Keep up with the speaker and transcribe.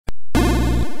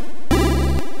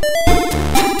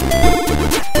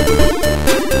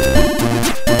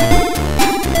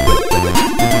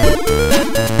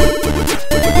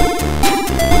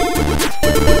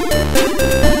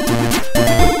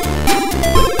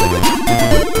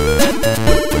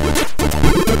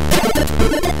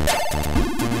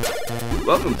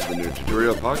Welcome to the Nerd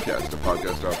Tutorial Podcast, a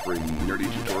podcast offering nerdy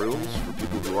tutorials for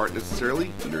people who aren't necessarily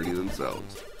nerdy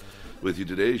themselves. With you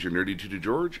today is your nerdy tutor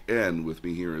George, and with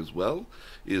me here as well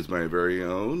is my very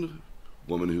own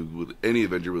woman who any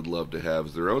Avenger would love to have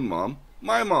as their own mom,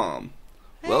 my mom.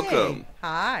 Hey. Welcome.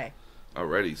 Hi.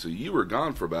 Alrighty, so you were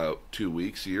gone for about 2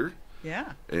 weeks here.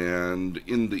 Yeah. And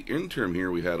in the interim here,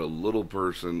 we had another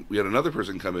person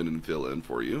come in and fill in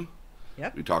for you.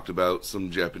 Yep. We talked about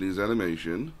some Japanese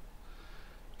animation.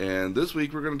 And this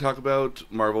week we're going to talk about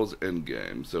Marvel's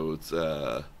Endgame. So it's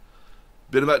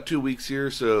been about 2 weeks here,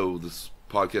 so this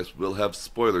podcast will have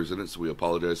spoilers in it, so we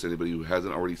apologize to anybody who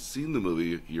hasn't already seen the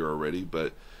movie here already,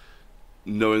 but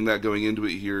knowing that going into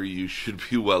it here, you should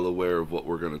be well aware of what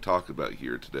we're going to talk about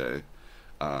here today.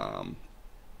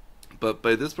 But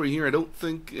by this point here, I don't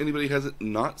think anybody hasn't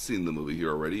not seen the movie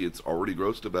here already. It's already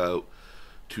grossed about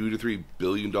 $2 to $3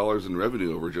 billion in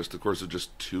revenue over just the course of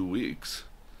just 2 weeks.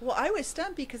 Well, I was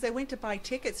stunned because I went to buy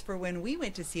tickets for when we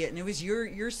went to see it, and it was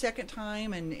your second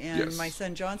time and Yes. my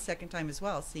son John's second time as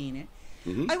well seeing it.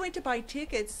 Mm-hmm. I went to buy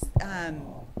tickets,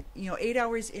 8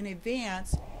 hours in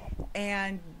advance,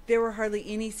 and there were hardly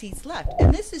any seats left.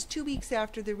 And this is 2 weeks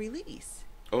after the release.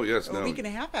 Oh, yes. Or a week and a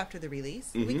half after the release.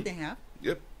 Mm-hmm. A week and a half.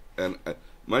 Yep. And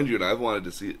mind you, and I've wanted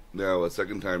to see it now a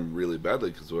second time really badly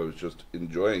because I was just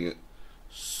enjoying it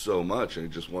so much. I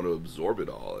just want to absorb it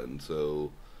all. And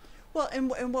so... Well,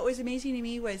 and what was amazing to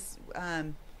me was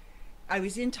I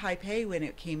was in Taipei when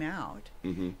it came out,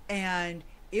 mm-hmm. and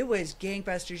it was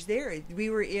gangbusters there. We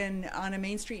were on a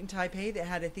main street in Taipei that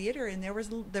had a theater, and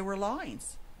there were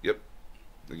lines. Yep.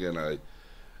 Again,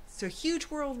 So huge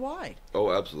worldwide.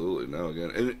 Oh, absolutely. No,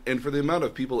 again. And for the amount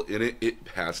of people in it, it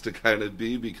has to kind of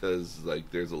be because,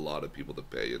 there's a lot of people to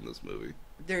pay in this movie.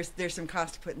 There's some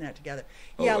cost to putting that together.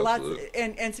 Oh, Yeah, absolutely.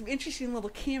 lots and some interesting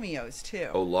little cameos too.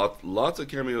 Oh, lots of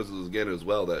cameos again as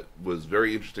well. That was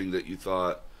very interesting that you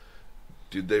thought,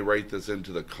 did they write this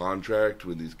into the contract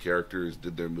when these characters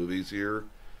did their movies here?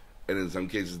 And in some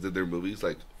cases did their movies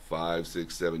 5,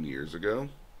 6, 7 years ago.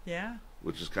 Yeah.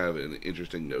 Which is kind of an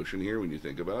interesting notion here when you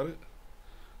think about it.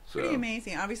 So, pretty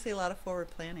amazing. Obviously a lot of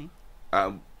forward planning.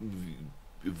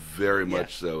 Very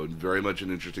much so, and very much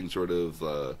an interesting sort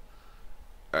of...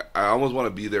 I almost want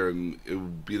to be there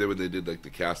and be there when they did the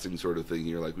casting sort of thing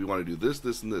here. We want to do this,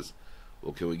 this, and this.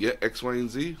 Well, can we get X, Y, and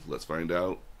Z? Let's find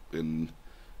out. And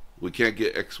we can't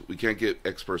get X. We can't get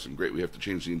X person. Great. We have to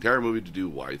change the entire movie to do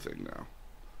Y thing now.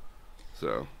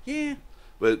 So Yeah.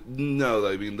 but no,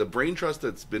 I mean the brain trust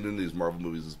that's been in these Marvel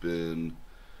movies has been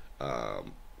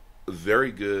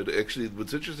very good. Actually,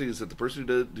 what's interesting is that the person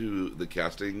who the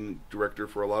casting director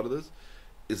for a lot of this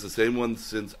is the same one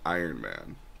since Iron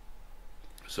Man.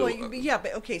 So, well, yeah,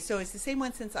 but okay, so it's the same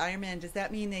one since Iron Man. Does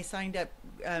that mean they signed up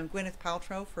Gwyneth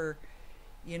Paltrow for,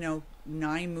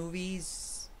 9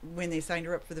 movies when they signed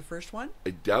her up for the first one?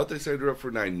 I doubt they signed her up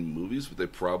for 9 movies, but they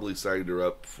probably signed her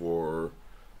up for,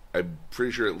 I'm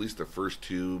pretty sure, at least the first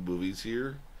 2 movies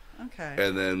here. Okay.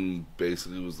 And then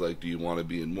basically was do you want to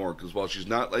be in more? Because while she's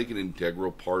not an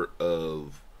integral part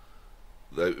of...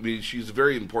 she's a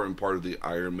very important part of the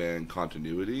Iron Man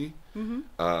continuity.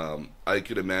 Mm-hmm. I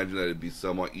could imagine that it'd be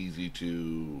somewhat easy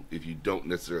to, if you don't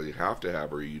necessarily have to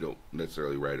have her, you don't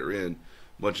necessarily write her in,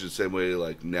 much the same way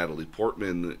Natalie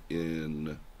Portman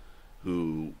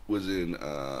who was in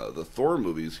the Thor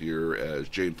movies here as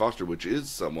Jane Foster, which is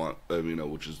somewhat,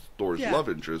 which is Thor's love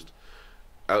interest.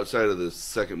 Outside of the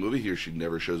second movie here, she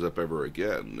never shows up ever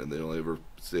again, and they only ever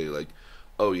say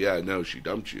oh yeah, no, she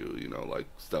dumped you,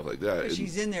 stuff like that. But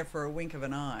she's in there for a wink of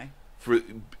an eye.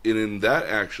 In that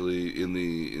actually,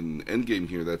 in Endgame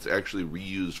here, that's actually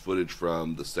reused footage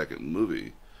from the second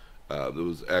movie. There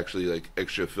was actually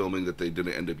extra filming that they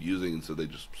didn't end up using, and so they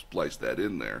just spliced that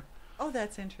in there. Oh,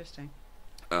 that's interesting.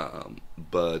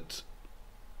 But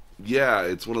yeah,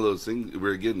 it's one of those things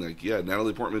where again,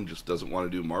 Natalie Portman just doesn't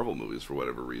want to do Marvel movies for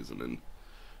whatever reason, and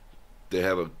they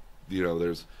have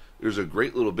there's a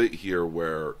great little bit here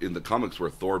where in the comics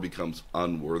where Thor becomes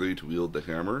unworthy to wield the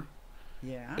hammer.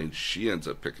 Yeah. And she ends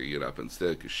up picking it up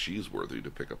instead because she's worthy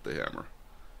to pick up the hammer.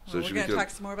 So we're going to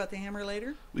talk some more about the hammer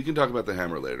later? We can talk about the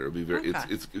hammer later. It'll be very.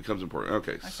 Okay. It becomes important.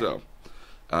 Okay. So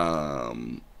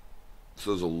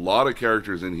there's a lot of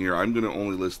characters in here. I'm going to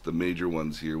only list the major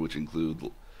ones here, which include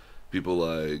people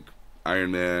like Iron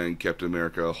Man, Captain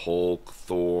America, Hulk,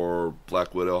 Thor,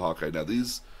 Black Widow, Hawkeye. Now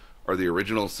these are the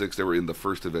original 6 that were in the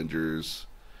first Avengers.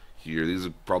 Here, these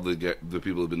are probably the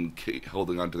people who've been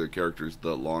holding on to their characters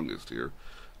the longest here,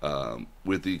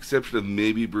 with the exception of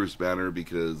maybe Bruce Banner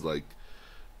because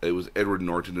it was Edward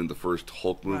Norton in the first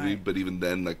Hulk movie, right. But even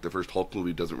then, the first Hulk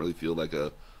movie doesn't really feel like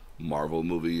a Marvel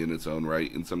movie in its own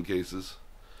right in some cases.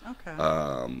 Okay.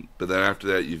 But then after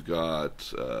that, you've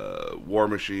got War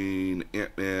Machine,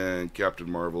 Ant-Man,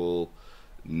 Captain Marvel,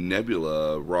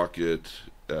 Nebula, Rocket,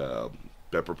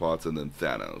 Pepper Potts, and then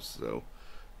Thanos. So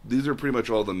these are pretty much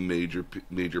all the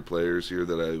major players here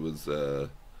that I was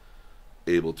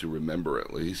able to remember,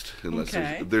 at least. Unless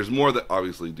there's more that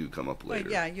obviously do come up later.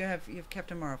 Well, yeah, you have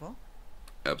Captain Marvel.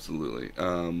 Absolutely.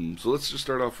 So let's just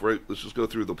start off right. Let's just go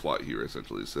through the plot here,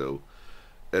 essentially. So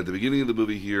at the beginning of the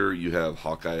movie here, you have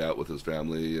Hawkeye out with his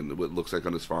family and what looks like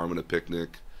on his farm in a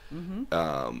picnic.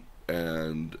 Mm-hmm.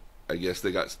 And I guess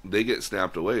they get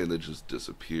snapped away and they just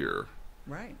disappear.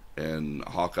 Right. And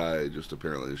Hawkeye just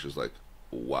apparently is just like,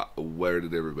 wow, where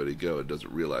did everybody go? It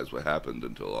doesn't realize what happened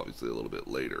until obviously a little bit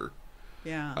later.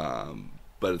 Yeah.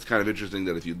 But it's kind of interesting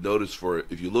that if you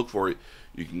look for it,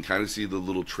 you can kind of see the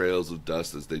little trails of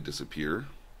dust as they disappear.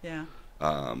 Yeah.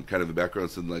 Kind of the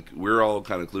background, so like we're all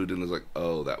kind of clued in as like,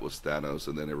 oh, that was Thanos,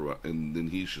 and then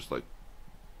he's just like,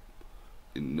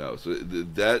 no. So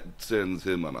that sends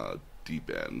him on a deep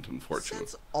end, unfortunately.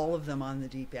 Sends all of them on the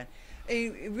deep end.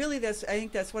 I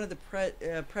think that's one of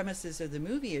the premises of the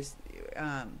movie is,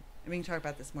 we can talk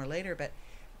about this more later, but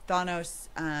Thanos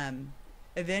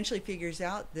eventually figures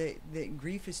out that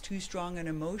grief is too strong an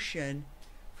emotion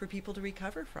for people to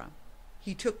recover from.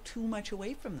 He took too much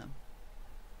away from them.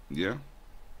 Yeah.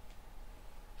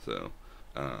 So,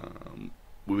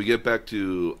 when we get back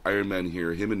to Iron Man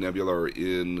here, him and Nebula are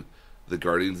in the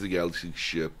Guardians of the Galaxy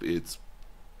ship. It's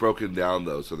broken down,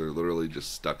 though, so they're literally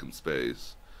just stuck in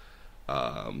space.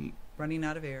 Running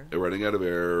out of air. They're running out of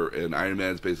air, and Iron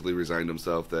Man's basically resigned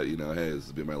himself that, hey, this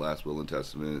will be my last will and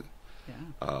testament.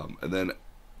 Yeah. And then,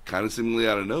 kind of seemingly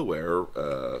out of nowhere,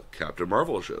 Captain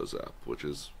Marvel shows up,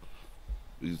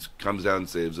 he comes down and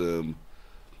saves him.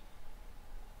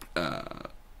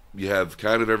 You have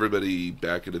kind of everybody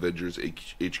back at Avengers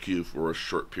HQ for a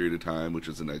short period of time, which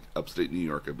is in upstate New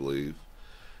York, I believe.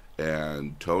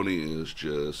 And Tony is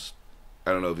just,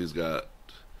 I don't know if he's got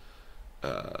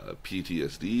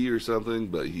PTSD or something,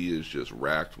 but he is just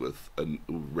racked with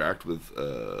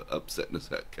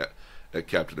upsetness at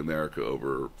Captain America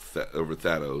over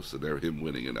Thanos and him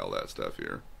winning and all that stuff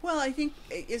here. Well, I think,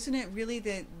 isn't it really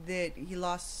that he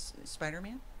lost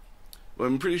Spider-Man? Well,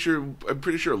 I'm pretty sure a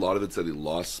lot of it's that he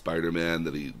lost Spider-Man,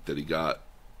 that he got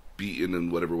beaten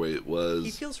in whatever way it was.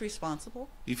 He feels responsible.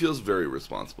 He feels very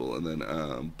responsible, and then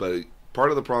but part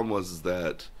of the problem was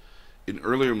that in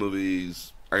earlier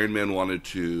movies, Iron Man wanted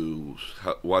to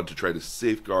try to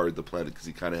safeguard the planet because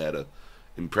he kind of had a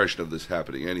impression of this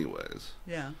happening anyways.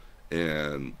 Yeah.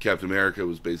 And Captain America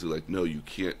was basically like, no, you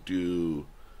can't do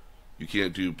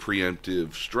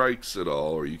preemptive strikes at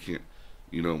all, or you can't.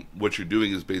 What you're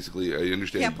doing is basically, I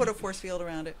understand. Can't put a force field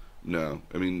around it. No.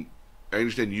 I mean, I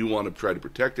understand you want to try to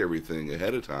protect everything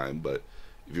ahead of time, but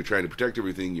if you're trying to protect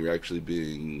everything, you're actually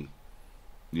doing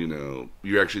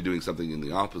something in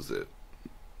the opposite.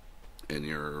 And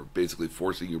you're basically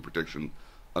forcing your protection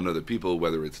on other people,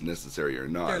 whether it's necessary or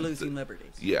not. They're losing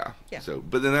liberties. Yeah. Yeah. So,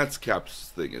 but then that's Cap's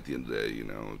thing at the end of the day,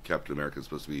 Captain America is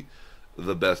supposed to be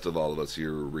the best of all of us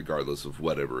here, regardless of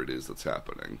whatever it is that's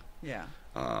happening. Yeah.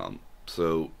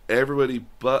 So everybody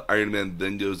but Iron Man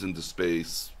then goes into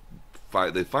space.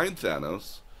 They find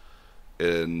Thanos,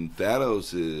 and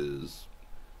Thanos is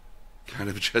kind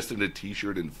of just in a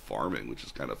t-shirt and farming, which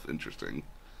is kind of interesting.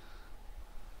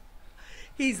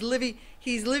 He's living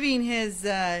his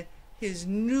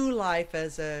new life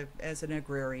as an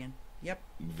agrarian. Yep.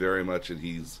 Very much, and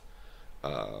he's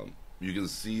you can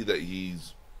see that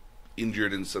he's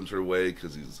injured in some sort of way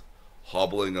because he's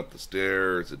hobbling up the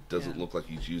stairs. It doesn't look like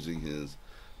he's using his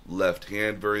left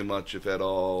hand very much, if at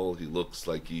all. He looks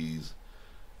like he's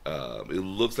it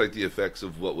looks like the effects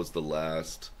of what was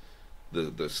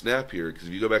the snap here, because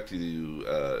if you go back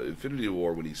to Infinity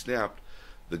War, when he snapped,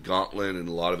 the gauntlet and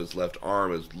a lot of his left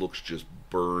arm looks just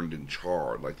burned and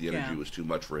charred, like the energy was too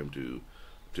much for him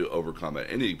to overcome at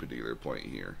any particular point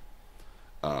here.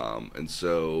 And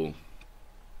so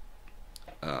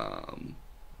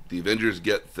the Avengers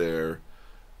get there,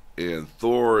 and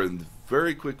Thor, in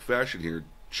very quick fashion here,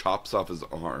 chops off his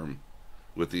arm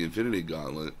with the Infinity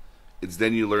Gauntlet. It's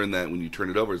then you learn that when you turn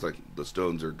it over, it's like the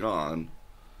stones are gone.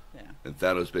 Yeah. And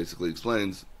Thanos basically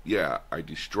explains, I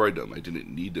destroyed them. I didn't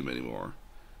need them anymore.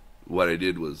 What I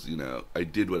did was, I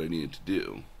did what I needed to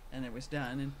do. And it was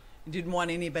done. And he didn't want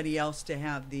anybody else to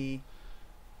have the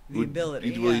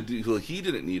ability. He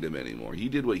didn't need him anymore. He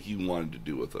did what he wanted to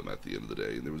do with them at the end of the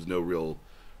day. And there was no real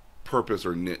purpose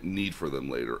or need for them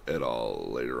later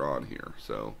on here.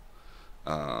 So,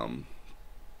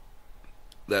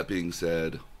 that being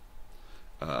said,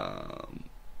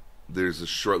 there's a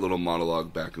short little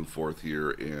monologue back and forth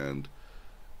here, and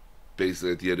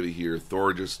basically at the end of it here,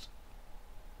 Thor just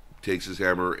takes his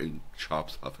hammer and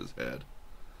chops off his head.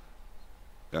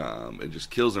 And just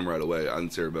kills him right away,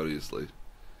 unceremoniously.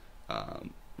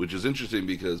 Which is interesting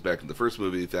because back in the first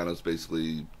movie, Thanos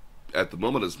basically, at the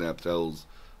moment of snap, tells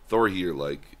Thor here,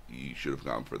 like, you should have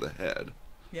gone for the head.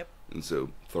 Yep. And so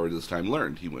Thor this time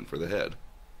learned he went for the head.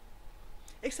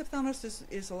 Except Thanos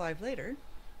is alive later.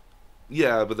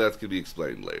 Yeah, but that's going to be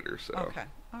explained later. So Okay.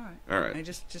 All right. All right. I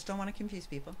just don't want to confuse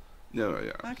people. No,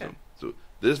 yeah. Okay. So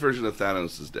this version of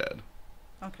Thanos is dead.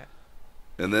 Okay.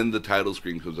 And then the title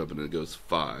screen comes up and it goes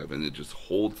 5, and it just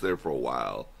holds there for a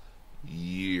while,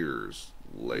 years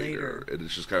later. And it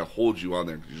just kind of holds you on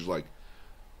there because you're just like,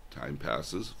 time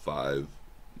passes, 5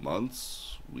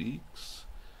 months, weeks,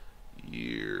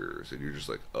 years, and you're just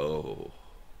like, oh.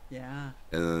 Yeah.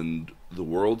 And the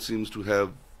world seems to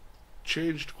have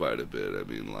changed quite a bit. I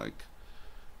mean, like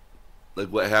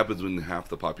what happens when half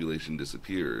the population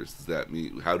disappears? Does that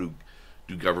mean, how do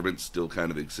governments still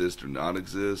kind of exist or not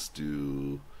exist?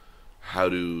 How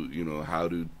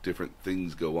do different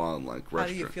things go on? Like how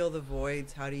do you fill the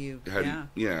voids? How do you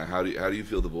how do you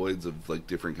feel the voids of like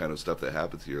different kind of stuff that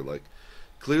happens here? Like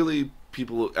clearly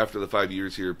people after the 5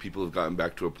 years here, people have gotten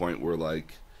back to a point where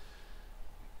like,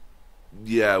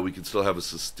 yeah, we can still have a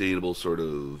sustainable sort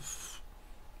of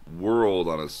world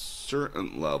on a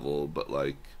certain level, but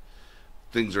like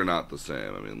things are not the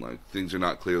same. I mean, like things are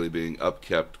not clearly being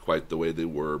upkept quite the way they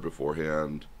were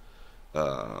beforehand.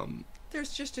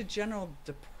 There's just a general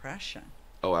depression.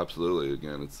 Oh, absolutely.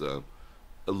 Again, it's a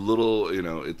little,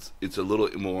 it's a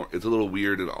little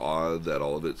weird and odd that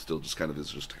all of it still just kind of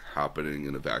is just happening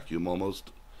in a vacuum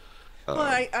almost.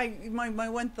 Well, my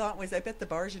one thought was, I bet the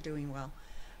bars are doing well.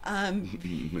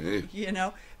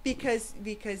 Because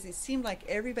it seemed like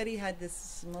everybody had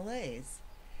this malaise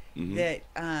that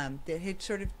had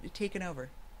sort of taken over.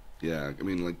 Yeah, I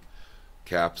mean, like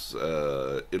Cap's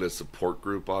in a support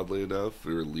group, oddly enough.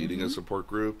 They're leading a support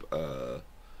group.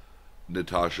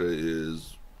 Natasha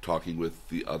is talking with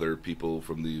the other people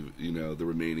from the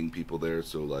remaining people there.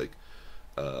 So like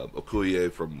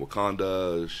Okoye from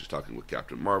Wakanda, she's talking with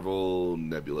Captain Marvel,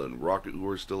 Nebula and Rocket, who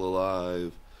are still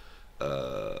alive.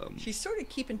 She's sort of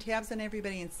keeping tabs on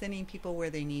everybody and sending people where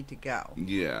they need to go.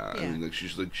 Yeah. I mean,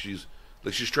 she's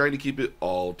trying to keep it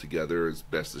all together as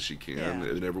best as she can,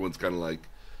 and everyone's kind of like,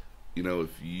 if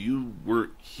you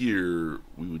weren't here,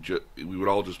 we would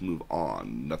all just move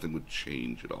on. Nothing would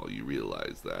change at all. You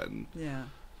realize that, and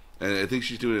I think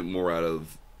she's doing it more out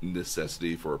of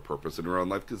necessity for a purpose in her own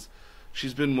life, because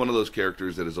she's been one of those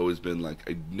characters that has always been like,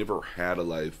 I never had a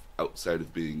life outside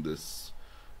of being this.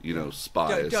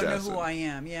 Spy assassin. Don't know who I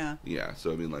am. Yeah. Yeah.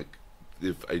 So I mean, like,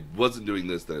 if I wasn't doing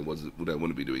this, then I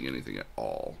wouldn't be doing anything at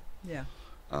all. Yeah.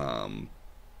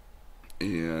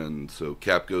 And so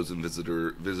Cap goes and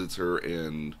visits her,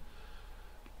 and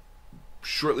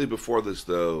shortly before this,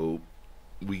 though,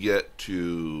 we get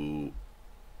to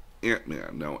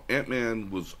Ant-Man. Now,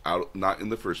 Ant-Man was not in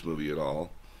the first movie at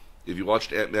all. If you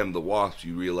watched Ant-Man and the Wasp,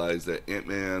 you realize that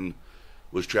Ant-Man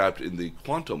was trapped in the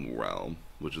quantum realm,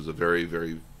 which is a very,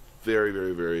 very, very,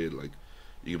 very, very, like,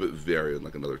 you can put very in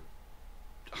like another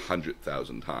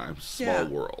 100,000 times small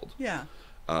world. Yeah.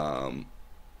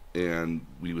 And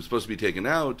we was supposed to be taken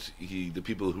out. The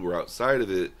people who were outside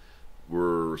of it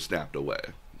were snapped away,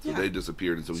 so they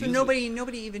disappeared. And so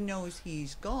nobody even knows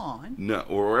he's gone. No,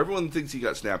 or everyone thinks he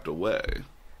got snapped away.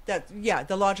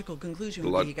 The logical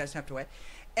conclusion would be he got snapped away,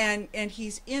 and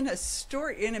he's in a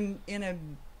in a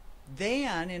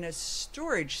van in a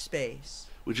storage space.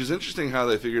 Which is interesting how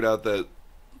they figured out that,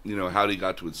 how he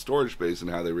got to his storage space and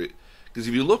how they because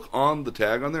if you look on the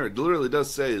tag on there, it literally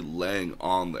does say "Lang"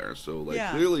 on there. So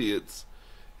clearly it's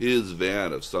his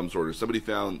van of some sort, or somebody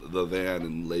found the van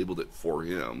and labeled it for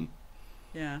him.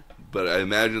 Yeah. But I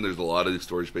imagine there's a lot of these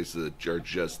storage spaces that are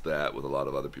just that, with a lot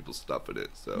of other people's stuff in it.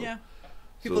 So yeah,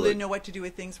 people didn't know what to do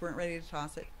with things, weren't ready to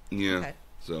toss it. Yeah. Okay.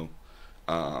 So,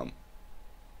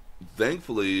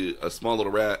 thankfully, a small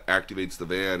little rat activates the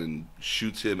van and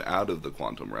shoots him out of the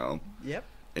quantum realm. Yep.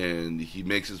 And he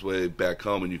makes his way back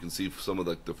home, and you can see some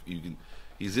of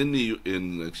he's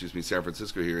in San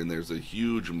Francisco here, and there's a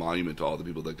huge monument to all the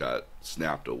people that got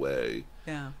snapped away.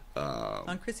 Yeah.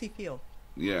 On Crissy Field.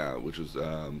 Yeah, which was,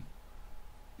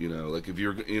 like if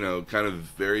you're, kind of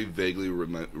very vaguely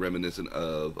reminiscent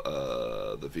of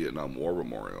the Vietnam War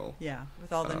Memorial. Yeah,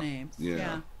 with all the names.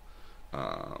 Yeah.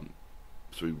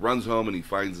 So he runs home and he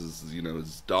finds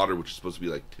his daughter, which is supposed to be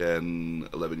like 10,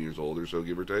 11 years old or so,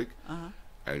 give or take. Uh-huh.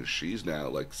 And she's now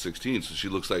like 16, so she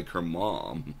looks like her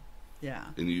mom. Yeah.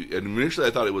 And initially I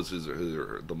thought it was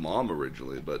the mom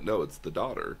originally, but no, it's the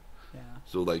daughter. Yeah.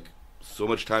 So like so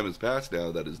much time has passed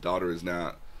now that his daughter is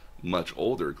not much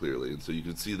older, clearly, and so you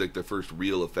can see like the first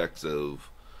real effects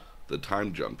of the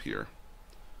time jump here,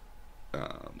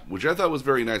 which I thought was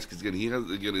very nice because again, he has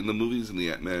again in the movies, in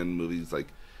the Ant-Man movies, like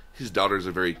his daughter's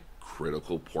a very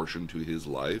critical portion to his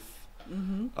life,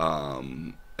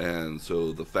 and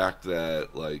so the fact that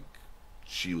like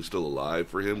she was still alive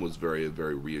for him was a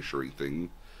very reassuring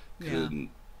thing. Yeah.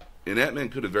 And Ant-Man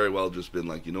could have very well just been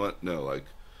like, you know what, no, like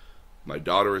my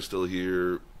daughter is still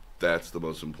here. That's the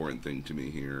most important thing to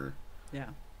me here. Yeah.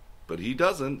 But he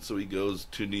doesn't, so he goes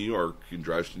to New York and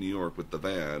drives to New York with the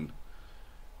van,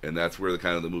 and that's where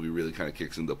the movie really kind of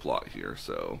kicks into plot here.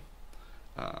 So,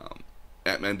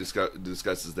 Ant-Man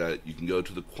discusses that you can go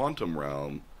to the quantum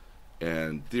realm,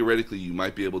 and theoretically you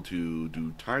might be able to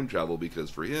do time travel because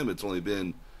for him it's only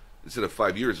been, instead of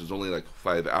 5 years, it was only like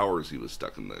 5 hours he was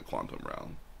stuck in the quantum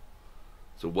realm.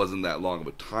 So it wasn't that long of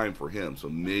a time for him. So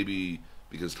maybe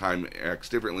because time acts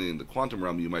differently in the quantum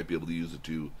realm, you might be able to use it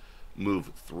to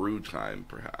move through time,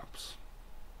 perhaps.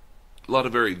 A lot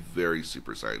of very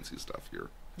super sciencey stuff here.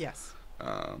 Yes.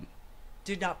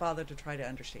 Do not bother to try to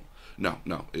understand. No,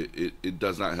 it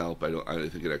does not help. I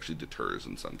think it actually deters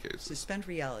in some cases. Suspend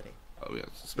reality. Oh yeah,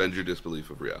 suspend your disbelief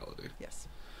of reality. Yes.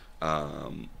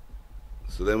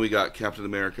 So then we got Captain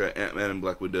America, Ant-Man, and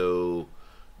Black Widow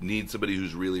need somebody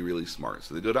who's really smart.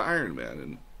 So they go to Iron Man,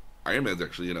 and Iron Man's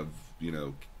actually in a,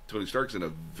 Tony Stark's in a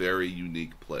very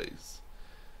unique place.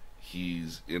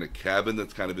 He's in a cabin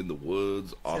that's kind of in the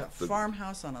woods, off the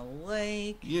farmhouse on a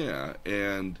lake. Yeah,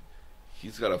 and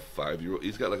he's got a 5-year-old.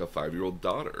 He's got like a 5-year-old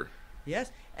daughter.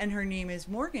 Yes, and her name is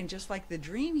Morgan, just like the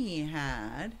dream he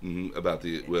had about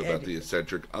the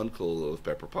eccentric uncle of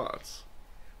Pepper Potts.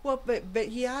 Well, but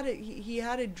he had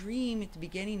a dream at the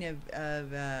beginning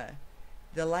of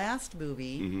the last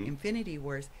movie, Infinity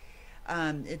Wars.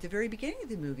 At the very beginning of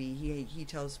the movie, he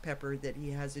tells Pepper that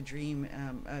he has a dream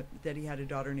that he had a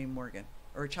daughter named Morgan,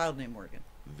 or a child named Morgan.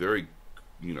 Very,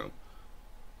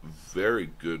 very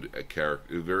good at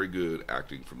character, very good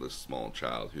acting from this small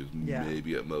child who's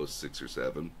maybe at most 6 or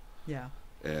 7. Yeah.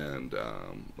 And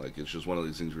like it's just one of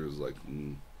these things where it's like,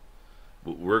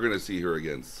 we're gonna see her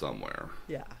again somewhere.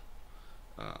 Yeah.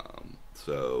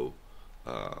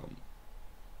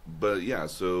 But yeah,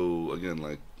 so again,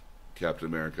 like Captain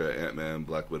America, Ant-Man,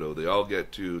 Black Widow, they all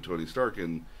get to Tony Stark,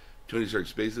 and Tony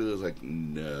Stark's basically is like,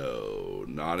 no,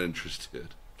 not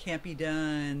interested. Can't be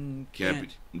done.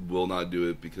 Will not do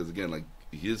it because again, like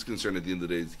his concern at the end of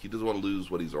the day is he doesn't want to lose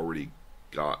what he's already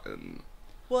gotten.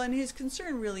 Well, and his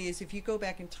concern really is if you go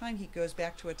back in time, he goes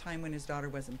back to a time when his daughter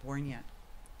wasn't born yet.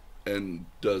 And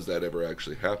does that ever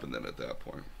actually happen then at that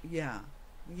point? Yeah.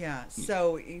 Yeah.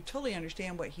 So you totally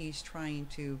understand what he's trying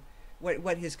to,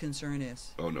 what his concern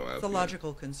is. Oh, no. It's a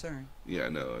logical concern. Yeah,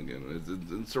 no, again,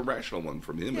 it's a rational one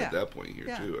from him at that point here,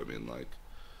 too. I mean, like,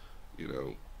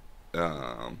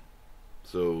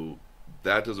 so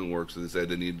that doesn't work. So they said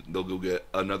they'll go get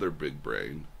another big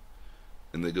brain,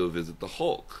 and they go visit the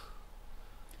Hulk.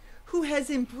 Who has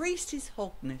embraced his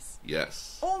Hulkness.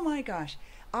 Yes. Oh, my gosh.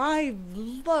 I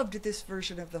loved this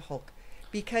version of the Hulk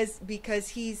because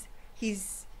he's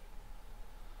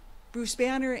Bruce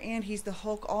Banner and he's the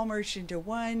Hulk all merged into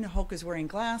one. Hulk is wearing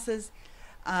glasses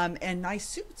and nice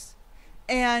suits,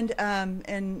 and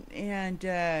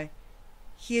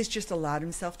he has just allowed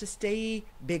himself to stay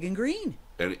big and green.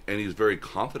 And he's very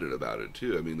confident about it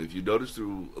too. I mean, if you notice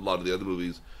through a lot of the other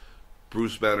movies,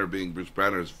 Bruce Banner being Bruce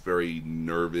Banner is very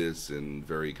nervous and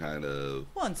very kind of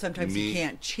and sometimes he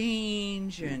can't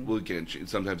change, and he can't.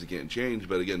 Sometimes he can't change,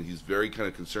 but again, he's very kind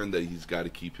of concerned that he's got to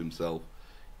keep himself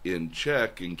in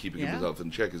check, and keeping himself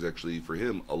in check is actually for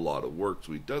him a lot of work.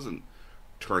 So he doesn't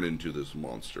turn into this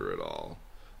monster at all.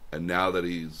 And now that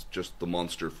he's just the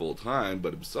monster full time,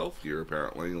 but himself here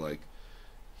apparently, like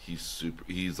he's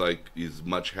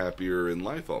much happier in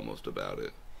life almost about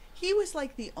it. He was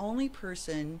like the only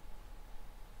person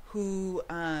who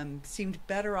seemed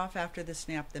better off after the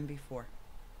snap than before.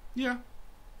 Yeah.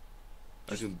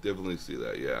 I can definitely see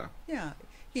that, yeah. Yeah.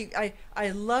 I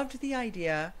loved the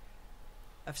idea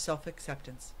of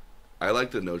self-acceptance. I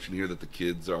like the notion here that the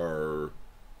kids are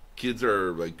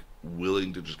like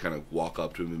willing to just kind of walk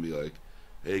up to him and be like,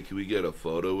 hey, can we get a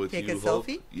photo with you, Hulk?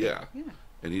 Take a selfie? Yeah.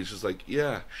 And he's just like,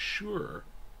 yeah, sure.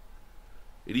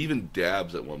 It even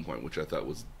dabs at one point, which I thought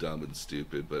was dumb and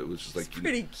stupid, but it was just like it's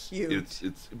pretty cute.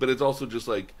 But it's also just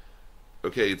like,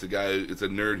 okay, it's a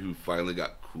nerd who finally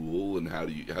got cool, and how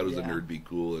does a nerd be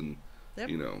cool? And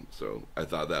so I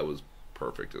thought that was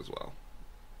perfect as well.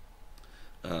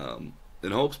 And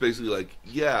Hulk's basically like,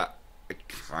 yeah, I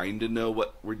kind of know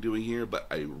what we're doing here, but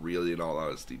I really, in all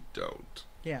honesty, don't.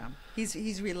 Yeah,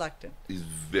 he's reluctant. He's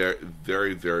very,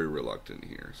 very, very reluctant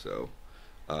here. So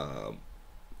um,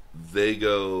 they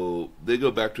go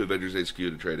back to Avengers HQ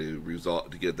to try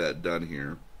to get that done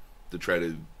here, to try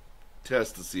to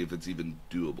test to see if it's even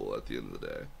doable at the end of the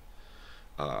day.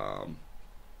 Um,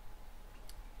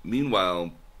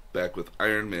 Meanwhile, back with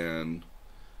Iron Man,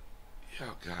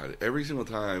 oh god, every single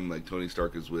time like Tony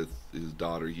Stark is with his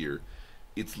daughter here,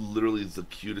 it's literally the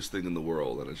cutest thing in the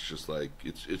world, and it's just like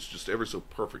it's just ever so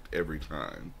perfect every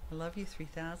time. I love you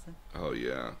 3000. Oh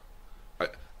yeah,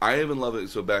 I even love it.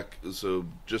 So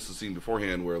just the scene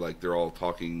beforehand where like they're all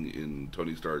talking in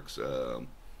Tony Stark's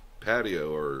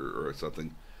patio or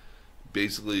something.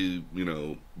 Basically,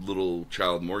 little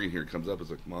child Morgan here comes up. It's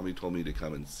like, Mommy told me to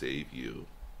come and save you.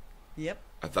 Yep.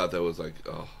 I thought that was like,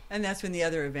 oh. And that's when the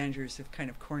other Avengers have kind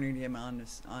of cornered him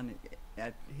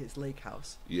at his lake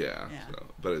house. Yeah. So,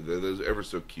 but those ever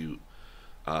so cute.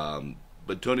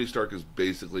 But Tony Stark has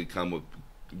basically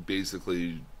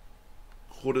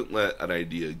couldn't let an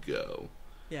idea go.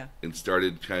 Yeah. And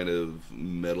started kind of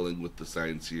meddling with the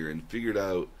science here and figured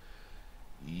out,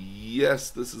 yes,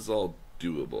 this is all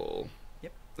doable.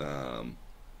 Yep.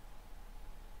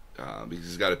 Because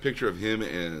he's got a picture of him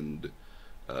and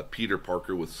Peter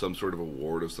Parker with some sort of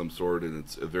award of some sort, and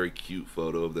it's a very cute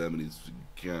photo of them, and he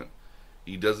can't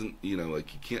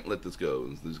let this go.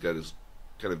 And he's got this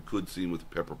kind of good scene with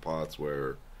Pepper Potts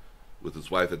where, with his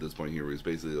wife at this point here, where he's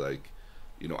basically like,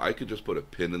 I could just put a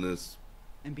pin in this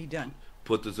and be done.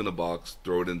 Put this in a box,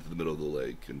 throw it into the middle of the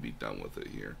lake, and be done with it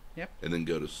here. Yep. And then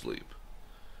go to sleep.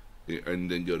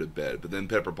 And then go to bed. But then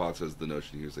Pepper Potts has the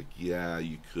notion here, it's like, yeah,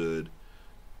 you could,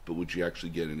 but would you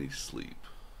actually get any sleep?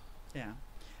 Yeah.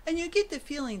 And you get the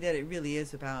feeling that it really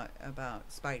is about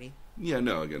Spidey. Yeah,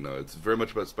 no, it's very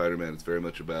much about Spider-Man. It's very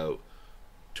much about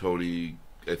Tony,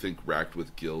 I think, racked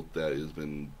with guilt that he's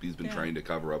been trying to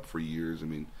cover up for years. I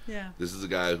mean, this is a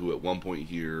guy who at one point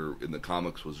here in the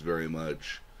comics was very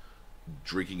much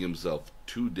drinking himself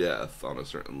to death on a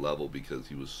certain level because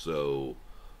he was so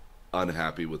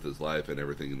unhappy with his life, and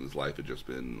everything in his life had just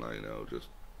been,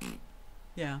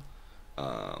 yeah.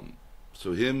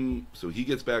 So he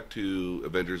gets back to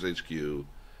Avengers HQ,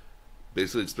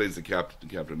 basically explains to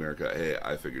Captain America, hey,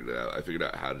 I figured it out. I figured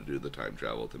out how to do the time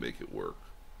travel to make it work.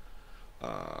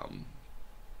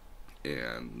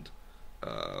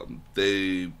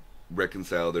 They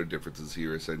reconcile their differences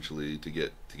here essentially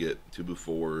to move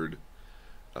forward.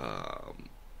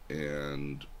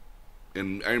 And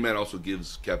Iron Man also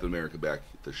gives Captain America back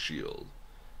the shield,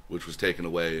 which was taken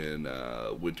away in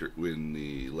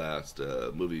the last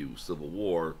movie Civil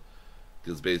War,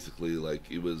 because basically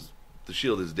it was the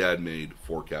shield his dad made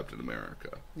for Captain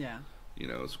America. Yeah.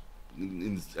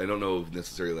 I don't know if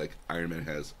necessarily Iron Man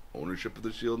has ownership of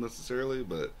the shield necessarily,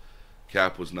 but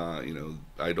Cap was not.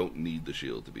 I don't need the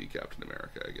shield to be Captain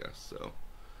America, I guess. So,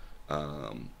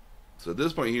 so at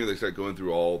this point here, they start going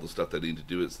through all the stuff they need to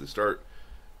do. So they start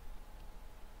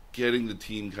getting the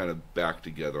team kind of back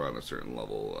together on a certain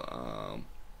level,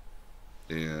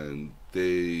 and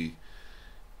they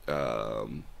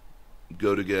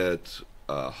go to get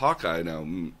Hawkeye. Now,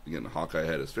 again, Hawkeye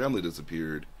had his family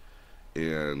disappeared,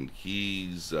 and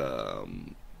he's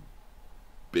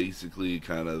basically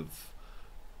kind of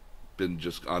been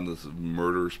just on this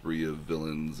murder spree of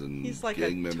villains and he's like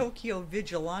a Tokyo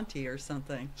vigilante or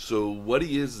something. So what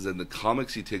he is in the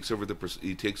comics, he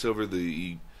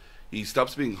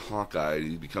stops being Hawkeye.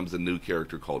 He becomes a new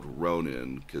character called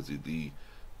Ronin because he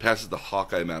passes the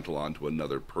Hawkeye mantle on to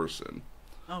another person.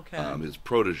 Okay. His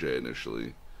protege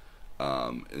initially,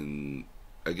 and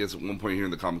I guess at one point here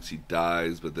in the comics he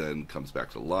dies, but then comes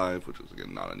back to life, which is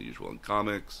again not unusual in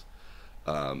comics.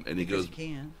 And he goes.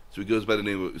 So he goes by the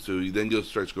name of. So he then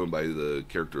starts going by the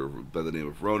character by the name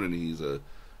of Ronin. He's a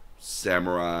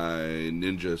samurai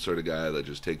ninja sort of guy that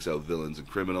just takes out villains and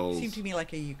criminals. Seemed to me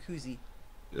like a yakuza.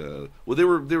 Well, they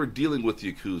were dealing with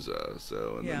yakuza,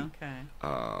 so okay.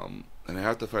 And I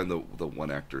have to find the one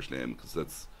actor's name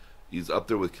because he's up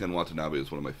there with Ken Watanabe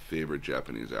as one of my favorite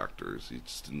Japanese actors. He's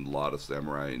just in a lot of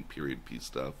samurai and period piece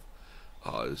stuff.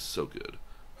 It's so good.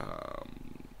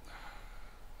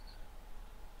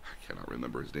 I cannot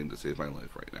remember his name to save my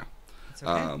life right now. It's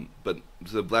okay. But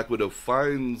so Black Widow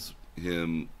finds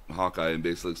him, Hawkeye, and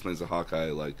basically explains to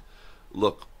Hawkeye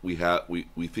look, we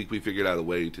think we figured out a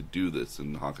way to do this,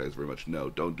 and Hawkeye's very much, no,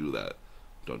 don't do that.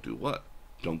 Don't do what?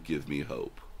 Don't give me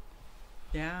hope.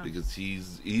 Yeah. Because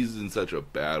he's in such a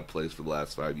bad place for the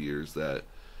last 5 years that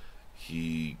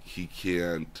he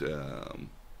can't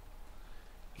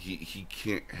he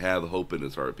can't have hope in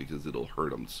his heart because it'll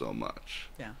hurt him so much.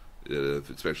 Yeah.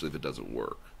 Especially if it doesn't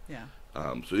work. Yeah.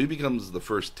 So he becomes the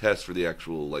first test for the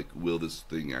actual, like, will this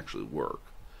thing actually work?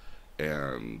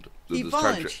 And he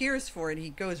volunteers for it. He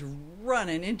goes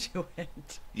running into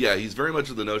it. Yeah, he's very much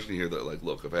of the notion here that, like,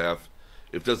 look,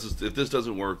 if this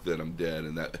doesn't work, then I'm dead,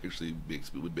 and that actually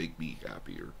would make me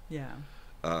happier. Yeah.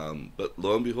 But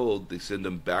lo and behold, they send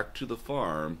him back to the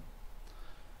farm,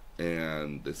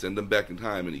 and they send him back in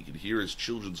time, and he can hear his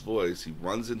children's voice. He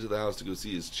runs into the house to go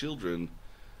see his children,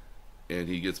 and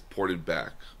he gets ported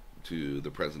back to the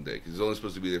present day because he's only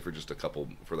supposed to be there for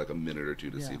for like a minute or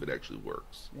two to see if it actually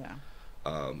works. Yeah.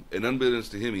 And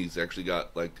unbeknownst to him, he's actually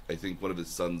got, like, I think one of his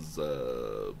son's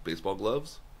baseball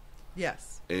gloves.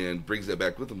 Yes. And brings that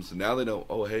back with him. So now they know,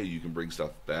 oh, hey, you can bring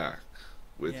stuff back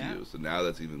with you. So now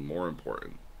that's even more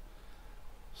important.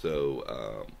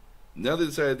 So now they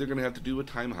decide they're going to have to do a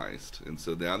time heist. And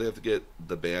so now they have to get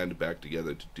the band back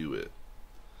together to do it.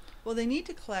 Well, they need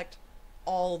to collect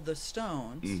all the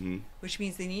stones, which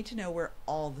means they need to know where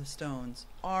all the stones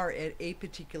are at a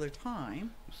particular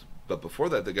time. But before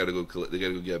that, they got to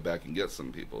go get back and get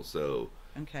some people. So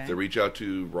they reach out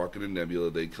to Rocket and Nebula.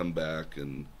 They come back,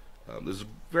 and there's a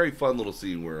very fun little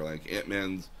scene where, like,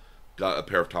 Ant-Man's got a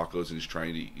pair of tacos and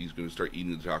he's going to start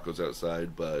eating the tacos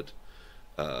outside. But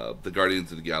the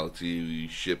Guardians of the Galaxy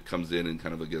ship comes in and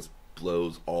kind of, I guess,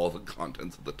 blows all the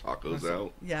contents of the tacos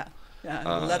out. Yeah,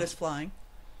 lettuce flying.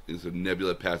 And so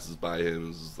Nebula passes by him.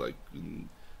 It's like,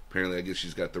 apparently, I guess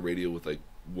she's got the radio with, like,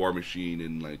 War Machine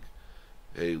and, like,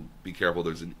 hey, be careful,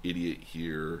 there's an idiot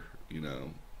here, you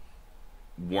know.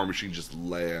 War Machine just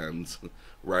lands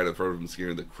right in front of him,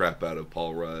 scaring the crap out of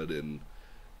Paul Rudd, and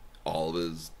all of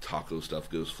his taco stuff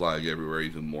goes flying everywhere,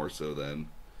 even more so than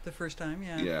the first time.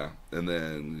 Yeah, and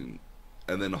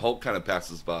then Hulk kind of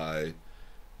passes by,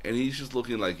 and he's just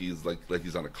looking like he's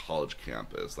on a college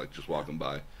campus, like just walking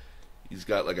by. He's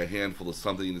got like a handful of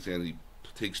something in his hand. He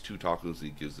takes 2 tacos and he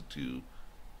gives it to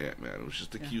Ant-Man. It was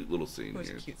just a cute little scene. It was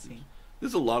a cute scene.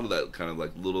 There's a lot of that kind of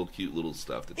like cute little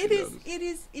stuff that it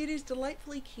is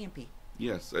delightfully campy.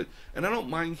 Yes, and I don't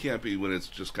mind campy when it's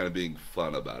just kind of being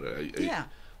fun about it.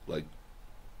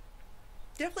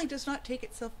 Definitely does not take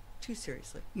itself too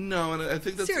seriously. No, and I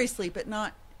think that's seriously, but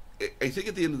not. I think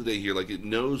at the end of the day here, like, it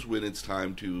knows when it's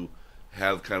time to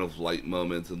have kind of light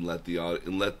moments and let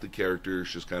the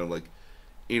characters just kind of like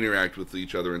interact with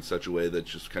each other in such a way that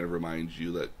just kind of reminds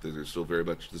you that there's still very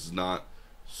much, this is not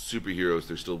superheroes,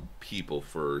 they're still people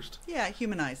first. Yeah, it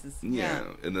humanizes. Yeah,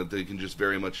 and that they can just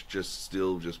very much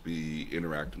still be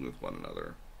interacting with one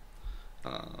another.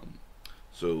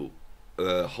 So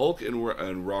Hulk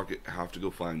and Rocket have to go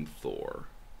find Thor.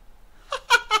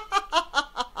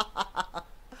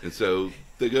 And so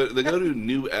they go to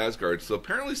New Asgard. So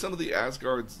apparently some of the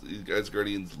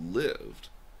Asgardians lived.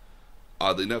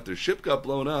 Oddly enough, their ship got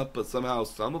blown up, but somehow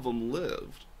some of them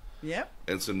lived. Yep.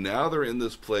 And so now they're in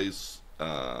this place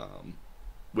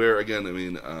where, again, I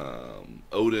mean,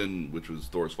 Odin, which was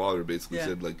Thor's father, basically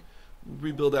said, like,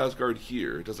 rebuild Asgard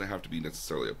here. It doesn't have to be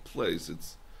necessarily a place.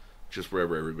 It's just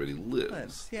wherever everybody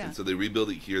lives. Yeah. And so they rebuild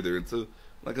it here. They're into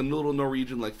like a little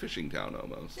Norwegian, like, fishing town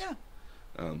almost. Yeah.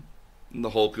 And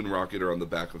the Hulk and Rocket are on the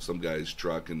back of some guy's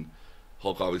truck, and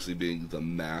Hulk, obviously being the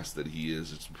mass that he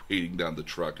is, waiting down the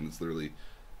truck, and it's literally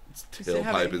its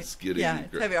tailpipe is skidding. Yeah,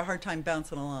 it's having a hard time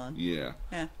bouncing along. Yeah.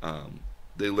 Yeah.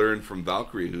 They learn from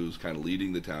Valkyrie, who's kind of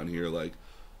leading the town here, like,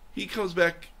 he comes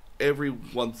back every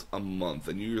once a month,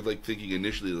 and you're like thinking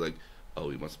initially, like, oh,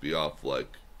 he must be off, like,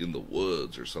 in the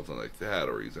woods or something like that,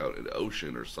 or he's out in the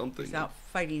ocean or something. He's out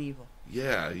fighting evil.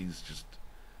 Yeah, he's just.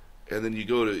 And then you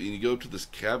go to this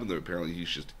cabin that apparently he's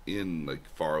just in, like,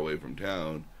 far away from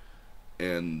town,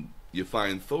 and you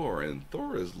find Thor, and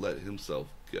Thor has let himself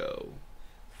go.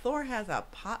 Thor has a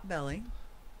pot belly.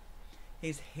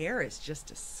 His hair is just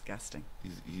disgusting.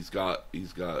 He's got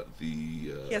the.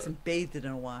 He hasn't bathed it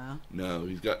in a while. No,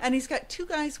 he's got 2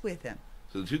 guys with him.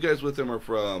 So the 2 guys with him are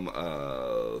from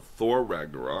Thor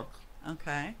Ragnarok.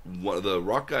 Okay. The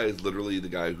rock guy is literally the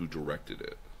guy who directed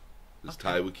it. It's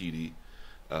Ty Waititi.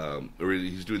 Or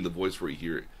he's doing the voice for it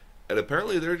here. And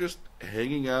apparently they're just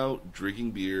hanging out,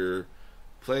 drinking beer,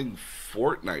 playing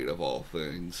Fortnite of all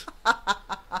things.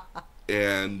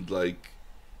 and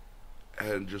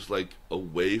just like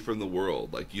away from the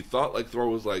world. Like, you thought like Thor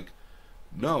was like,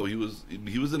 no, he was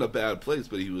in a bad place,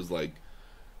 but he was like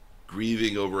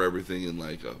grieving over everything in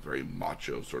like a very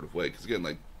macho sort of way. Because again,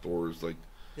 like, Thor's like,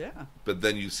 yeah. But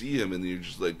then you see him and you're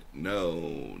just like,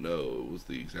 no, it was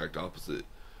the exact opposite.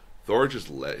 Thor just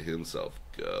let himself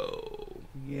go.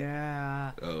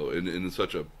 Yeah. Oh, and in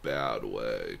such a bad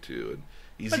way too.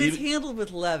 And he's handled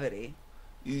with levity.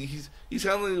 He's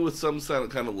handling it with some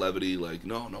kind of levity, like,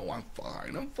 no, I'm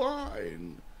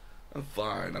fine. I'm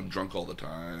fine. I'm drunk all the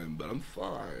time, but I'm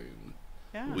fine.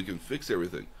 Yeah. We can fix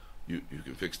everything. You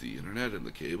can fix the internet and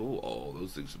the cable. All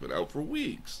those things have been out for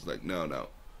weeks. It's like, no.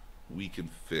 We can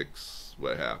fix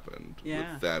what happened with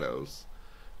Thanos.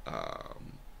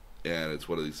 And it's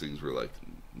one of these things where, like,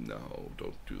 no,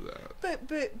 don't do that.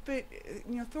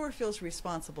 But Thor feels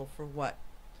responsible for what?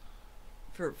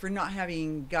 For not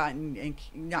having gotten and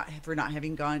not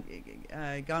having gone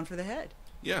for the head.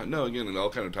 Yeah, no. Again, it all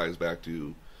kind of ties back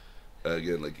to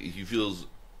like he feels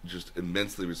just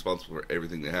immensely responsible for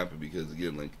everything that happened because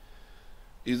again,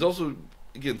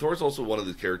 Thor's also one of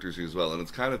the characters here as well, and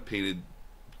it's kind of painted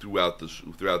throughout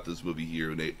this movie here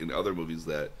and in other movies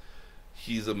that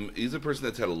he's a person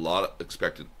that's had a lot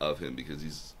expected of him because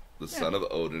he's the son of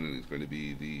Odin and he's going to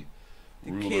be the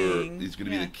ruler. King. He's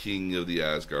going to be the king of the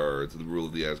Asgards and the ruler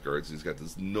of the Asgards. And he's got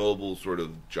this noble sort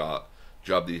of job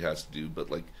that he has to do,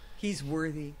 but like he's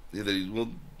worthy. That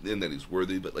he's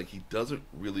worthy, but like he doesn't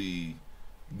really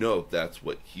know if that's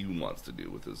what he wants to do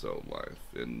with his own life.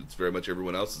 And it's very much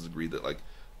everyone else has agreed that like,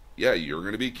 yeah, you're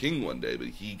going to be king one day, but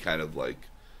he kind of like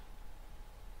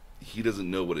he doesn't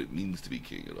know what it means to be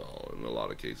king at all in a lot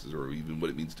of cases, or even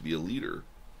what it means to be a leader.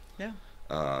 Yeah.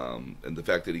 And the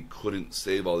fact that he couldn't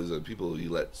save all these other people,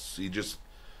 he just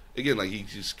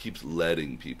keeps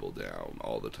letting people down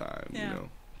all the time, you know.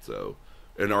 So,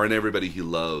 and everybody he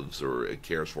loves or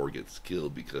cares for gets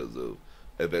killed because of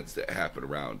events that happen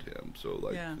around him. So,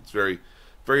 like, it's very,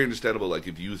 very understandable. Like,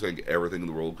 if you think everything in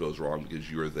the world goes wrong because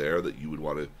you're there, that you would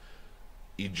want to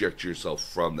eject yourself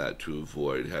from that to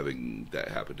avoid having that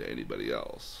happen to anybody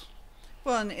else.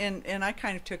 Well, and I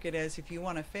kind of took it as if you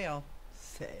want to fail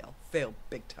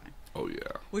big time. Oh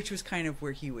yeah. Which was kind of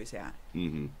where he was at.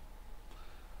 Mm-hmm.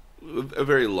 A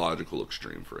very logical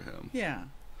extreme for him. Yeah.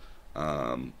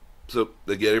 So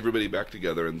they get everybody back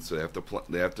together, and so they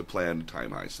have to plan a time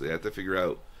heist. So they have to figure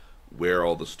out where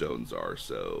all the stones are.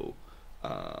 So,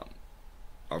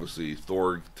 obviously,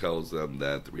 Thor tells them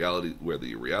that where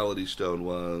the reality stone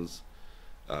was.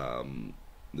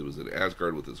 There was in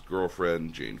Asgard with his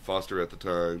girlfriend Jane Foster at the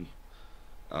time.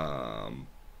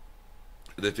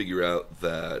 They figure out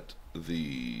that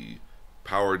the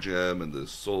power gem and the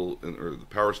the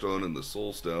power stone and the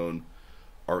soul stone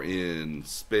are in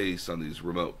space on these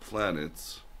remote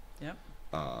planets. Yep.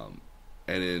 And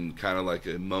in kind of like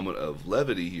a moment of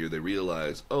levity here, they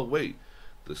realize, oh wait,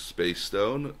 the space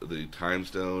stone, the time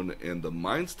stone, and the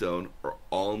mind stone are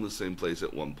all in the same place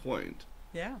at one point.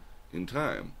 Yeah. In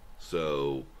time.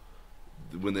 So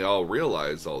when they all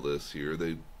realize all this here,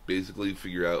 they basically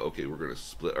figure out, okay, we're going to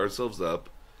split ourselves up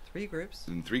in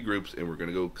 3 groups, and we're going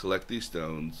to go collect these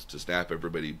stones to snap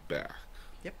everybody back.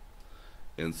 Yep.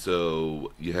 And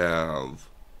so you have,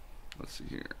 let's see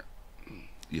here,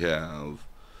 you have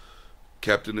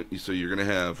Captain. So you're going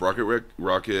to have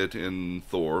Rocket and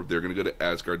Thor. They're going to go to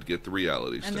Asgard to get the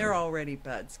reality stone. And they're already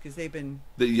buds because they've been.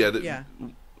 Well,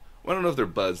 I don't know if they're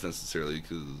buds necessarily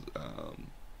because.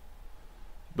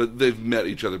 But they've met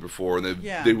each other before, and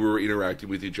they were interacting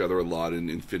with each other a lot in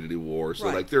Infinity War, so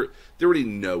like they already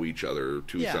know each other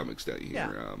to some extent here.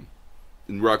 Yeah.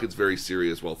 And Rocket's very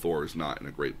serious, while Thor is not in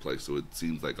a great place, so it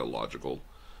seems like a logical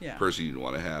person you'd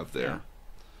want to have there.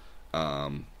 Yeah.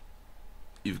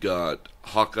 You've got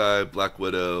Hawkeye, Black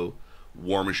Widow,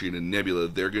 War Machine, and Nebula.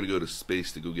 They're going to go to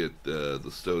space to go get the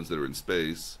stones that are in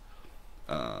space.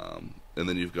 And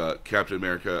then you've got Captain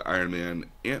America, Iron Man,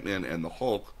 Ant-Man, and the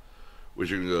Hulk, which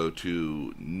are going to go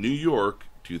to New York,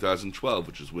 2012,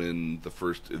 which is when the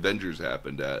first Avengers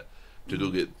happened to go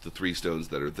get the 3 stones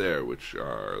that are there, which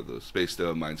are the Space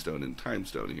Stone, Mind Stone, and Time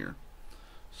Stone here.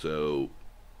 So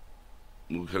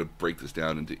we'll kind of break this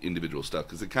down into individual stuff,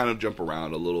 because they kind of jump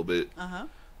around a little bit,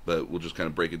 but we'll just kind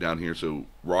of break it down here. So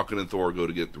Rocket and Thor go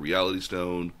to get the Reality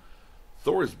Stone.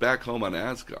 Thor is back home on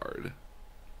Asgard.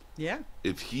 Yeah.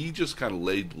 If he just kind of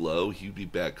laid low, he'd be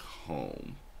back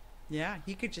home. Yeah,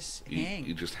 he could just hang.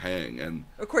 He'd just hang, and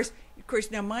of course.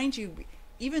 Now, mind you,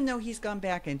 even though he's gone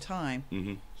back in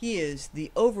time, he is the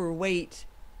overweight.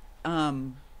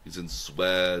 He's in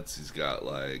sweats. He's got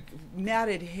like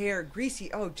matted hair,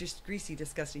 greasy. Oh, just greasy,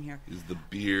 disgusting hair. The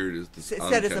beard is this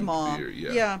said as a mom. Beard,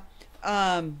 yeah.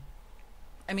 I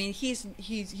mean,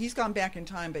 he's gone back in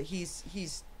time, but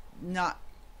he's not.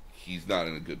 He's not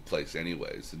in a good place,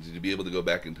 anyways. And to be able to go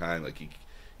back in time, like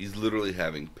he's literally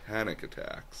having panic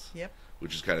attacks. Yep.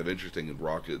 Which is kind of interesting. And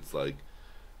Rocket's like,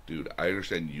 dude, I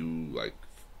understand you like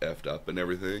effed up and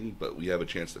everything, but we have a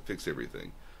chance to fix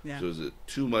everything. Yeah. So is it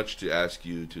too much to ask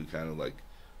you to kind of like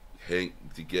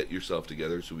to get yourself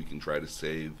together so we can try to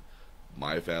save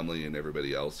my family and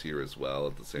everybody else here as well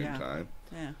at the same time?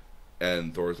 Yeah.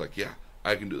 And Thor's like, yeah,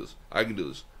 I can do this. I can do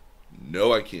this.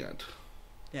 no, I can't.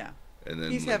 Yeah. And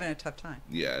then he's having a tough time.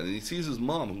 Yeah, and then he sees his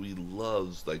mom, who he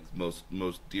loves, like most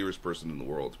dearest person in the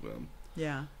world to him.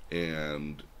 Yeah.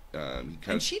 And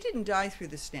and she didn't die through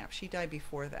the snap. She died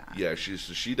before that. Yeah,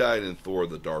 she died in Thor: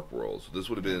 The Dark World. So this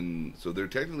would have been, so they're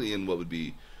technically in what would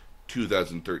be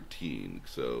 2013.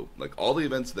 So like all the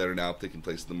events that are now taking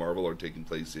place in the Marvel are taking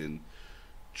place in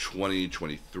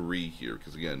 2023 here.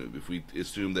 Because again, if we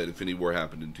assume that Infinity War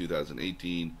happened in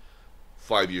 2018,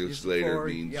 5 years later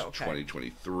means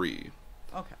 2023.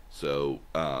 Okay. So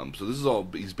so this is all.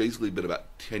 He's basically been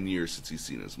about 10 years since he's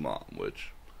seen his mom,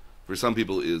 which for some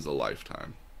people is a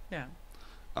lifetime. Yeah.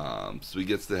 So he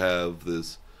gets to have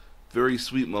this very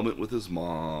sweet moment with his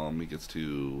mom. He gets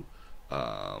to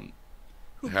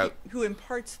who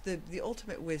imparts the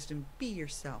ultimate wisdom: be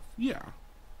yourself. Yeah.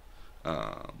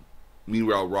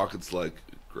 Meanwhile, Rocket's like,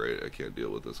 great, I can't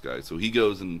deal with this guy. So he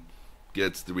goes and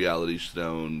gets the reality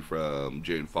stone from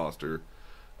Jane Foster.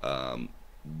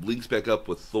 Links back up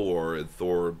with Thor, and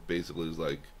Thor basically is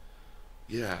like,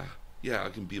 yeah, I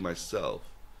can be myself.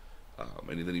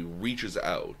 And then he reaches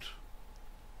out,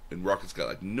 and Rocket's got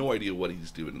like no idea what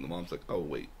he's doing, and the mom's like, oh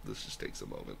wait, this just takes a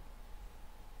moment.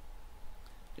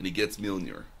 And he gets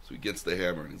Mjolnir, so he gets the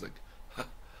hammer, and he's like, ha,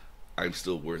 I'm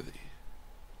still worthy.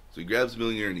 So he grabs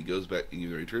Mjolnir, and he goes back, and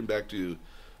you return back to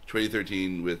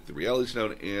 2013 with the reality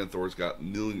stone, and Thor's got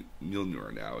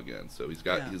Mjolnir now again, so he's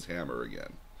got his hammer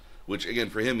again. Which, again,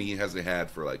 for him, he hasn't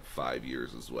had for like 5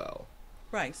 years as well.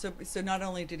 Right. So not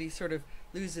only did he sort of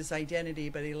lose his identity,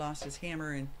 but he lost his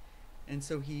hammer, and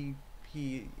so he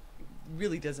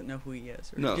really doesn't know who he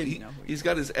is. Or no, didn't know who he he's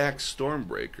got his axe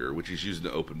Stormbreaker, which he's using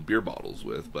to open beer bottles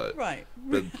with. But right.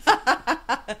 But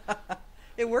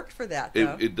it worked for that,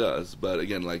 though. It does. But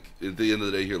again, like at the end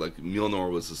of the day, here, like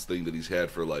Mjolnir was this thing that he's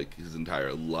had for like his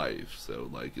entire life. So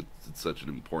like it's such an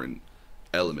important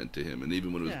element to him, and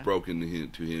even when it was broken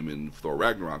to him in Thor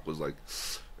Ragnarok, was like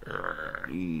sort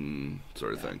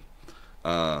of thing.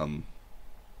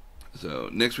 So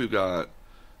next we've got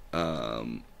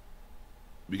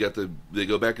they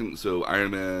go back and so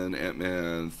Iron Man,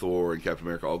 Ant-Man, Thor, and Captain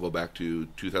America all go back to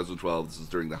 2012. This is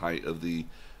during the height of the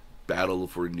battle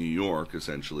for New York,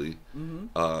 essentially.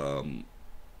 And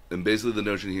basically the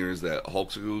notion here is that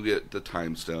Hulk's gonna go get the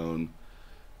Time Stone.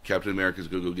 Captain America's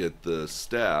going to go get the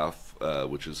staff,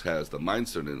 which has the Mind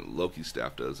Stone in it, Loki's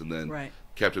staff does, and then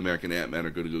Captain America and Ant-Man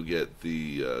are going to go get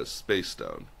the Space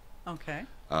Stone. Okay.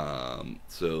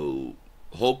 So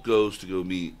Hulk goes to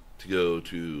go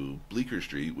to Bleecker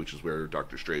Street, which is where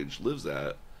Doctor Strange lives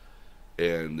at,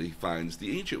 and he finds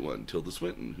the Ancient One, Tilda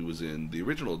Swinton, who was in the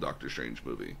original Doctor Strange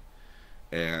movie.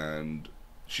 And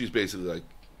she's basically like,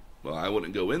 well, I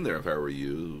wouldn't go in there if I were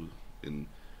you. And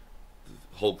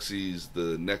Hulk sees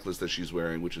the necklace that she's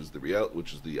wearing, which is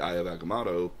the Eye of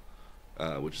Agamotto,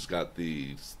 which has got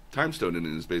the Time Stone in it,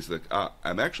 and is basically like,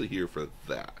 I'm actually here for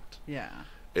that. Yeah.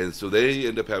 And so they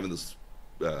end up having this.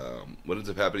 What ends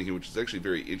up happening here, which is actually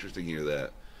very interesting here,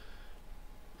 that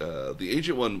the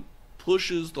Ancient One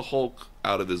pushes the Hulk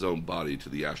out of his own body to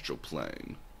the astral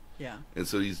plane. Yeah. And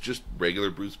so he's just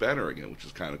regular Bruce Banner again, which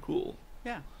is kind of cool.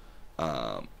 Yeah.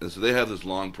 And so they have this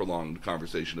long, prolonged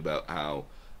conversation about how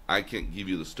I can't give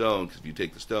you the stone, because if you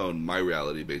take the stone, my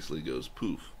reality basically goes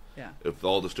poof. Yeah. If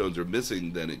all the stones are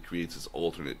missing, then it creates this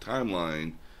alternate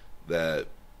timeline that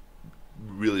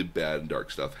really bad and dark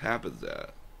stuff happens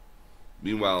at.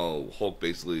 Meanwhile, Hulk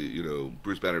basically,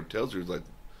 Bruce Banner tells her, he's like,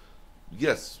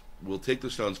 yes, we'll take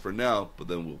the stones for now, but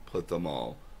then we'll put them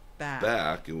all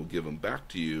back and we'll give them back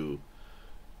to you,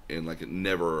 and like it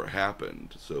never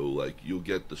happened. So like you'll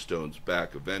get the stones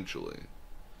back eventually.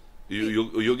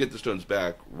 You'll get the stones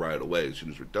back right away as soon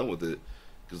as we're done with it,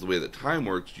 because the way that time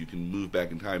works, you can move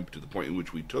back in time to the point in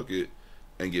which we took it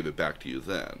and give it back to you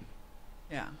then.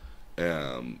 Yeah.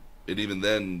 And even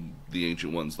then, the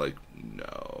Ancient One's like,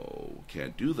 no,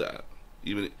 can't do that.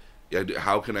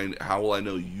 How will I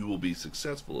know you will be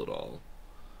successful at all?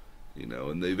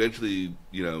 And they eventually,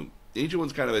 the Ancient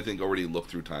One's kind of, I think, already looked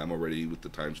through time already with the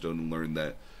Time Stone and learned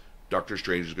that Doctor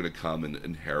Strange is going to come and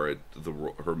inherit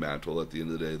her mantle at the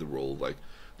end of the day, the role of like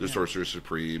the Sorcerer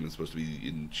Supreme, and supposed to be,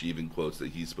 in achieving quotes,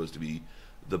 that he's supposed to be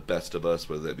the best of us,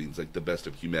 whether that means like the best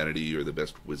of humanity or the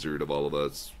best wizard of all of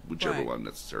us, whichever one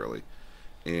necessarily.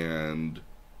 And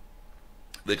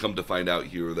they come to find out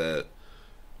here that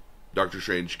Doctor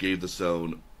Strange gave the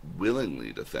stone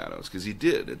willingly to Thanos, because he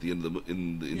did at the end of the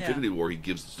Infinity War. He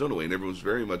gives the stone away, and everyone's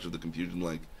very much of the confusion,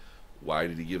 like, why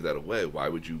did he give that away? Why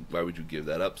would you give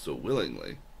that up so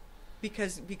willingly?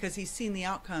 Because he's seen the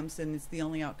outcomes, and it's the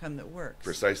only outcome that works.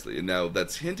 Precisely, and now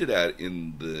that's hinted at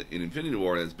in Infinity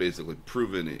War, and it's basically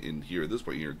proven in here at this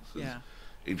point here.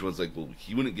 Ancient One's like, well,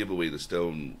 he wouldn't give away the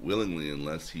stone willingly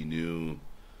unless he knew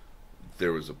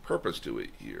there was a purpose to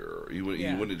it here. He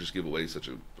wouldn't just give away such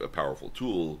a powerful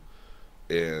tool.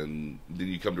 And then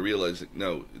you come to realize that,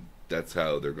 no, that's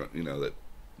how they're going, that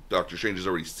Doctor Strange has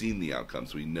already seen the outcome,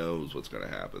 so he knows what's going to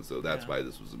happen. So that's why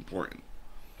this was important.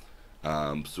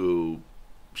 So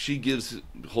she gives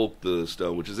Hulk the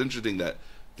stone, which is interesting that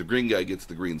the green guy gets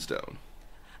the green stone.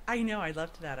 I know, I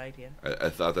loved that idea. I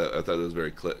thought it was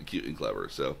very cute and clever.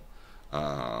 So,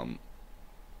 and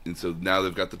so now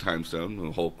they've got the time stone,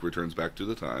 and Hulk returns back to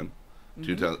the time,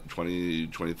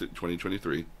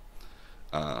 2023.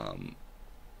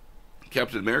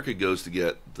 Captain America goes to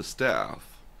get the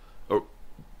staff. Oh,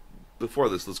 before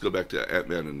this, let's go back to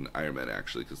Ant-Man and Iron Man,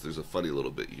 actually, because there's a funny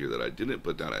little bit here that I didn't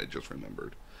put down, I just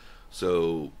remembered.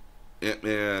 So,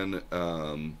 Ant-Man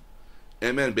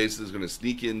basically is going to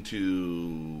sneak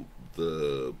into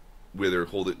where they're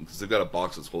holding, because they've got a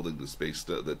box that's holding the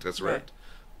Tesseract. Right.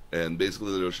 And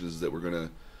basically the notion is that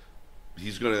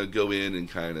he's going to go in and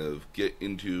kind of get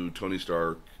into Tony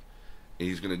Stark, and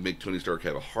he's going to make Tony Stark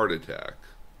have a heart attack,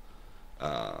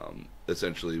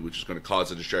 essentially, which is going to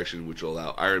cause a distraction, which will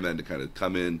allow Iron Man to kind of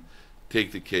come in,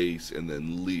 take the case, and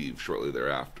then leave shortly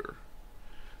thereafter.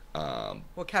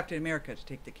 Well, Captain America to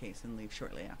take the case and leave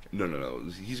shortly after. No.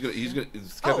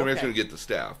 Captain America's going to get the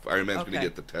staff. Iron Man's going to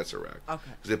get the Tesseract.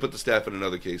 Okay. Because they put the staff in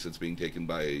another case that's being taken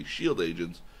by S.H.I.E.L.D.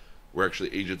 agents, were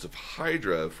actually agents of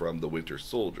Hydra from the Winter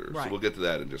Soldier. Right. So we'll get to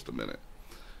that in just a minute.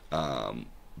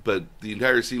 But the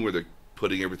entire scene where they're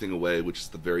putting everything away, which is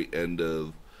the very end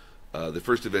of the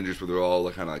first Avengers, where they're all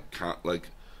kind of like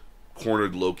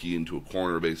cornered Loki into a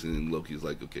corner, basically, and Loki's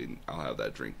like, okay, I'll have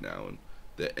that drink now, and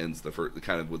that ends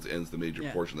ends the major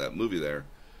portion of that movie there.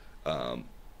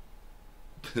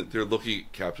 They're looking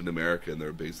at Captain America, and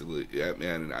they're basically,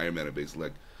 Ant-Man and Iron Man are basically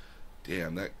like,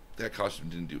 damn, that costume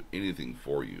didn't do anything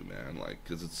for you, man, like,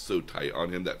 because it's so tight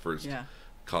on him, that first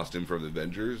costume from the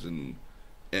Avengers. And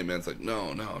Ant-Man's like,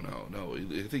 no,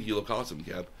 I think you look awesome,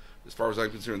 Cap. As far as I'm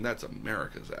concerned, that's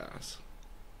America's ass,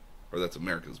 or that's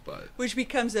America's butt, which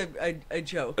becomes a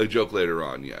joke later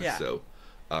on. Yeah.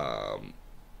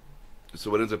 So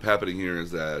what ends up happening here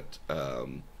is that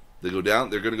they're going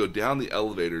to go down the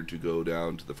elevator to go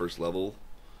down to the first level.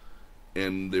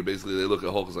 And they look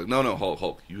at Hulk and like, no,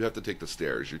 Hulk, you have to take the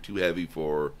stairs. You're too heavy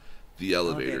for the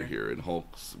elevator here. And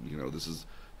Hulk's,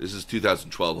 this is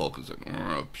 2012. Hulk is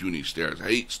like, puny stairs. I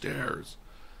hate stairs.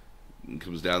 And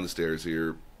comes down the stairs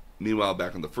here. Meanwhile,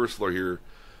 back on the first floor here,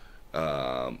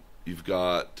 you've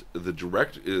got the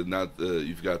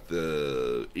you've got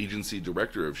the agency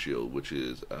director of S.H.I.E.L.D., which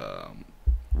is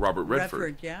Robert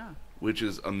Redford. Which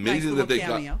is amazing that they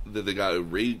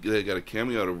got a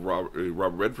cameo out of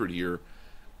Robert Redford here,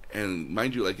 and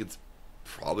mind you, like, it's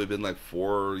probably been like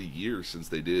 4 years since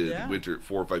they did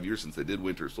 4 or 5 years since they did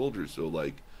Winter Soldier, so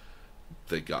like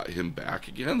they got him back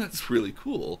again. That's really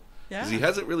cool. Because he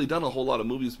hasn't really done a whole lot of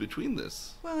movies between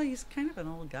this. Well, he's kind of an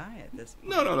old guy at this point.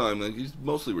 No. I mean, he's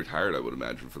mostly retired, I would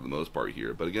imagine, for the most part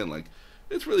here. But again, like,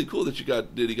 it's really cool that he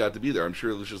got to be there. I'm sure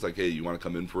it was just like, hey, you want to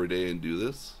come in for a day and do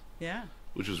this? Yeah.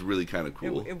 Which was really kind of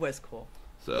cool. It was cool.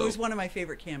 So it was one of my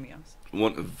favorite cameos.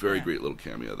 A very great little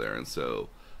cameo there. And so,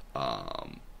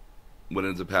 what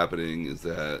ends up happening is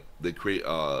that they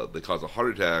cause a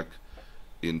heart attack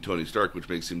in Tony Stark, which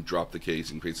makes him drop the case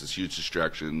and creates this huge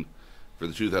distraction for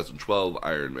the 2012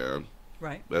 Iron Man.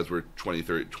 Right. As we're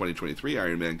 2023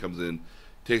 Iron Man comes in,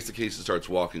 takes the case and starts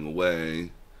walking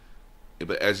away.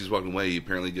 But as he's walking away, he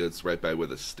apparently gets right by where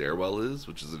the stairwell is,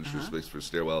 which is an extra space for a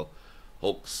stairwell.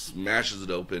 Hulk smashes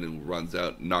it open and runs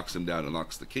out, knocks him down, and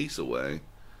knocks the case away.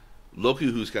 Loki,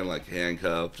 who's kind of like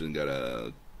handcuffed and got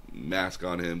a mask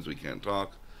on him so he can't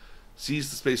talk, sees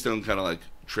the Space Stone kind of like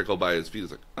trickle by his feet.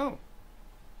 He's like, oh,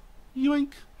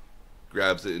 yoink.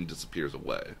 Grabs it and disappears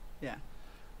away. Yeah.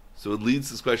 So it leads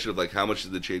to this question of like, how much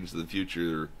did it change to the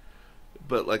future?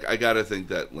 But like, I gotta think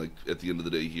that like at the end of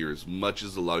the day here, as much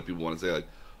as a lot of people want to say like,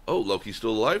 oh, Loki's still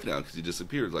alive now because he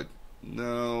disappeared, like,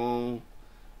 no,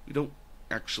 we don't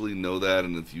actually know that.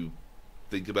 And if you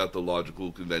think about the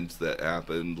logical events that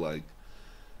happened, like,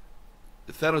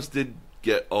 Thanos did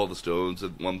get all the stones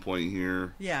at one point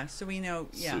here. Yeah, so we know.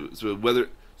 Yeah. So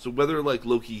whether like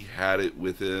Loki had it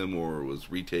with him or was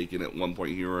retaken at one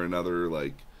point here or another,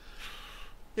 like,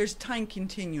 there's time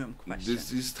continuum questions.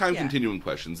 These time continuum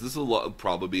questions. This will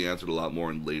probably be answered a lot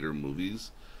more in later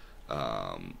movies.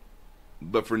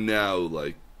 But for now,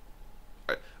 like,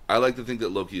 I like to think that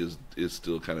Loki is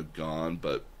still kind of gone,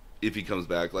 but if he comes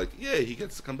back, like, yeah, he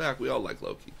gets to come back. We all like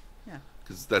Loki. Yeah.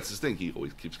 Because that's his thing. He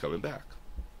always keeps coming back.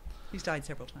 He's died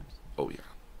several times. Oh, yeah.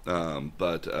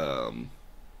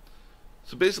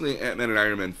 So basically, Ant-Man and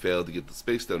Iron Man failed to get the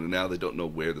Space Stone, and now they don't know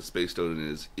where the Space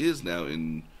Stone is now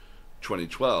in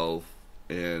 2012,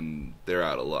 and they're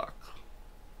out of luck.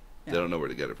 Yeah. They don't know where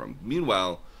to get it from.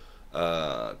 Meanwhile,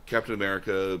 Captain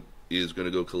America is going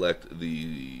to go collect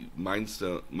the Mind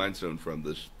Stone from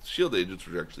the S.H.I.E.L.D. agents,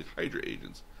 which are actually Hydra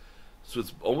agents. So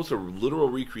it's almost a literal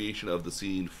recreation of the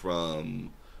scene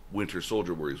from Winter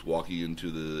Soldier, where he's walking into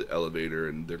the elevator,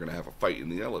 and they're going to have a fight in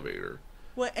the elevator.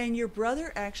 Well, and your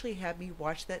brother actually had me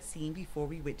watch that scene before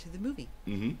we went to the movie.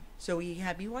 Mm-hmm. So he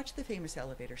had me watch the famous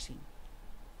elevator scene.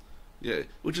 Yeah,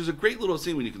 which is a great little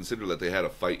scene when you consider that they had a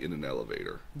fight in an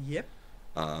elevator. Yep.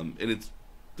 And it's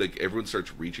like everyone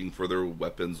starts reaching for their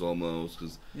weapons almost,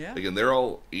 because yeah. Again, they're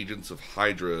all agents of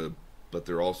Hydra, but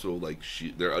they're also like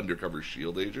they're undercover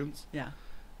S.H.I.E.L.D. agents. Yeah.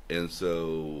 And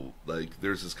so like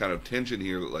there's this kind of tension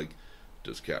here that like,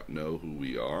 does Cap know who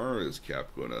we are? Is Cap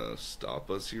going to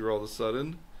stop us here all of a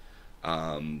sudden?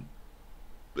 And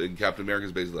Captain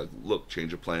America's basically like, look,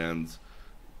 change of plans.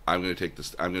 I'm going to take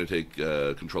this. I'm going to take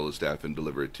control of the staff and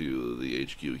deliver it to the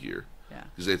HQ here. Yeah.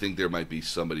 Because they think there might be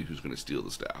somebody who's going to steal the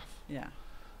staff. Yeah.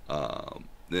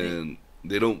 Then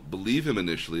they don't believe him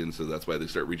initially, and so that's why they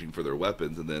start reaching for their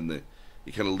weapons. And then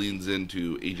he kind of leans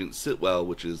into Agent Sitwell,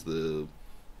 which is the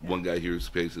one guy here who's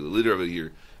basically the leader of it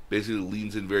here. Basically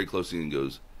leans in very closely and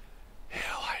goes,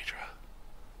 "Hail Hydra!"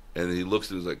 And then he looks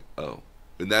and is like, "Oh,"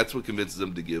 and that's what convinces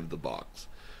him to give the box,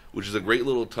 which is a great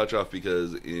little touch off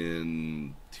because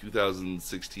in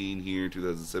 2016 here,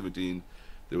 2017,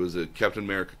 there was a Captain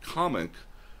America comic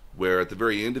where at the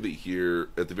very end of it here,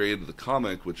 at the very end of the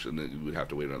comic, which and then you would have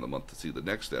to wait another month to see the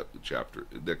next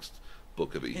next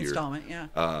book of it here. Installment, yeah.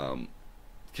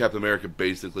 Captain America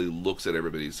basically looks at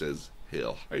everybody and says,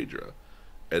 "Hail Hydra."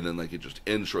 And then, like, it just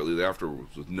ends shortly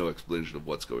afterwards with no explanation of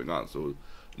what's going on. So,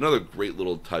 another great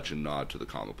little touch and nod to the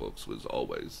comic books was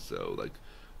always. So, like,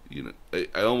 you know,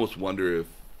 I almost wonder if,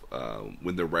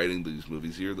 when they're writing these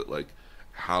movies here, that, like,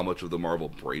 how much of the Marvel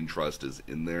brain trust is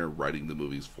in there writing the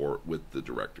movies with the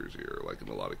directors here, like, in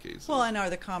a lot of cases. Well, and are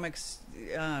the comics,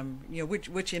 you know,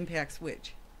 which impacts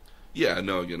which? Yeah,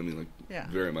 no, again, I mean, like, yeah.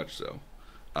 Very much so.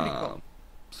 Cool.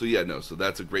 So, yeah, no, so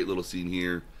that's a great little scene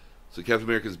here. So Captain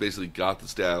America's basically got the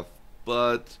staff,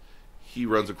 but he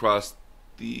runs across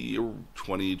the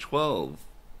 2012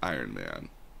 Iron Man.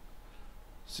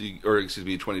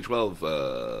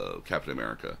 2012 Captain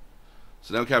America.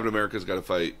 So now Captain America's got to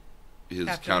fight his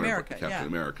counterpart, Captain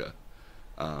America.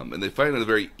 And they fight on a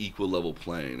very equal level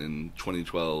playing. In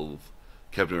 2012,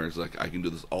 Captain America's like, I can do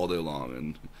this all day long.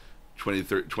 And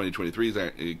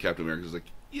 2023's Captain America's like,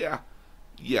 yeah,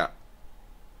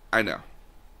 I know.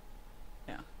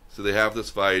 So they have this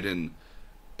fight, and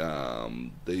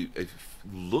it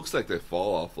looks like they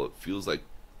fall off what feels like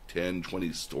 10,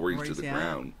 20 stories to the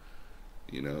ground.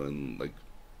 You know, and like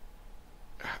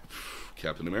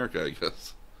Captain America, I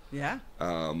guess. Yeah.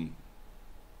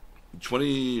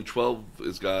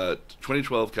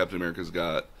 2012 Captain America's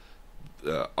got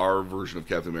our version of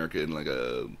Captain America in like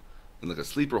a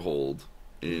sleeper hold.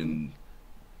 And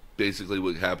basically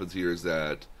what happens here is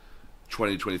that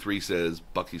 2023 says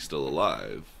Bucky's still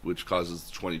alive, which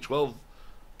causes 2012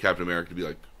 Captain America to be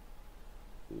like,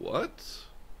 what?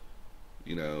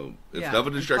 You know, if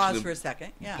nothing distraction. Pause for a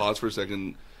second. Yeah. Pause for a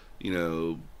second. You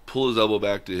know, pull his elbow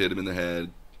back to hit him in the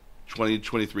head.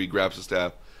 2023 grabs the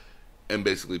staff and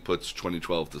basically puts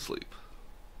 2012 to sleep,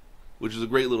 which is a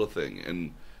great little thing.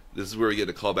 And this is where we get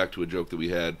a call back to a joke that we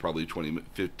had probably 20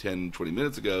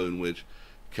 minutes ago, in which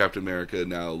Captain America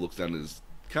now looks down at his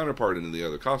counterpart in the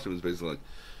other costume, is basically like,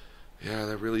 yeah,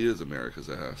 that really is America's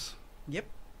ass. Yep.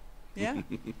 Yeah.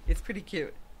 It's pretty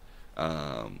cute.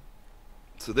 So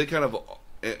they kind of,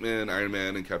 Ant-Man, Iron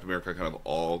Man, and Captain America kind of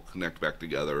all connect back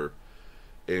together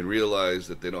and realize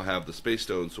that they don't have the Space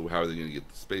Stone, so how are they going to get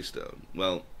the Space Stone?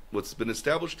 Well, what's been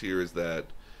established here is that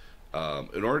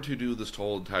in order to do this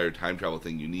whole entire time travel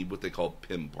thing, you need what they call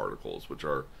PIM particles, which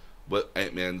are what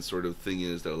Ant-Man's sort of thing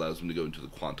is that allows him to go into the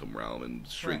quantum realm and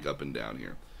shrink up and down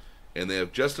here. And they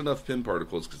have just enough PIM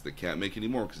particles because they can't make any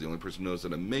more, because the only person who knows how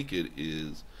to make it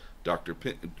is Dr.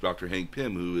 Hank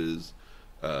Pym, who is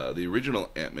the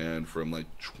original Ant-Man from like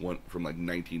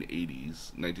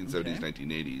 1970s,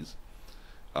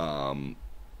 1980s.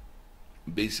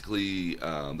 Basically,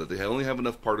 that they only have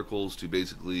enough particles to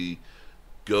basically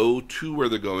go to where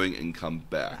they're going and come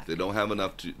back. They don't have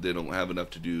enough to. They don't have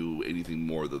enough to do anything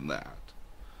more than that.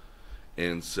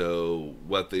 And so,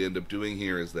 what they end up doing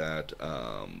here is that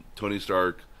Tony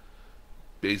Stark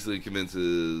basically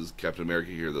convinces Captain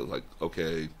America here that, like,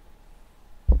 okay,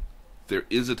 there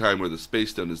is a time where the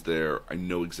Space Stone is there. I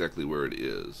know exactly where it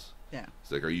is. Yeah.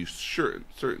 It's like, are you certain?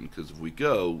 Because if we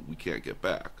go, we can't get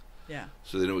back. Yeah.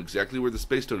 So they know exactly where the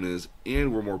space stone is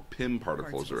and where more Pym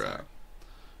particles are at.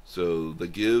 So they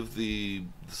give the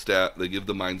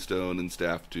Mind Stone and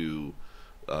staff to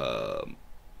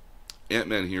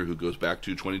Ant-Man here, who goes back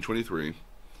to 2023,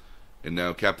 and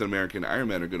now Captain America and Iron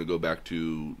Man are going to go back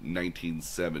to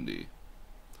 1970.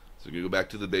 So you go back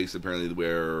to the base apparently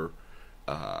where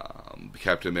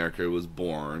Captain America was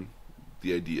born.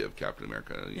 The idea of Captain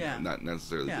America, not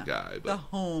necessarily the guy, but the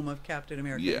home of Captain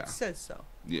America. Yeah. It says so.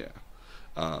 Yeah,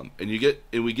 and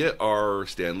we get our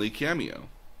Stan Lee cameo,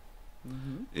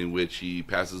 in which he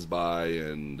passes by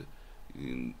and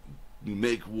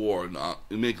make love,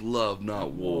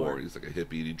 not war. He's like a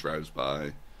hippie, and he drives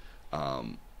by.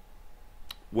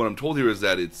 What I'm told here is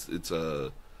that it's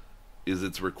a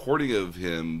recording of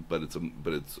him, but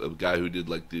it's a guy who did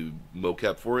like the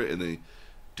mocap for it, and they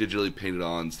digitally painted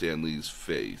on Stan Lee's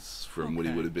face from what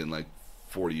he would have been like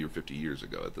 40 or 50 years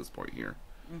ago at this point here.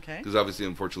 Okay. Because obviously,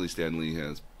 unfortunately, Stan Lee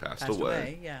has passed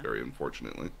away. Yeah. Very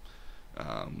unfortunately.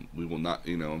 We will not,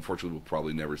 unfortunately, we'll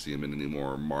probably never see him in any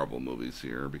more Marvel movies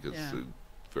here because it's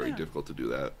very difficult to do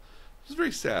that. It's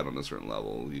very sad on a certain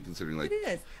level, considering like... It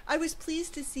is. I was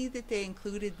pleased to see that they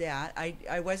included that.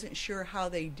 I wasn't sure how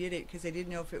they did it because I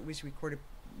didn't know if it was recorded,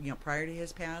 prior to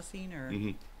his passing or...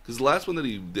 Because the last one that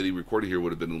he recorded here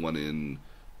would have been the one in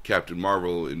Captain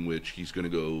Marvel, in which he's going to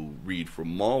go read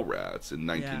from Mallrats in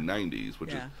 1990s,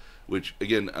 which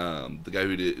again, the guy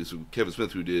who did Kevin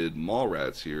Smith, who did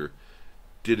Mallrats here,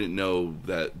 didn't know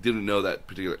that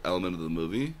particular element of the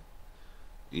movie,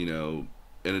 and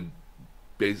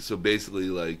so basically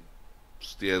like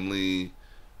Stan Lee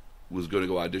was going to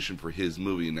go audition for his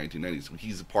movie in 1990s, so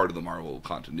he's a part of the Marvel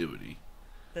continuity,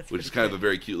 which is kind of a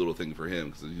very cute little thing for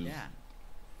him because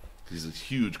he's a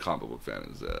huge comic book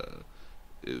fan.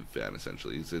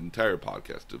 Essentially, his entire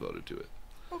podcast devoted to it.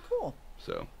 Oh, cool.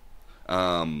 So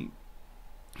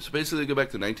basically, they go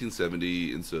back to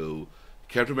 1970, and so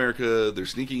Captain America, they're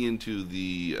sneaking into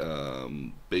the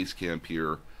base camp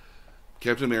here.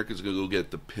 Captain America is going to go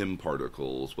get the Pym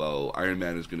particles, while Iron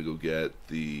Man is going to go get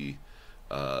the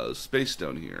Space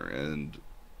Stone here, and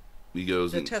he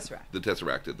goes the Tesseract. The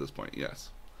Tesseract at this point, yes.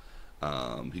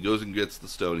 He goes and gets the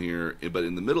stone here, but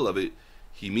in the middle of it,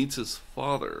 he meets his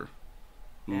father.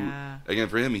 Who, again,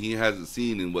 for him, he hasn't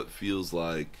seen in what feels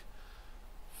like,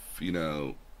 His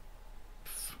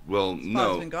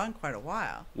father's been gone quite a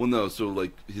while. Well, no, so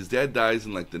like his dad dies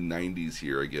in like the 90s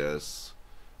here, I guess,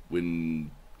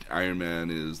 when Iron Man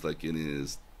is like in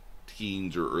his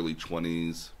teens or early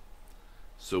 20s.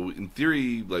 So in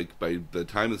theory, like by the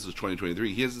time this is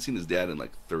 2023, he hasn't seen his dad in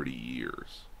like 30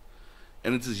 years.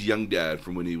 And it's his young dad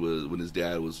from when his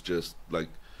dad was just like,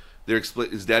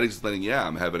 his dad explaining,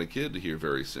 I'm having a kid here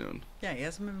very soon. Yeah, he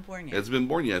hasn't been born yet. He hasn't been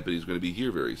born yet, but he's going to be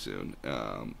here very soon.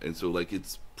 And so like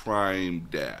it's prime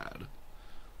dad.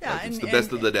 Yeah, like, it's the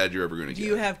best of the dad you're ever going to get. Do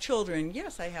you have children?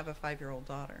 Yes, I have a 5-year-old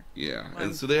daughter. Yeah,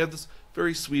 and so they have this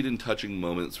very sweet and touching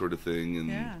moment sort of thing,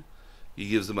 and he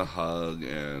gives him a hug,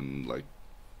 and like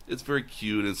it's very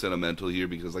cute and sentimental here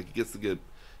because like he gets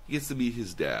to meet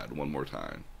his dad one more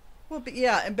time. Well,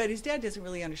 but his dad doesn't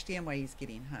really understand why he's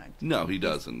getting hugged. No, he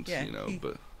doesn't.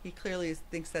 But he clearly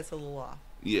thinks that's a little off.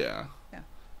 Yeah.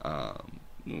 Yeah.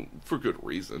 For good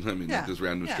reason. I mean, like this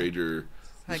random stranger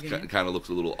kind of looks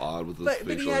a little odd with his facial.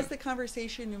 But he has the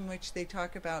conversation in which they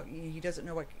talk about he doesn't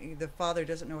know the father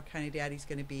doesn't know what kind of dad he's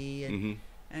going to be, and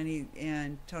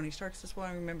and Tony Stark says, "Well,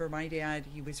 I remember my dad.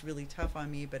 He was really tough on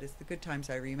me, but it's the good times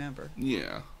I remember."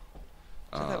 Yeah.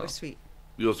 So that was sweet.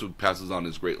 He also passes on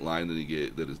his great line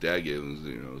that his dad gave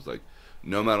him. It's like,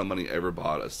 no amount of money ever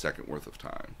bought a second worth of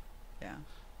time. Yeah.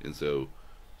 And so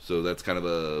that's kind of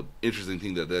a interesting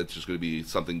thing that's just going to be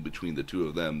something between the two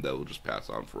of them that will just pass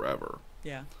on forever.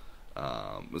 Yeah.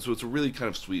 So it's a really kind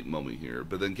of sweet moment here.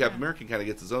 But then Captain America kind of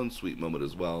gets his own sweet moment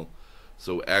as well.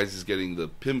 So as he's getting the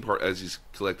Pym as he's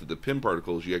collected the Pym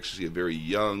particles, you actually see a very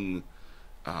young,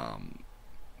 God,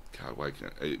 why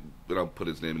can't but I'll put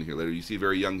his name in here later. You see a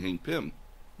very young Hank Pym.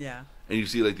 Yeah. And you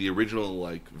see like the original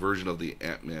like version of the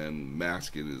Ant-Man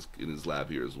mask in his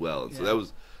lab here as well. And so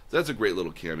that's a great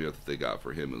little cameo that they got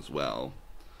for him as well.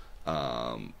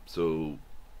 So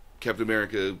Captain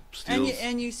America steals,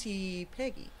 and you see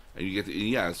Peggy. And you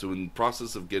get so in the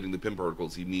process of getting the Pym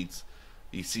particles,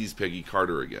 he sees Peggy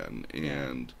Carter again,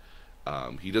 and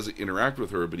he doesn't interact with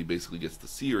her, but he basically gets to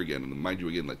see her again. And mind you,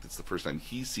 again, like it's the first time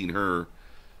he's seen her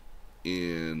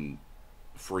in,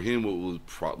 for him, what was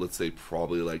let's say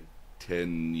probably like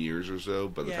 10 years or so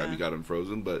by the time he got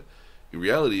unfrozen. But in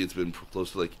reality, it's been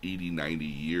close to like 80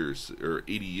 years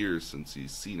since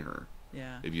he's seen her.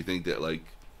 Yeah. If you think that like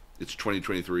it's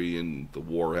 2023 and the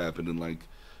war happened in like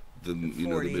the you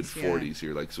know, the mid 40s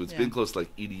here. Like, so it's been close to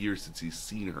like 80 years since he's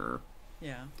seen her.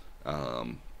 Yeah.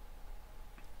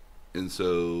 And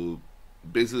so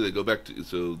basically they go back to,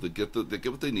 so they get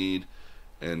what they need,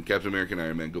 and Captain America and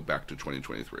Iron Man go back to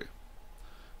 2023.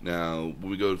 Now,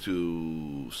 when we go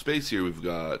to space here, we've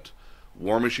got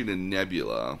War Machine and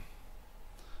Nebula.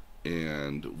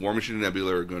 And War Machine and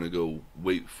Nebula are going to go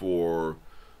wait for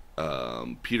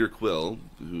Peter Quill,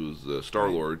 who's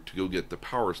Star-Lord, to go get the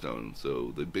Power Stone.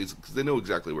 So they basically, because they know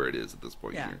exactly where it is at this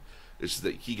point here. It's just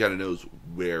that he kind of knows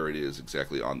where it is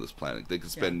exactly on this planet. They could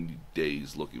spend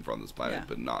days looking for on this planet,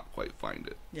 but not quite find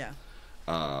it. Yeah.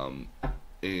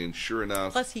 And sure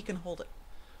enough... Plus, he can hold it.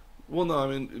 Well, no, I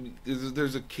mean,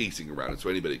 there's a casing around it, so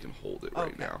anybody can hold it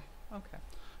right now. Okay.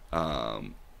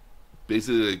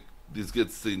 Basically, this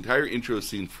gets the entire intro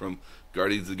scene from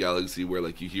Guardians of the Galaxy, where,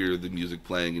 like, you hear the music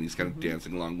playing, and he's kind of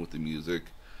dancing along with the music.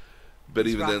 But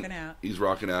he's even then, he's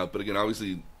rocking out. But again,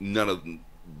 obviously, none of...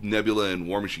 Nebula and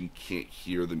War Machine can't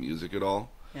hear the music at all.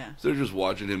 Yeah. So they're just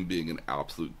watching him being an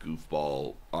absolute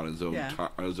goofball on his own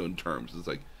on his own terms. It's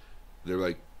like they're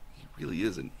like, he really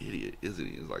is an idiot, isn't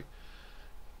he? It's like,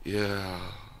 yeah.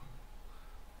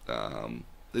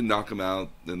 They knock him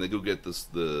out, then they go get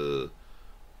the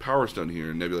Power Stone here,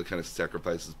 and Nebula kind of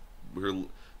sacrifices her,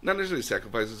 not necessarily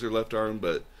sacrifices her left arm,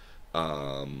 but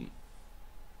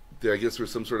I guess there's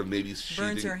some sort of maybe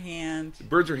burns her hand.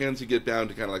 Burns her hand to get down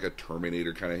to kind of like a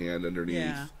Terminator kind of hand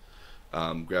underneath.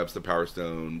 Yeah. Grabs the Power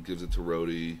Stone, gives it to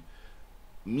Rhodey.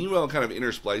 Meanwhile, kind of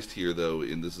interspliced here though,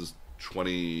 this is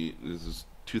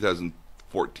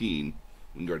 2014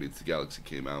 when Guardians of the Galaxy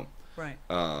came out. Right.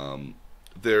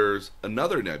 There's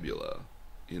another Nebula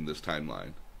in this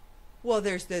timeline. Well,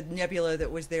 there's the Nebula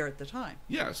that was there at the time.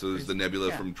 Yeah, so there's the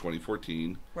Nebula from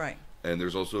 2014. Right. And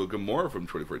there's also a Gamora from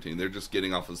 2014. They're just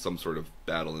getting off of some sort of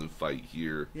battle and fight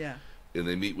here. Yeah. And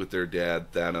they meet with their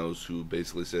dad, Thanos, who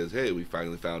basically says, "Hey, we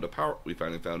finally found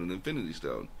an Infinity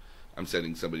Stone. I'm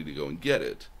sending somebody to go and get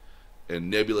it." And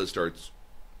Nebula starts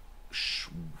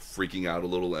freaking out a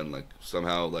little, and like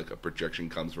somehow like a projection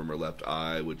comes from her left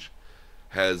eye, which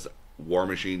has War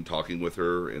Machine talking with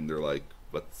her, and they're like,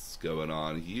 "What's going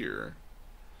on here?"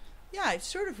 Yeah, it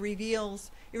sort of reveals.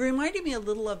 It reminded me a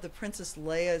little of the Princess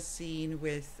Leia scene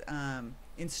with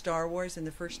in Star Wars, in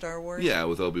the first Star Wars. Yeah,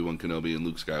 with Obi-Wan Kenobi and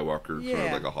Luke Skywalker, sort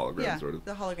of like a hologram, sort of.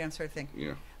 The hologram sort of thing.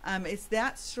 Yeah. It's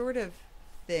that sort of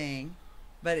thing,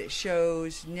 but it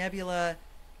shows Nebula.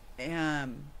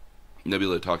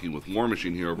 Nebula talking with War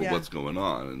Machine here over what's going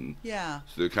on, and so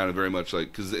they're kind of very much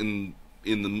like, because in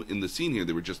the scene here,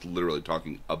 they were just literally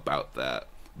talking about that,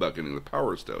 about getting the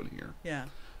Power Stone here. Yeah.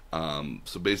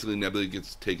 So basically Nebula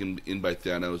gets taken in by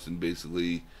Thanos, and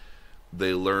basically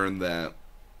they learn that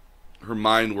her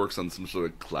mind works on some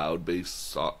sort of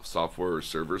cloud-based software or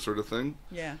server sort of thing.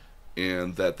 Yeah.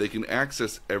 And that they can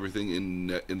access everything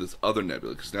in this other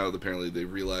Nebula, because now apparently they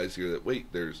realize here that,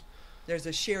 wait, there's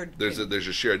a shared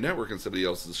shared network, and somebody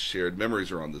else's shared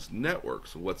memories are on this network.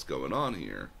 So what's going on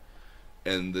here?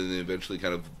 And then they eventually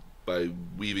kind of, by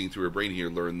weaving through her brain here,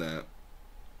 learn that,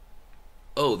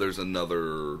 oh, there's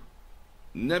another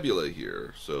Nebula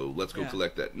here, so let's go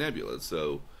collect that Nebula.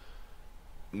 So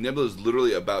Nebula is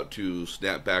literally about to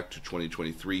snap back to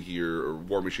 2023 here, or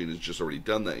War Machine has just already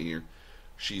done that here.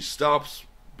 She stops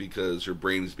because her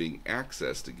brain is being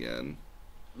accessed again,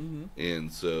 and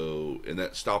that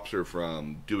stops her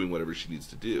from doing whatever she needs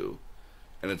to do.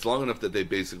 And it's long enough that they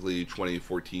basically,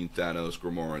 2014 Thanos,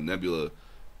 Gamora, and Nebula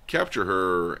capture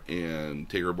her and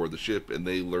take her aboard the ship, and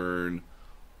they learn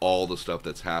all the stuff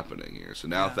that's happening here. So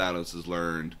now Thanos has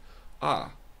learned,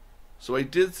 so I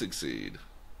did succeed.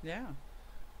 Yeah.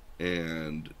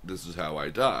 And this is how I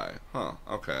die. Huh,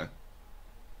 okay.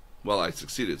 Well, I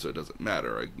succeeded, so it doesn't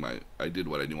matter. I did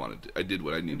what I wanted. I did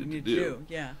what I needed to do.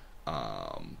 Yeah.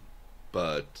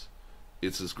 But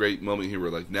it's this great moment here where,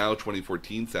 like, now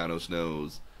 2014 Thanos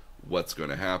knows what's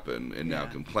going to happen, and now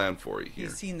can plan for it here.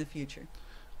 He's seen the future.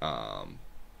 And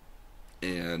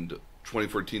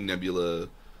 2014 Nebula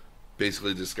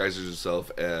basically disguises herself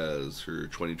as her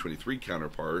 2023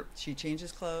 counterpart. She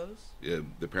changes clothes. Yeah,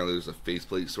 apparently there's a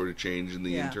faceplate sort of change in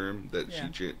the interim that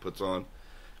she puts on.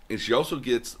 And she also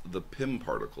gets the Pym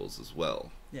particles as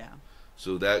well. Yeah.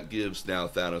 So that gives now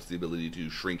Thanos the ability to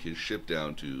shrink his ship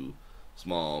down to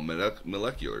small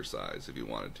molecular size if he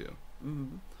wanted to.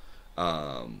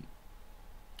 Mm-hmm.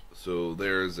 So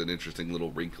there's an interesting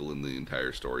little wrinkle in the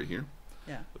entire story here.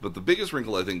 Yeah. But the biggest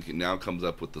wrinkle, I think, now comes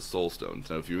up with the Soul Stones.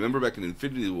 Now, if you remember back in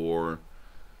Infinity War,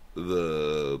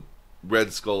 the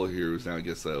Red Skull here is now, I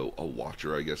guess, a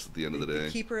watcher, I guess, at the end of the day.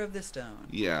 The keeper of the stone.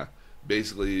 Yeah.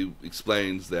 Basically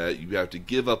explains that you have to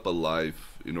give up a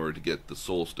life in order to get the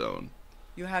Soul Stone.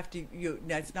 You have to.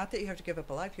 No, it's not that you have to give up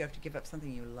a life. You have to give up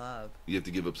something you love. You have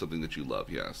to give up something that you love,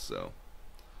 yes. So,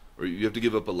 or you have to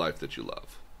give up a life that you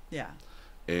love. Yeah.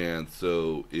 And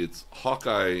so it's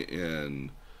Hawkeye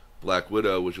and Black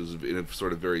Widow, which was in a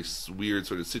sort of very weird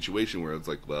sort of situation where it's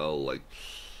like, well, like,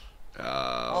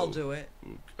 I'll do it.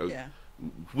 Yeah.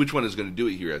 Which one is going to do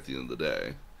it here at the end of the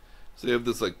day? So they have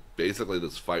this, like, basically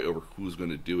this fight over who's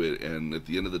going to do it, and at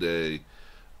the end of the day,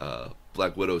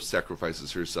 Black Widow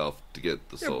sacrifices herself to get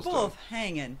the Soul Stone. They're both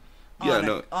hanging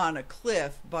on a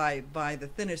cliff by the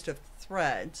thinnest of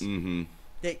threads. Mm-hmm.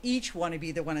 They each want to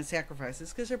be the one that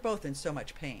sacrifices because they're both in so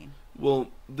much pain. Well,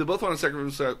 they both want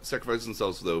to sacrifice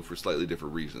themselves, though, for slightly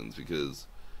different reasons. Because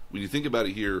when you think about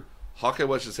it here, Hawkeye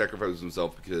wants to sacrifice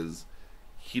himself because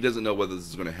he doesn't know whether this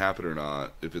is going to happen or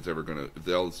not, if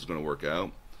all this is going to work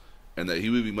out, and that he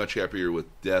would be much happier with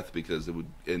death because it would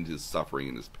end his suffering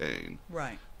and his pain.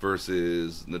 Right.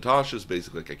 Versus Natasha's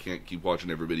basically like, I can't keep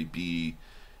watching everybody be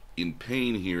in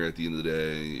pain here at the end of the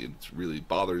day. It really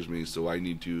bothers me, so I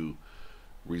need to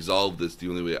resolve this the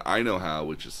only way I know how,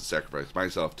 which is to sacrifice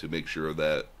myself to make sure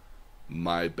that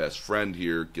my best friend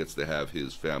here gets to have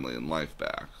his family and life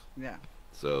back. Yeah.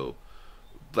 So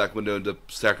Black Widow ends up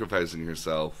sacrificing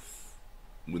herself.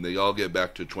 When they all get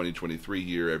back to 2023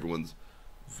 here, everyone's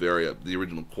the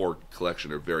original core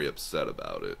collection are very upset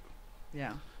about it.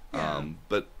 Yeah.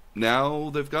 But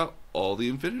now they've got all the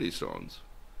Infinity Stones.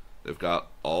 They've got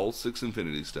all 6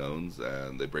 Infinity Stones,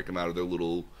 and they break them out of their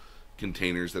little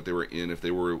containers that they were in, if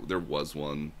there was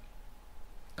one.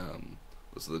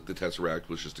 So the Tesseract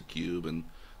was just a cube, and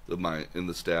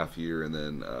the staff here, and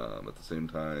then at the same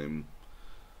time,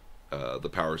 the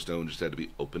Power Stone just had to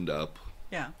be opened up.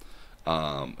 Yeah.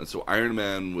 And so Iron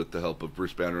Man, with the help of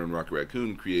Bruce Banner and Rocket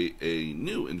Raccoon, create a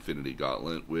new Infinity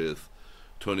Gauntlet with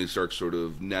Tony Stark's sort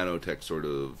of nanotech sort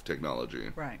of technology.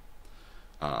 Right.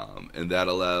 And that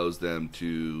allows them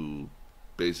to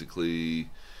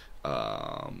basically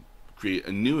create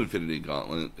a new Infinity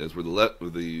Gauntlet, as where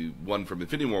the one from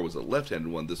Infinity War was a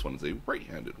left-handed one, this one is a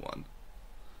right-handed one.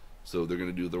 So they're going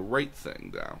to do the right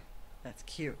thing now. That's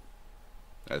cute.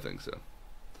 I think so.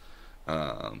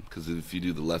 Because if you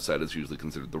do the left side, it's usually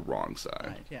considered the wrong side.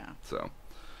 Right, yeah. So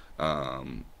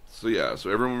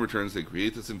everyone returns, they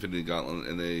create this Infinity Gauntlet,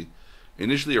 and they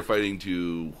initially are fighting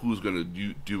to who's going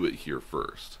to do it here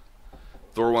first.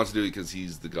 Thor wants to do it because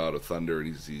he's the god of thunder,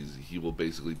 and he will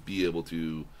basically be able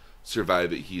to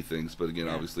survive it, he thinks. But again,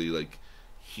 obviously, like,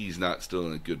 he's not still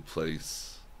in a good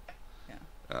place. Yeah.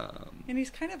 And he's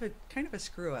kind of a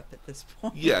screw up at this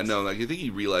point. Yeah, no, like, I think he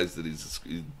realized that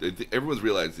everyone's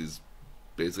realized he's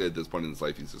basically at this point in his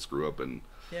life he's a screw up, and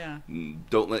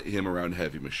don't let him around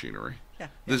heavy machinery. Yeah.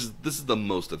 This is the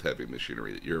most of heavy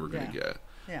machinery that you're ever going to get.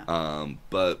 Yeah.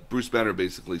 But Bruce Banner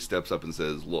basically steps up and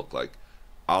says, look, like,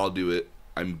 I'll do it.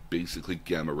 I'm basically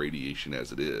gamma radiation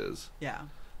as it is. Yeah.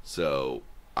 So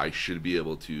I should be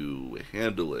able to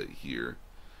handle it here.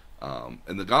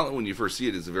 And the gauntlet, when you first see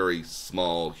it, is a very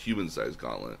small, human-sized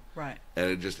gauntlet. Right. And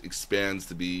it just expands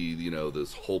to be,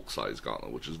 this Hulk-sized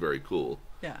gauntlet, which is very cool.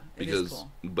 Yeah, it is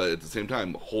cool. But at the same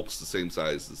time, Hulk's the same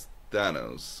size as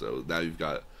Thanos, so now you've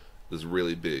got this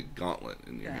really big gauntlet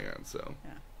in your hand. So,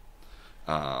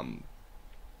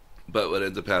 but what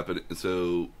ends up happening,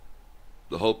 so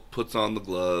the Hulk puts on the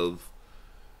glove,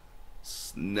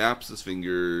 snaps his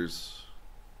fingers,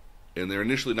 and they're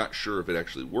initially not sure if it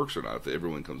actually works or not, if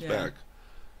everyone comes back.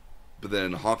 But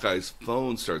then Hawkeye's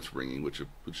phone starts ringing, which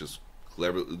is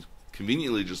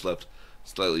conveniently just left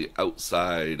slightly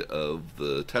outside of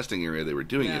the testing area they were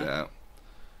doing it at.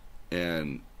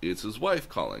 And it's his wife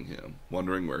calling him,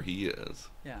 wondering where he is.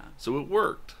 Yeah. So it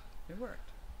worked. It worked.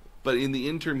 But in the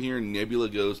interim here, Nebula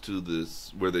goes to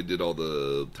this, where they did all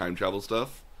the time travel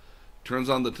stuff, turns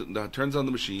on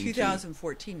the machine.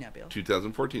 2014 Nebula.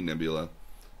 2014 Nebula.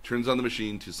 Turns on the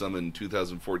machine to summon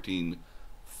 2014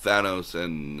 Thanos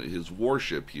and his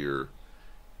warship here.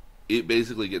 It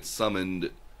basically gets summoned,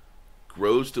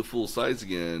 grows to full size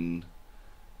again,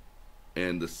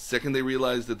 and the second they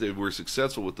realize that they were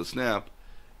successful with the snap,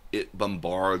 it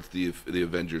bombards the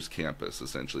Avengers campus,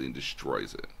 essentially, and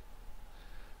destroys it.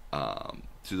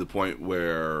 To the point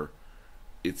where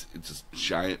it's this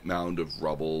giant mound of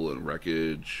rubble and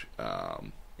wreckage.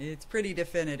 It's pretty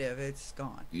definitive. It's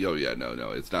gone. Oh yeah,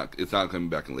 no, it's not coming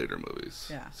back in later movies.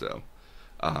 Yeah. So,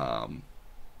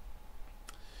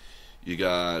 you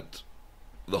got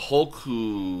the Hulk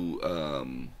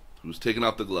who's taking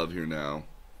off the glove here now.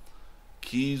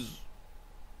 He's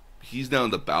now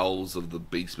in the bowels of the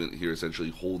basement here, essentially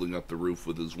holding up the roof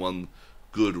with his one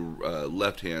good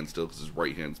left hand still, because his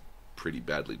right hand's pretty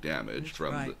badly damaged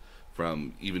from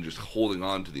even just holding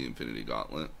on to the Infinity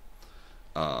Gauntlet.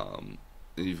 And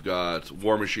you've got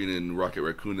War Machine and Rocket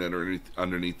Raccoon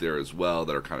underneath there as well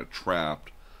that are kind of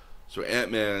trapped. So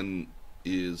Ant-Man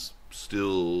is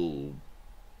still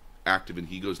active, and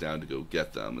he goes down to go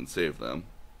get them and save them.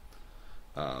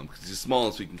 Because he's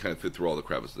small, so he can kind of fit through all the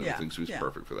crevices and everything, so he's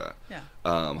perfect for that.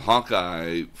 Yeah.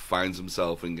 Hawkeye finds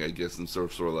himself in, I guess, in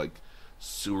sort of like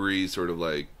sewery, sort of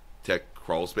like tech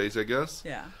crawl space, I guess.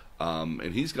 Yeah.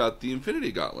 And he's got the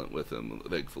Infinity Gauntlet with him,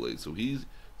 thankfully. He's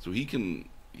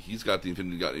got the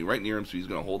Infinity Gauntlet right near him, so he's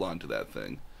going to hold on to that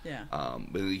thing. Yeah.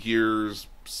 But he hears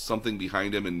something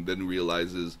behind him, and then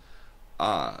realizes,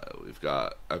 I've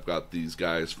got these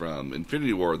guys from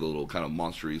Infinity War, the little kind of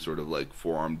monstery sort of like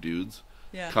four-armed dudes,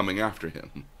 coming after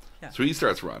him. Yeah. So he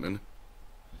starts running.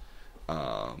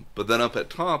 But then up at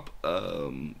top,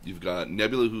 you've got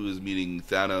Nebula, who is meeting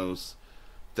Thanos.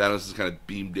 Thanos is kind of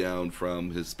beamed down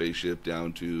from his spaceship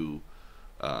down to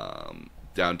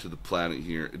the planet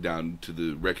here, down to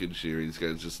the wreckage here. He's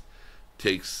kind of just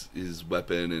takes his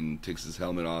weapon and takes his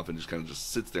helmet off and just kind of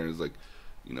just sits there and is like,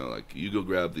 like, you go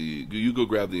grab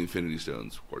the Infinity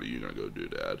Stones. What are you gonna go do,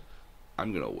 Dad?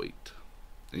 I'm gonna wait.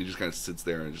 And he just kind of sits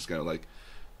there and just kind of like,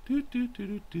 do do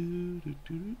do do do do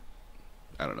do.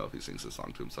 I don't know if he sings this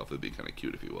song to himself. It'd be kind of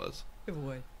cute if he was. It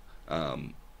would.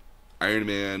 Iron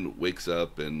Man wakes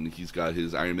up and he's got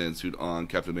his Iron Man suit on.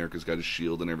 Captain America's got his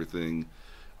shield and everything.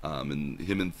 And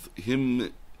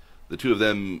the two of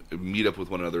them meet up with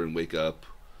one another and wake up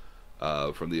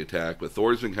from the attack. But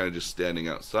Thor's been kind of just standing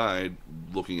outside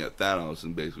looking at Thanos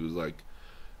and basically was like,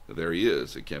 there he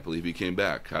is. I can't believe he came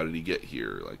back. How did he get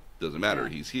here? Like, doesn't matter.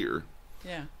 He's here.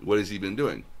 Yeah. What has he been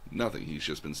doing? Nothing. He's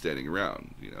just been standing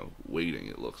around, waiting,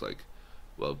 it looks like.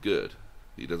 Well, good.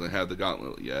 He doesn't have the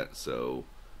gauntlet yet, so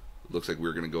it looks like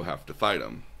we're going to go have to fight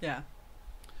him. Yeah.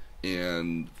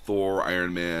 And Thor,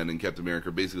 Iron Man, and Captain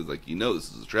America basically was like,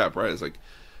 this is a trap, right? It's like,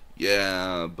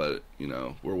 yeah, but,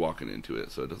 we're walking into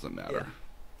it, so it doesn't matter.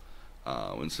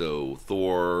 Yeah. And so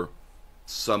Thor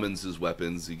summons his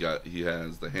weapons. He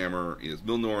has the hammer, he has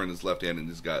Mjolnir in his left hand, and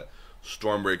he's got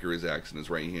Stormbreaker, his axe, in his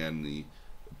right hand. And the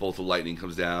bolt of lightning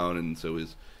comes down, and so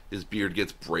his beard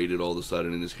gets braided all of a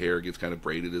sudden, and his hair gets kind of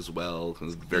braided as well.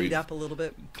 Cleaned up a little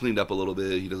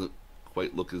bit. He doesn't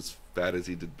quite look as fat as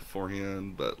he did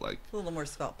beforehand, but like a little more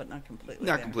svelte, but not completely.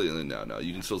 Not completely. No.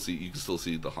 You can still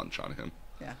see the hunch on him.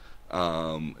 Yeah.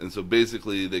 And so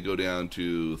basically they go down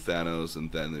to Thanos,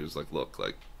 and then there's like, look,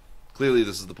 like, clearly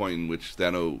this is the point in which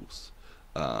Thanos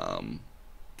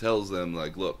tells them,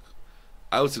 like, look,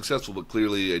 I was successful, but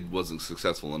clearly I wasn't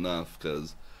successful enough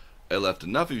because I left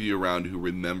enough of you around who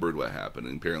remembered what happened,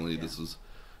 and apparently this was,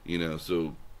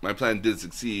 so my plan did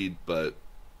succeed, but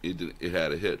it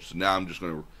had a hitch. So now I'm just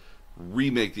going to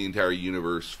remake the entire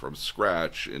universe from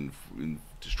scratch and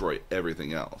destroy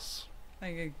everything else.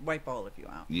 I could wipe all of you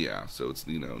out. Yeah, so it's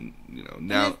now, and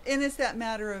it's that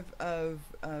matter of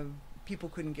people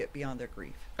couldn't get beyond their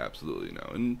grief. Absolutely,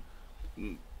 and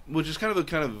which is kind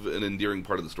of an endearing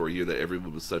part of the story here, that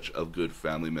everyone was such a good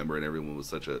family member and everyone was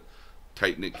such a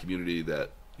tight knit community that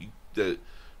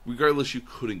regardless, you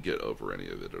couldn't get over any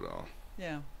of it at all.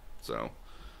 Yeah. So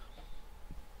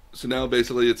now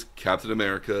basically it's Captain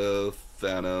America,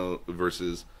 Thanos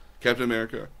versus Captain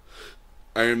America,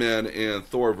 Iron Man, and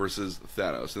Thor versus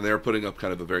Thanos, and they're putting up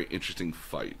kind of a very interesting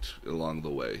fight along the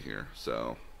way here.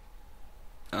 So,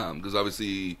 because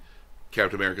obviously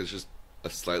Captain America is just a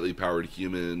slightly powered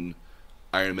human.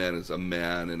 Iron Man is a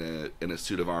man in a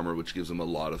suit of armor, which gives him a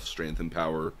lot of strength and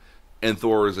power, and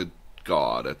Thor is a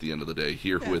god at the end of the day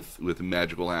here with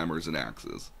magical hammers and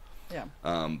axes. Yeah.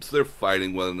 So they're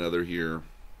fighting one another here.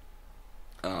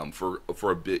 For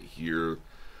a bit here.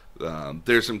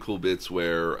 There's some cool bits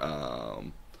where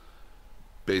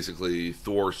basically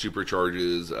Thor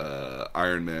supercharges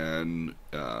Iron Man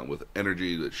with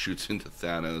energy that shoots into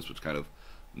Thanos, which kind of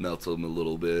melts him a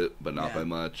little bit, but not by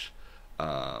much.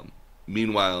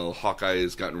 Meanwhile, Hawkeye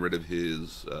has gotten rid of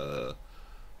his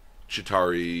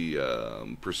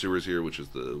Chitauri pursuers here, which is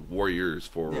the warriors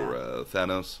for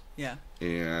Thanos. Yeah.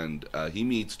 And he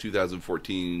meets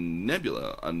 2014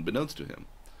 Nebula, unbeknownst to him.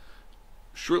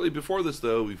 Shortly before this,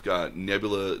 though, we've got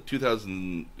Nebula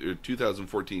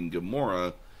 2014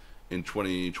 Gamora and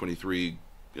 2023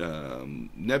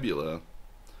 Nebula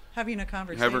having a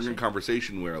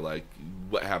conversation where, like,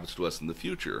 what happens to us in the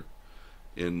future?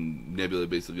 And Nebula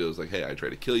basically goes like, hey, I tried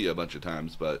to kill you a bunch of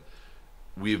times, but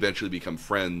we eventually become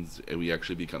friends and we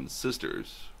actually become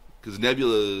sisters. Because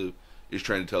Nebula is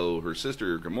trying to tell her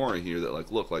sister Gamora here that, like,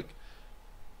 look, like,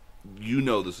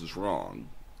 this is wrong.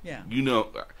 Yeah.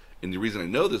 And the reason I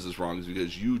know this is wrong is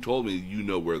because you told me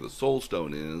where the Soul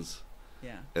Stone is,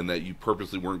 Yeah. And that you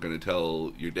purposely weren't going to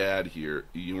tell your dad here,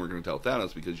 you weren't going to tell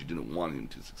Thanos because you didn't want him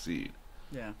to succeed.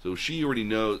 Yeah. So she already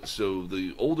knows, so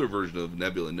the older version of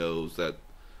Nebula knows that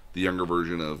the younger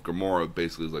version of Gamora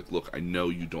basically is like, look, I know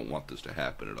you don't want this to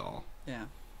happen at all. Yeah.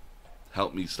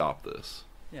 Help me stop this.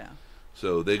 Yeah.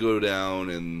 So they go down,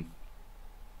 and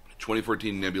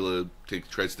 2014 Nebula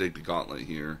tries to take the gauntlet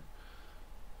here.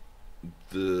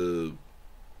 The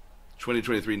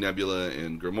 2023 Nebula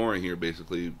and Gamora here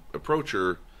basically approach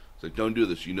her. It's like, don't do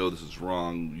this. You know this is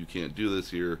wrong. You can't do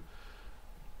this here.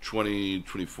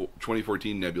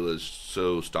 2014 Nebula is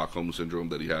so Stockholm Syndrome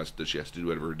that she has to do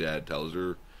whatever her dad tells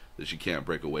her, that she can't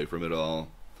break away from it all.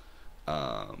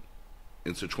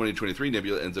 And so 2023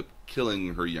 Nebula ends up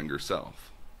killing her younger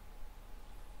self.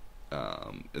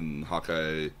 And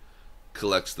Hawkeye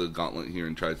collects the gauntlet here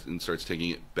and starts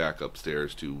taking it back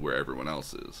upstairs to where everyone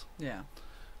else is. Yeah.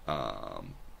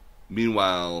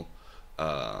 Meanwhile,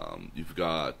 you've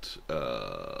got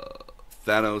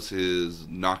Thanos has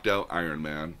knocked out Iron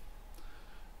Man.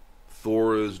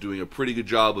 Thor is doing a pretty good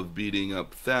job of beating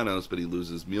up Thanos, but he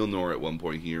loses Mjolnir at one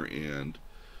point here, and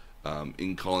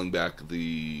in calling back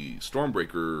the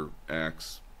Stormbreaker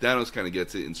axe, Thanos kind of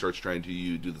gets it and starts trying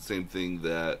to do the same thing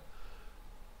that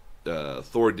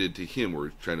Thor did to him, where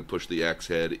he's trying to push the axe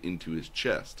head into his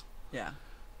chest. Yeah.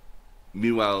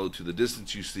 Meanwhile, to the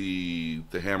distance, you see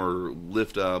the hammer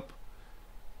lift up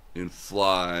and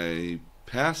fly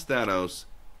past Thanos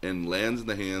and lands in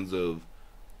the hands of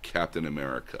Captain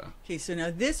America. Okay, so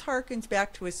now this harkens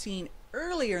back to a scene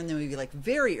earlier in the movie, like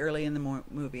very early in the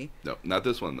movie. No, not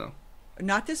this one though.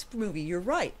 Not this movie. You're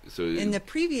right. So in the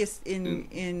previous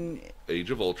in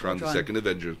Age of Ultron, the second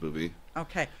Avengers movie.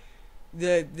 Okay,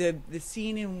 the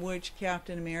scene in which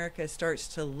Captain America starts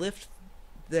to lift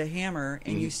the hammer,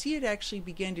 and you see it actually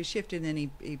begin to shift, and then he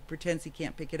pretends he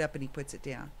can't pick it up, and he puts it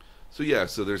down. So yeah,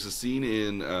 so there's a scene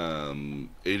in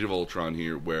Age of Ultron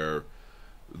here where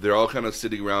they're all kind of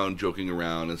sitting around, joking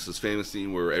around. It's this famous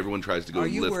scene where everyone tries to go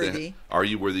lift Are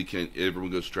you worthy?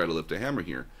 Everyone goes to try to lift a hammer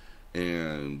here,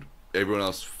 and everyone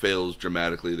else fails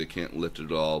dramatically. They can't lift it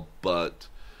at all, but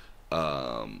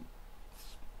Captain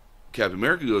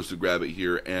America goes to grab it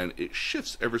here, and it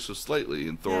shifts ever so slightly,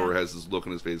 and Thor has this look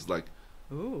on his face like,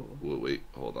 ooh. Wait,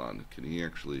 hold on. Can he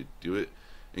actually do it?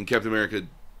 And Captain America,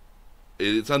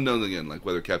 it's unknown again, like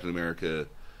whether Captain America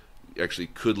actually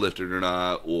could lift it or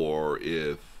not, or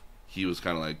if he was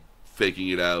kind of like faking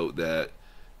it out that,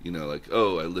 you know, like,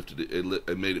 oh, I lifted it,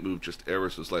 I made it move just ever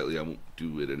so slightly, I won't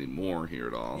do it anymore here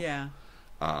at all. Yeah.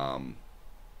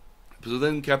 So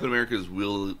then Captain America is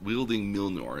wielding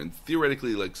Mjolnir, and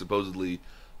theoretically, like, supposedly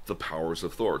the powers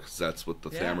of Thor, because that's what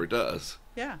the hammer does.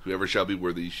 Yeah. Whoever shall be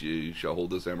worthy shall hold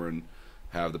this hammer and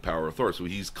have the power of Thor. So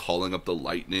he's calling up the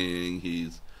lightning.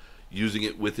 He's using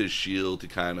it with his shield to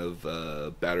kind of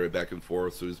batter it back and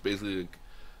forth. So he's basically,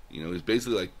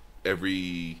 like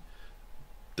every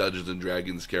Dungeons and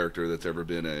Dragons character that's ever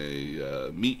been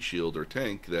a meat shield or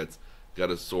tank that's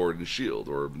got a sword and shield,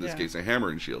 or in this case, a hammer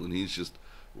and shield. And he's just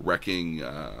wrecking.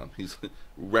 He's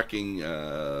wrecking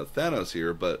Thanos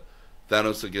here, but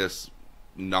Thanos, I guess,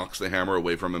 knocks the hammer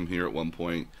away from him here at one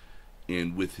point,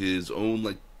 and with his own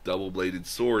like double-bladed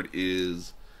sword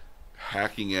is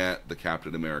hacking at the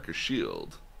Captain America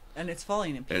shield, and it's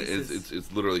falling in pieces. And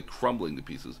it's literally crumbling to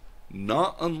pieces.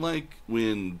 Not unlike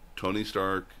when Tony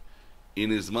Stark, in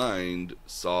his mind,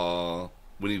 saw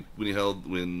when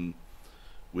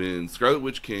Scarlet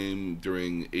Witch came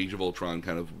during Age of Ultron,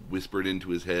 kind of whispered into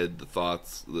his head the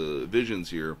thoughts, the visions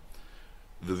here.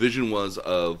 The vision was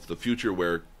of the future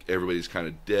where everybody's kind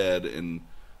of dead, and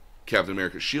Captain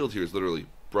America's shield here is literally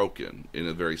broken in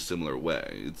a very similar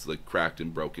way. It's like cracked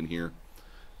and broken here.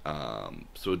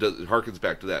 So it harkens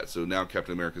back to that. So now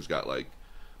Captain America's got like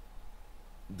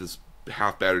this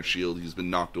half battered shield. He's been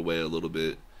knocked away a little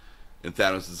bit, and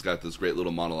Thanos has got this great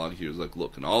little monologue here. He's like,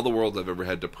 look, in all the worlds I've ever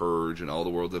had to purge and all the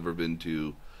worlds I've ever been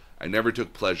to, I never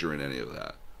took pleasure in any of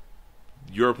that.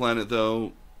 Your planet,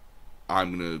 though,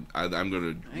 I'm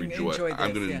gonna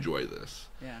enjoy this.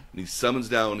 Yeah. And he summons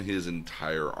down his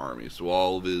entire army. So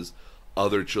all of his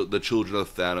the children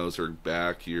of Thanos are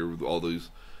back here with all those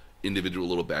individual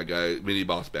little mini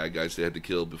boss bad guys they had to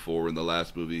kill before in the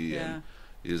last movie, and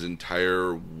his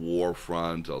entire war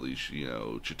front, all these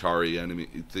Chitauri enemy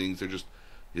things. They're just,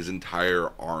 his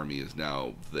entire army is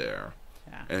now there.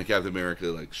 Yeah. And Captain America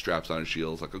like straps on his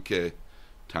shield, like, okay,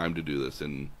 time to do this,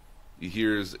 and he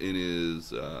hears in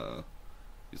his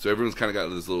so everyone's kind of got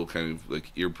this little kind of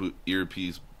like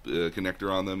earpiece connector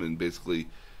on them, and basically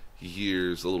he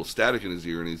hears a little static in his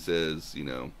ear, and he says,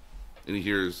 and he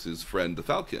hears his friend the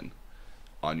Falcon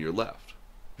on your left,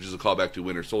 which is a callback to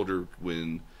Winter Soldier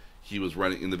when he was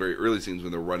running in the very early scenes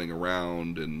when they're running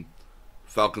around, and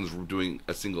Falcons were doing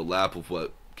a single lap of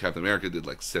what Captain America did,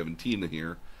 like 17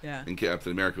 here. Yeah. And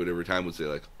Captain America would every time would say,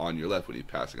 like, on your left when he's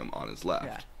passing him on his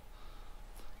left.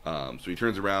 Yeah. So he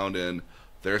turns around, and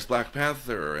there's Black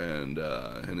Panther and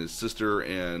his sister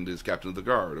and his captain of the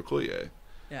guard, Okoye.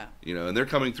 Yeah. You know, and they're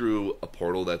coming through a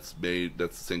portal that's the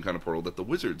same kind of portal that the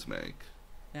wizards make.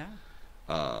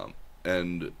 Yeah.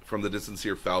 And from the distance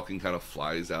here, Falcon kind of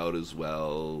flies out as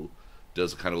well,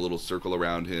 does a kind of a little circle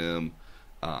around him.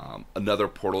 Another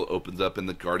portal opens up, and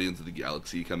the Guardians of the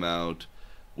Galaxy come out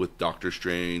with Doctor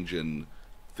Strange, and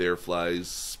there flies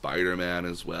Spider-Man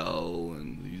as well,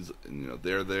 and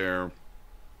they're there.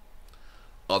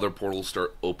 Other portals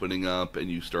start opening up, and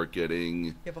you start getting...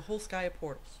 You have a whole sky of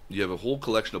portals. You have a whole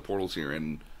collection of portals here,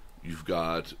 and you've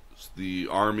got the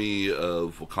army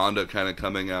of Wakanda kind of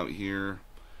coming out here,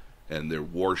 and their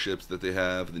warships that they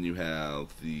have. And then you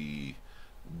have the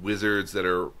wizards that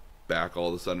are back all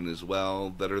of a sudden as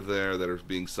well, that are there, that are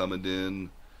being summoned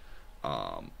in.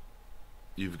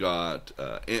 You've got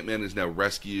Ant-Man is now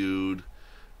rescued.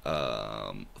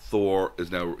 Thor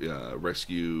is now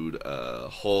rescued.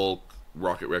 Hulk,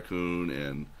 Rocket Raccoon,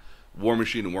 and War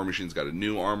Machine. And War Machine's got a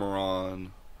new armor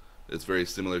on. It's very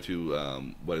similar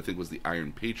to what I think was the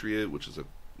Iron Patriot, which is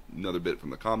another bit from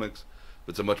the comics.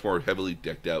 But it's a much more heavily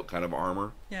decked out kind of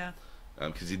armor. Yeah.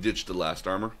 Because he ditched the last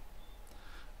armor.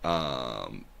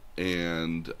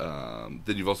 Then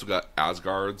you've also got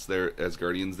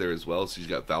Asgardians there as well. So you've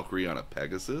got Valkyrie on a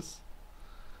Pegasus,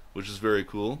 which is very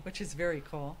cool.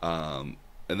 And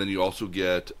then you also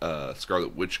get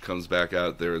Scarlet Witch comes back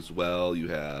out there as well. You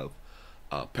have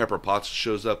Pepper Potts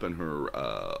shows up in her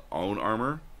own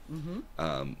armor,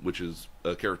 which is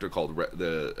a character called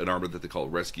an armor that they call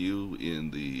Rescue in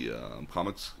the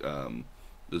comics. It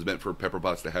was meant for Pepper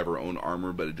Potts to have her own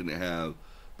armor, but it didn't have...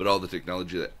 But all the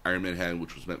technology that Iron Man had,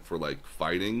 which was meant for, like,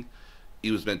 fighting, he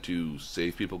was meant to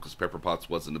save people, because Pepper Potts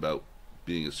wasn't about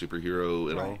being a superhero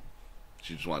at all.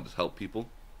 She just wanted to help people.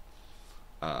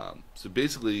 So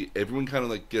basically, everyone kind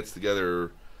of, like, gets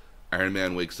together. Iron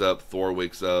Man wakes up, Thor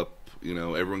wakes up,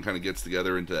 everyone kind of gets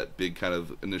together into that big kind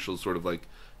of initial sort of, like,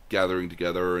 gathering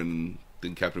together, and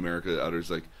then Captain America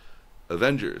utters, like,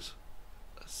 Avengers,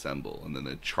 assemble, and then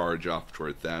they charge off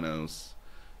toward Thanos.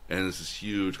 And it's this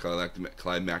huge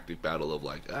climactic battle of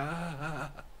like,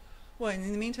 ah. Well, and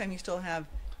in the meantime, you still have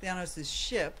Thanos'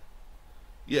 ship.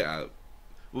 Yeah.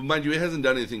 Well, mind you, it hasn't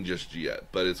done anything just yet,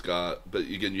 but but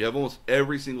again, you have almost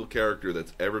every single character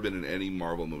that's ever been in any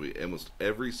Marvel movie, almost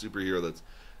every superhero that's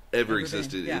ever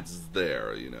existed, it's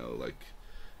there, like,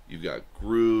 you've got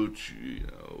Groot,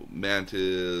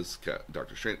 Mantis,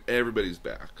 Doctor Strange, everybody's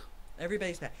back.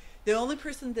 Everybody's back. The only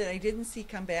person that I didn't see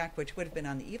come back, which would have been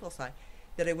on the evil side,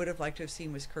 that I would have liked to have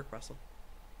seen was Kirk Russell.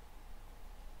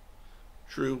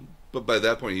 True, but by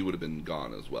that point he would have been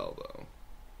gone as well, though.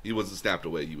 He wasn't snapped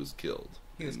away; he was killed.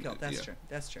 That's true.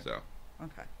 That's true. So,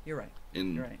 okay, you're right.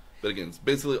 You're right. But again, it's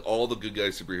basically all the good guy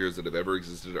superheroes that have ever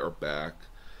existed are back,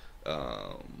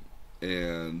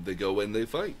 and they go and they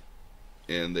fight,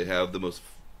 and they have the most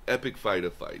epic fight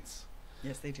of fights.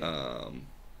 Yes, they do.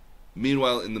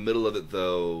 Meanwhile, in the middle of it,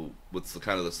 though, what's the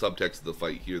kind of the subtext of the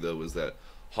fight here, though, is that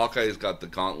Hawkeye's got the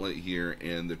gauntlet here,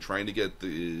 and they're trying to get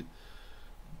the...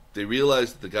 They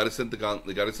realize that they got to send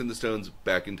the stones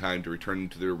back in time to return them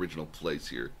to their original place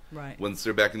here. Right. Once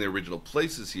they're back in their original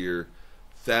places here,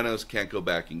 Thanos can't go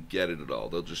back and get it at all.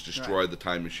 They'll just destroy the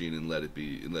time machine and let it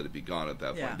be gone at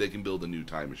that point. They can build a new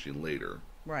time machine later.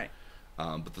 Right.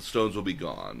 But the stones will be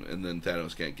gone, and then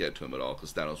Thanos can't get to them at all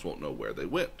because Thanos won't know where they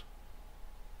went.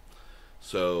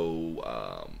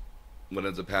 So what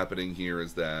ends up happening here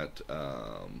is that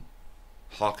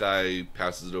Hawkeye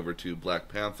passes it over to Black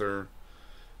Panther.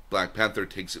 Black Panther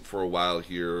takes it for a while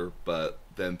here, but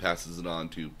then passes it on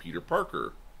to Peter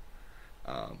Parker.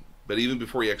 But even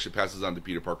before he actually passes on to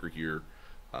Peter Parker here,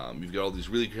 you've got all these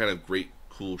really kind of great,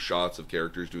 cool shots of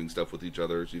characters doing stuff with each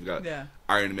other. So you've got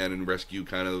Iron Man and Rescue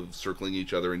kind of circling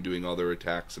each other and doing all their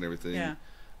attacks and everything. Yeah.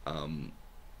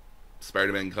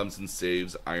 Spider-Man comes and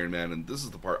saves Iron Man, and this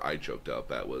is the part I choked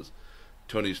up at, was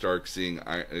Tony Stark seeing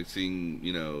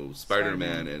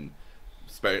Spider-Man, and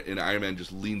Iron Man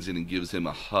just leans in and gives him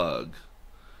a hug,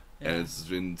 and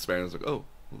Spider-Man's like, oh,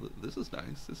 well, this is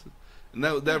nice. And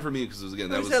that for me, because it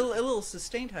was a little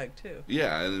sustained hug too.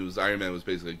 Yeah, and it was Iron Man was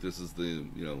basically like, this is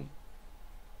him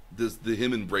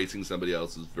embracing somebody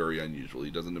else is very unusual.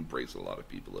 He doesn't embrace a lot of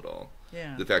people at all.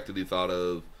 Yeah. The fact that he thought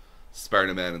of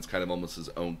Spider-Man as kind of almost his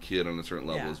own kid on a certain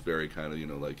level is very kind of,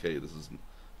 like, hey, this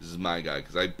is my guy,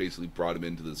 because I basically brought him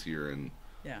into this here, and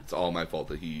it's all my fault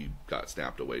that he got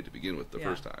snapped away to begin with the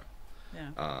first time.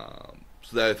 Yeah.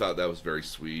 So that I thought that was very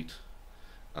sweet.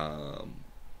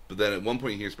 But then at one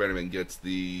point here, Spider-Man gets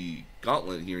the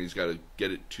gauntlet here, and he's got to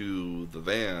get it to the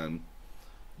van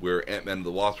where Ant-Man and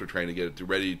the Wasp are trying to get it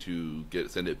ready to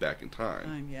send it back in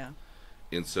time. Yeah.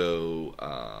 And so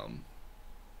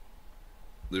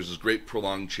there's this great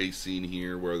prolonged chase scene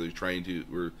here where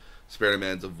where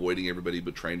Spider-Man's avoiding everybody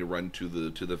but trying to run to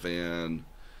the van.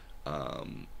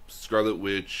 Scarlet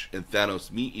Witch and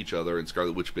Thanos meet each other, and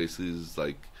Scarlet Witch basically is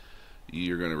like,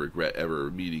 "You're gonna regret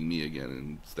ever meeting me again."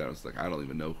 And Thanos is like, "I don't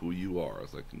even know who you are." I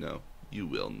was like, "No, you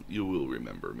will. You will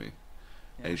remember me."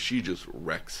 Yeah. And she just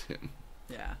wrecks him.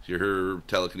 Yeah. Her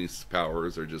telekinesis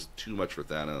powers are just too much for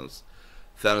Thanos.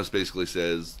 Thanos basically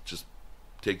says, "Just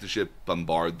take the ship,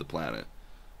 bombard the planet."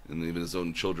 And even his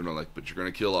own children are like, "But you're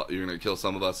gonna kill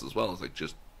some of us as well." It's like,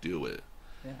 just do it.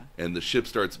 Yeah. And the ship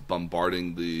starts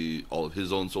bombarding all of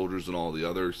his own soldiers and all the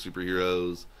other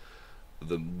superheroes.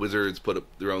 The wizards put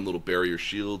up their own little barrier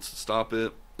shields to stop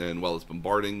it. And while it's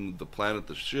bombarding the planet,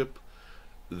 the ship,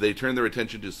 they turn their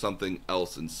attention to something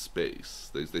else in space.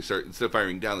 They start, instead of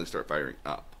firing down, they start firing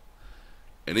up.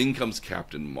 And in comes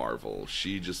Captain Marvel.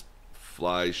 She just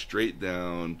flies straight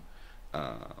down.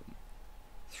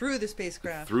 Through the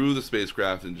spacecraft.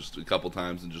 And just a couple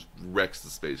times and just wrecks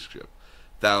the spaceship.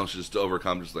 Thanos just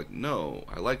overcome, just like, "No,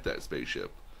 I like that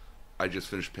spaceship. I just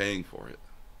finished paying for it."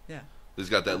 Yeah.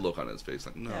 He's got that look on his face,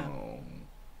 like, no.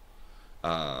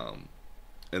 Yeah.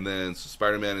 And then so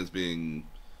Spider-Man is being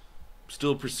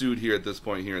still pursued here at this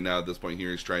point here, and now at this point here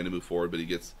he's trying to move forward, but he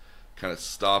gets kind of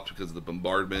stopped because of the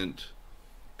bombardment.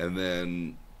 And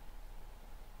then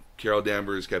Carol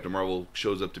Danvers, Captain Marvel,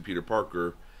 shows up to Peter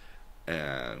Parker,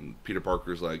 and Peter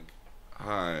Parker's like,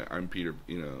 "Hi, I'm Peter,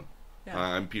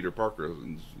 Hi, I'm Peter Parker."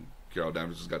 And Carol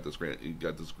Danvers has got this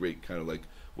great kind of like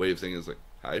way of saying, it's like,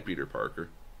 "Hi, Peter Parker.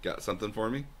 Got something for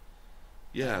me?"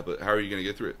 "Yeah, but how are you going to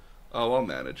get through it?" "Oh, I'll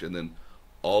manage." And then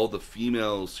all the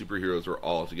female superheroes are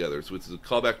all together. So it's a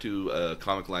callback to a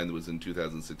comic line that was in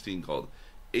 2016 called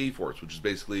A-Force, which is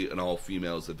basically an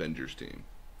all-females Avengers team,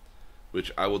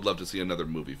 which I would love to see another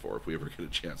movie for if we ever get a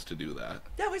chance to do that.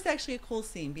 That was actually a cool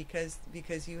scene because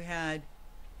you had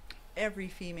every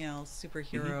female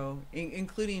superhero,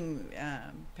 including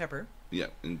Pepper. Yeah,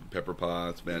 and Pepper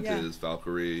Potts, Mantis,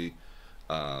 Valkyrie.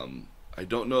 I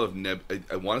don't know if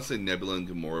I want to say Nebula and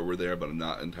Gamora were there, but I'm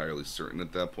not entirely certain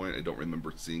at that point. I don't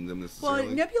remember seeing them necessarily.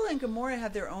 Well, Nebula and Gamora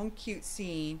have their own cute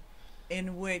scene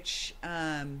in which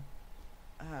they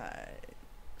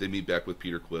meet back with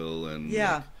Peter Quill and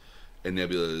and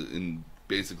Nebula, and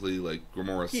basically like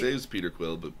Gamora saves Peter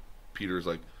Quill, but Peter's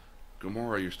like,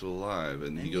 "Gamora, you're still alive,"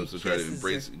 and he goes to try to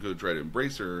embrace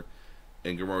her,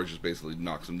 and Gamora just basically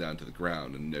knocks him down to the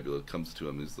ground, and Nebula comes to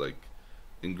him and is like,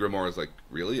 and Gamora's like,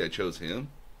 "Really? I chose him?"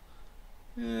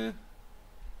 Yeah.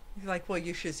 He's like, "Well,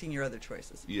 you should have seen your other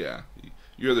choices." Yeah,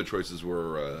 your other choices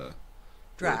were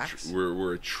Drax,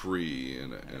 were a tree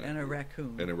and a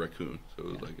raccoon, So it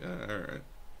was like, all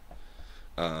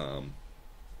right.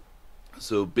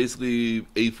 So basically,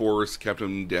 A-Force,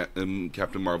 Captain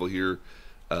Marvel here,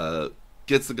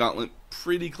 gets the gauntlet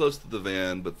pretty close to the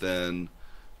van, but then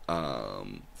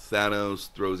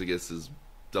Thanos throws, I guess, his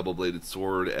double-bladed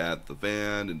sword at the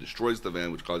van and destroys the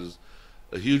van, which causes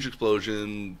a huge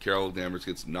explosion. Carol Danvers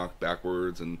gets knocked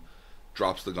backwards and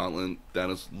drops the gauntlet.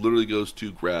 Thanos literally goes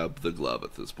to grab the glove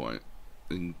at this point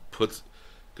and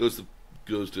goes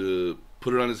to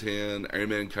put it on his hand. Iron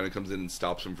Man kind of comes in and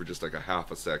stops him for just like a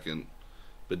half a second,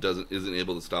 but isn't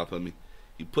able to stop him.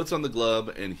 He puts on the glove,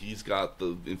 and he's got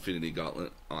the Infinity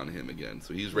Gauntlet on him again,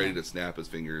 so he's ready to snap his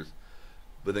fingers.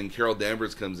 But then Carol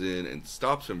Danvers comes in and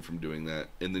stops him from doing that,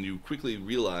 and then you quickly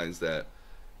realize that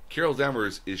Carol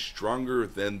Danvers is stronger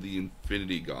than the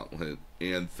Infinity Gauntlet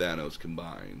and Thanos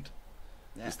combined.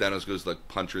 Yeah. Thanos goes to like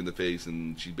punch her in the face,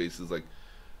 and she basically is like,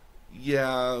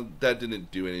 "Yeah, that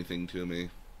didn't do anything to me."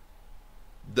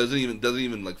 Doesn't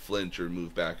even like flinch or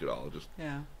move back at all. Just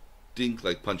dink,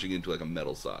 like punching into like a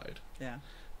metal side. Yeah.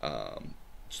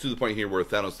 It's to the point here where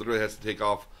Thanos literally has to take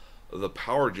off the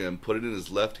power gem, put it in his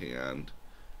left hand,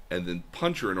 and then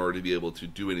punch her in order to be able to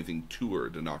do anything to her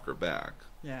to knock her back.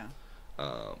 Yeah.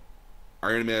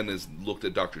 Iron Man has looked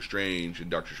at Doctor Strange, and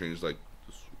Doctor Strange is like,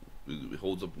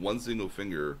 holds up one single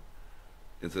finger,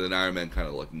 and so then Iron Man kind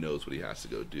of like knows what he has to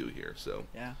go do here. So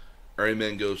Iron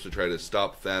Man goes to try to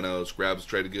stop Thanos,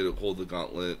 try to get a hold of the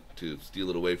gauntlet to steal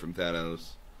it away from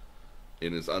Thanos,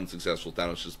 and is unsuccessful.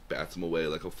 Thanos just bats him away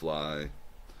like a fly.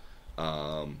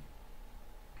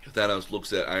 Thanos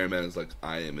looks at Iron Man and is like,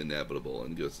 "I am inevitable,"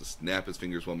 and goes to snap his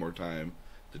fingers one more time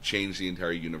to change the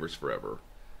entire universe forever,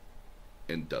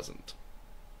 and doesn't.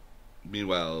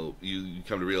 Meanwhile, you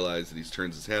come to realize that he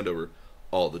turns his hand over.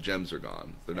 all the gems are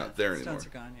gone. They're not there the anymore. stones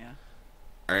are gone. Yeah.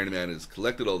 Iron Man has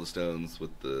collected all the stones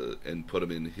and put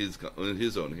them in his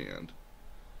own hand.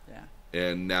 Yeah.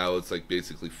 And now it's like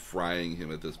basically frying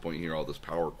him at this point here, all this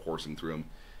power coursing through him.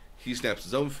 He snaps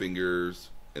his own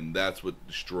fingers, and that's what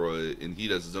and he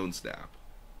does his own snap.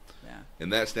 Yeah.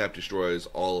 And that snap destroys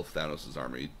all of Thanos'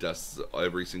 army. It dusts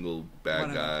every single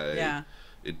bad guy. Yeah.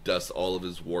 It dusts all of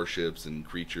his warships and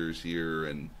creatures here,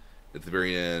 and at the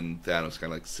very end, Thanos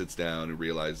kind of like sits down and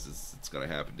realizes it's going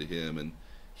to happen to him, and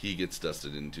he gets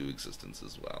dusted into existence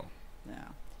as well. Yeah.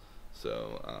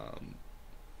 So,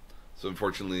 so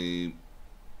unfortunately,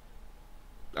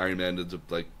 Iron Man ends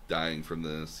up like dying from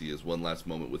this. He has one last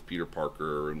moment with Peter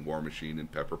Parker and War Machine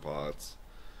and Pepper Potts.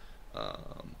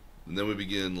 And then we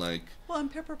begin like... Well,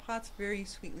 and Pepper Potts very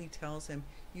sweetly tells him,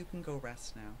 "You can go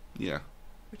rest now." Yeah.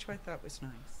 Which I thought was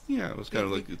nice. Yeah, it was kind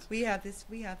of like... We have this.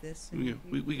 We got this. You're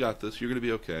going to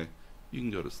be okay. You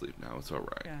can go to sleep now. It's all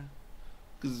right. Yeah.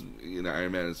 Because,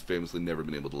 Iron Man has famously never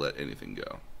been able to let anything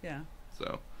go. Yeah.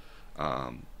 So,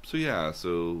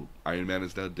 so Iron Man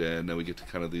is now dead. Now we get to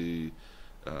kind of the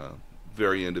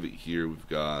very end of it here. We've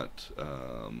got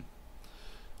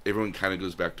everyone kind of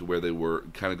goes back to where they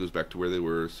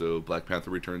were. So Black Panther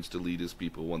returns to lead his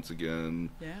people once again.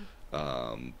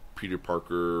 Yeah. Peter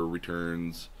Parker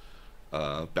returns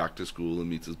back to school and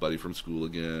meets his buddy from school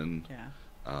again.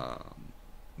 Yeah.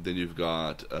 Then you've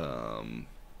got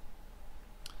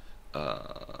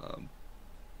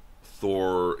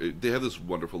Thor. They have this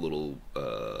wonderful little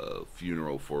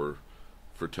funeral for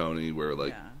Tony, where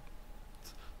like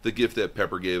the gift that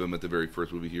Pepper gave him at the very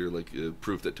first movie here, like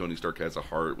proof that Tony Stark has a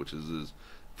heart, which is his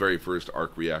very first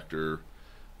arc reactor.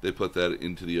 They put that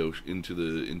into the ocean, into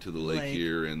the lake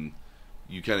here, and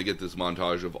you kind of get this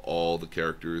montage of all the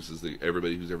characters,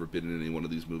 everybody who's ever been in any one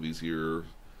of these movies here.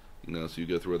 So you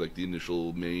go through like the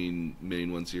initial main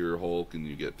ones here, Hulk, and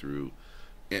you get through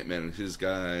Ant-Man and his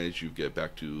guys. You get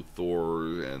back to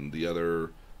Thor and the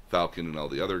other Falcon and all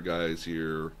the other guys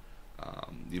here.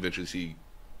 You eventually see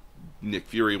Nick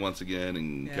Fury once again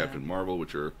and Captain Marvel,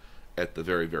 which are at the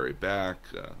very, very back.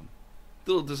 A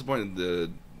little disappointed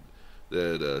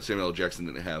that Samuel L. Jackson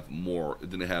didn't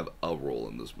have a role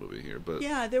in this movie here, but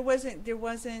there wasn't. It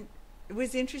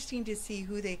was interesting to see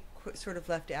who they sort of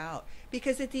left out,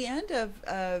 because at the end of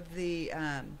the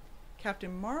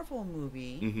Captain Marvel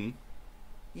movie,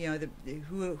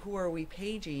 who are we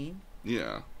paging?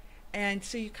 Yeah. And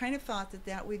so you kind of thought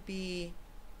that would be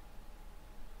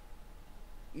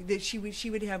that she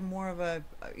would have more of a.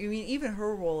 I mean, even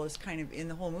her role is kind of in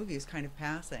the whole movie is kind of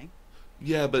passing.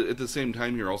 Yeah, but at the same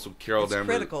time here, also Carol Danvers.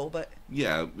 Critical, but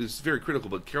yeah, it's very critical.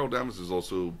 But Carol Danvers is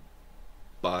also,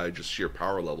 by just sheer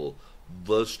power level,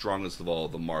 the strongest of all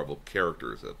the Marvel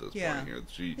characters at this point here.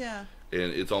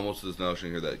 And it's almost this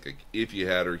notion here that like, if you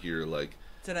had her here, like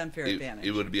it's an unfair advantage.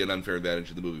 It would be an unfair advantage,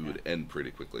 and the movie would end pretty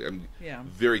quickly. I'm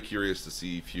very curious to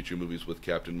see future movies with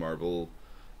Captain Marvel.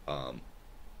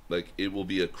 Like, it will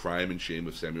be a crime and shame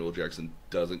if Samuel L. Jackson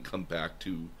doesn't come back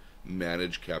to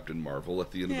manage Captain Marvel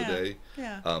at the end of the day.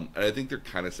 Yeah. And I think they're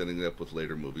kind of setting it up with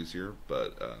later movies here,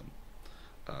 but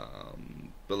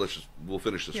we'll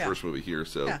finish this first movie here.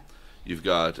 So you've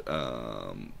got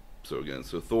so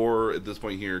Thor at this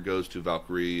point here goes to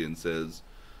Valkyrie and says,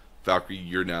 "Valkyrie,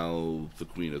 you're now the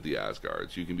queen of the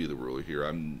Asgards. You can be the ruler here.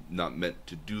 I'm not meant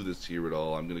to do this here at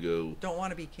all. I'm gonna go. Don't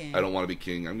want to be king. I don't want to be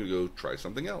king. I'm gonna go try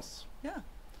something else." Yeah.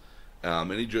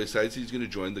 And he decides he's going to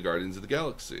join the Guardians of the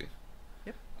Galaxy.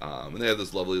 Yep. And they have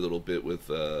this lovely little bit with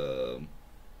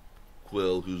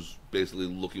Quill, who's basically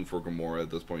looking for Gamora at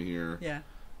this point here. Yeah.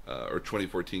 Or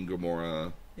 2014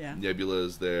 Gamora. Yeah. Nebula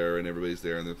is there, and everybody's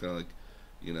there, and they're kind of like,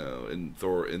 and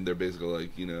Thor, and they're basically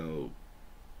like,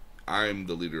 I'm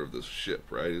the leader of this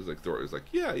ship, right? He's like, Thor is like,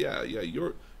 yeah,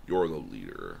 you're the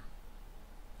leader.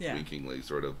 Yeah. Winkingly,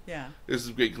 sort of. Yeah. There's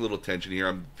some great little tension here.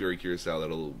 I'm very curious how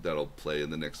that'll play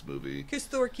in the next movie. Because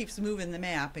Thor keeps moving the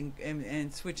map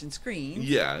and switching screens.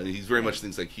 Yeah, he's very much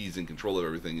thinks like he's in control of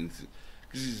everything.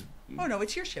 Because he's. Oh no,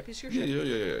 it's your ship. It's your ship. Yeah.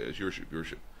 It's your ship. Your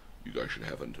ship. You guys should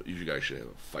have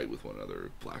a fight with one another,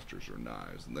 blasters or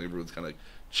knives, and everyone's kind of like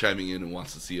chiming in and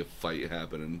wants to see a fight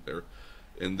happen,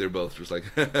 and they're both just like,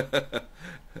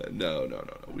 no,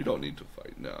 we don't need to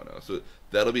fight, no. So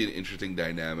that'll be an interesting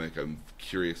dynamic. I'm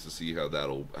curious to see how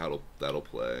that'll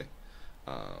play.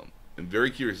 I'm very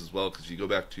curious as well because you go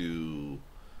back to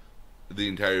the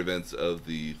entire events of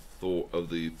the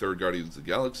third Guardians of the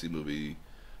Galaxy movie.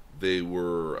 They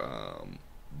were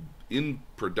in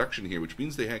production here, which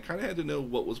means they kind of had to know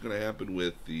what was going to happen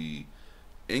with the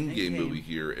Endgame movie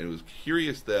here, and it was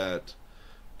curious that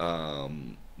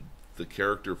the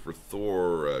character for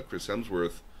Thor, Chris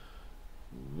Hemsworth,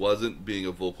 wasn't being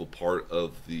a vocal part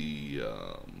of the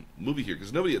movie here,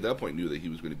 because nobody at that point knew that he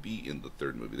was going to be in the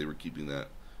third movie. They were keeping that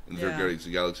in the third Guardians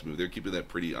of the Galaxy movie. They're keeping that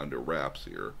pretty under wraps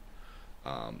here.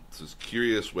 So it's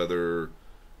curious whether,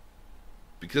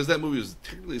 because that movie was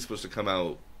technically supposed to come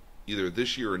out either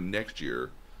this year or next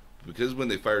year, because when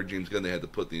they fired James Gunn, they had to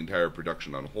put the entire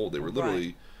production on hold. They were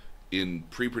literally in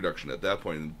pre-production at that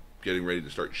point and getting ready to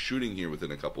start shooting here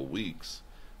within a couple weeks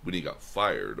when he got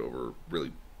fired over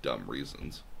really dumb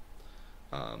reasons.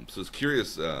 So it's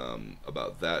curious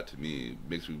about that. To me,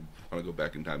 makes me want to go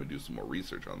back in time and do some more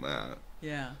research on that.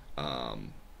 Yeah.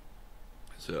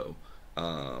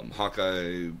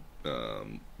 Hawkeye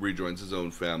rejoins his own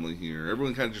family here.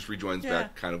 Everyone kind of just rejoins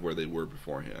back kind of where they were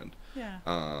beforehand. Yeah.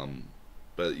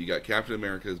 But you got Captain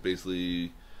America is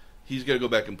basically, he's got to go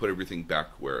back and put everything back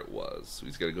where it was. So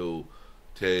he's got to go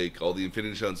take all the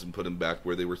Infinity Stones and put them back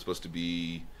where they were supposed to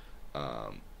be.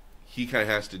 He kind of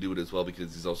has to do it as well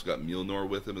because he's also got Mjolnir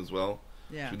with him as well.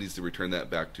 Yeah. So he needs to return that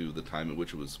back to the time at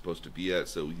which it was supposed to be at.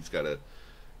 So he's got to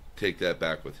take that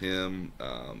back with him.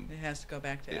 It has to go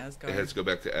back to Asgard. It has to go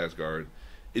back to Asgard.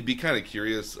 It'd be kind of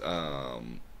curious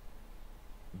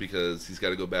because he's got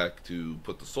to go back to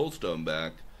put the Soul Stone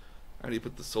back. How do you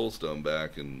put the Soul Stone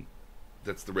back? And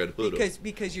that's the Red Hood.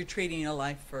 Because you're trading a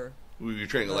life for... You're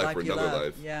trading a life for another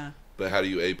life. Yeah. But how do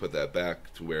you put that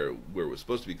back to where it was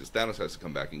supposed to be? Because Thanos has to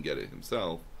come back and get it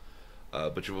himself.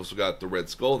 But you've also got the Red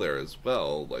Skull there as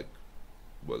well. Like,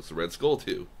 what's the Red Skull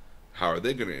do? How are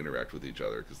they going to interact with each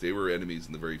other? Because they were enemies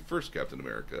in the very first Captain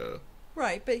America.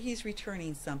 Right, but he's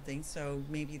returning something, so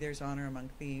maybe there's honor among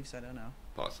thieves. I don't know.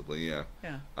 Possibly, yeah.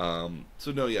 Yeah.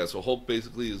 So Hulk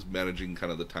basically is managing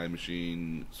kind of the time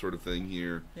machine sort of thing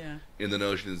here. Yeah. And the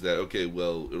notion is that, okay,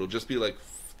 well, it'll just be like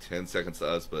 10 seconds to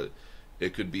us, but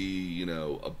it could be,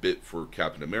 a bit for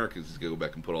Captain America. He's going to go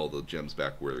back and put all the gems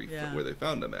back where they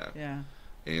found them at. Yeah.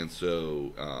 And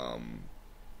so,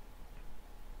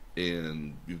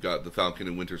 and you've got the Falcon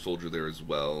and Winter Soldier there as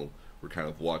well. We're kind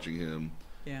of watching him.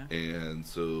 Yeah. And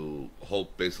so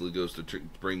Hulk basically goes to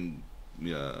bring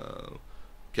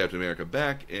Captain America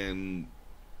back, and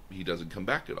he doesn't come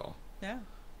back at all. Yeah.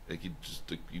 Like he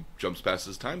jumps past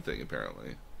his time thing.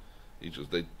 Apparently,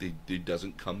 he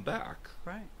doesn't come back.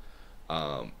 Right.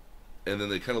 And then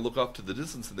they kind of look off to the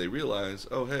distance and they realize,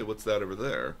 oh hey, what's that over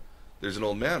there? There's an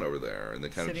old man over there, and they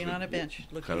kind sitting of on a bench,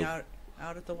 looking out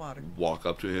at the water. Walk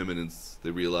up to him, and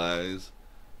they realize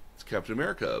it's Captain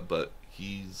America, but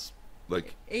he's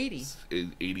like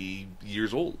 80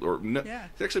 years old, or no, yeah.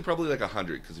 He's actually probably like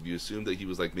 100, because if you assume that he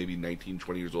was like maybe 19,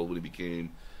 20 years old when he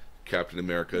became Captain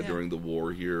America during the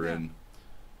war here, and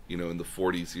in the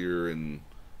 40s here, and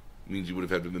means you would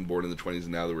have had to have been born in the 20s,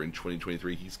 and now that we're in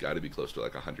 2023, he's got to be close to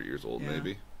like 100 years old,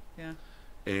 maybe. Yeah.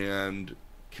 And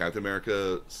Captain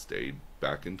America stayed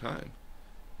back in time.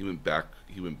 He went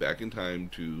back in time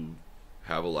to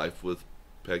have a life with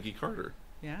Peggy Carter.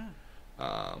 Yeah.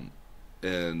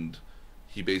 And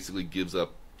he basically gives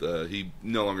up he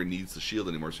no longer needs the shield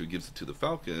anymore, so he gives it to the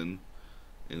Falcon,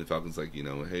 and the Falcon's like,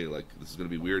 hey, like, this is going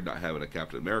to be weird not having a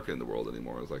Captain America in the world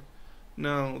anymore. I was like,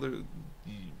 no,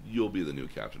 you'll be the new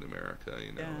Captain America,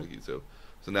 so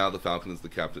now the Falcon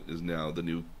is now the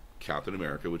new Captain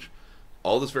America, which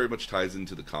all this very much ties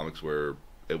into the comics, where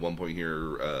at one point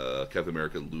here Captain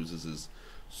America loses his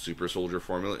super soldier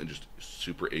formula and just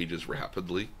super ages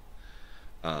rapidly.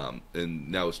 And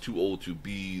now is too old to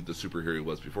be the superhero he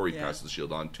was before he passes the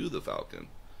shield on to the Falcon.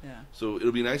 Yeah. So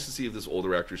it'll be nice to see if this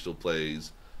older actor still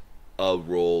plays a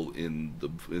role in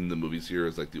the movies here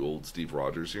as like the old Steve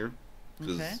Rogers here,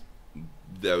 because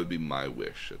that would be my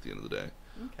wish at the end of the day.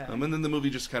 Okay. And then the movie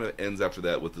just kind of ends after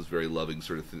that with this very loving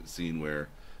sort of scene where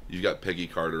you've got Peggy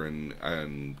Carter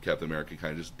and Captain America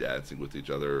kind of just dancing with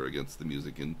each other against the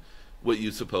music in what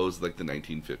you suppose like the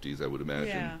 1950s, I would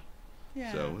imagine. Yeah.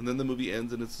 Yeah. So, and then the movie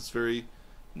ends, and it's this very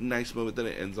nice moment that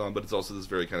it ends on, but it's also this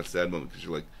very kind of sad moment, because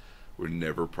you're like, we're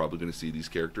never probably going to see these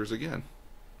characters again,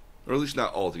 or at least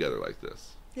not all together like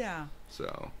this. Yeah.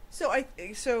 So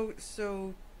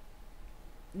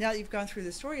now that you've gone through the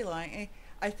storyline,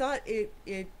 I thought it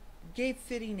gave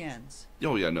fitting ends.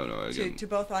 Oh yeah, no, again, to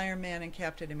both Iron Man and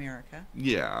Captain America.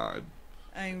 Yeah.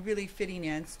 I mean, really fitting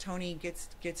ends. Tony gets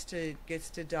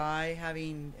to die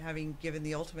having given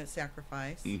the ultimate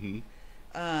sacrifice. Mm-hmm.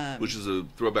 Which is a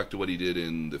throwback to what he did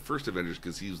in the first Avengers,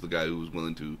 because he was the guy who was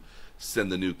willing to send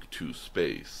the nuke to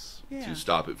space to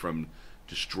stop it from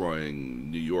destroying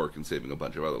New York and saving a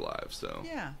bunch of other lives. So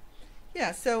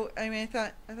yeah. So I mean, I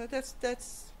thought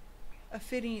that's a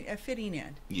fitting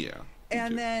end. Yeah.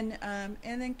 And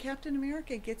then Captain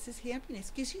America gets his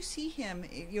happiness, because you see him.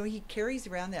 He carries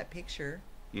around that picture.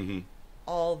 Mm-hmm.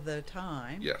 all the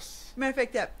time. Yes. Matter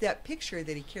of fact, that picture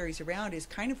that he carries around is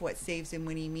kind of what saves him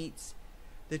when he meets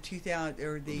the 2000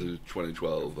 or the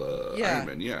 2012 yeah. Iron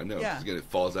Man. Yeah, no, Yeah. 'cause again, it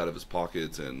falls out of his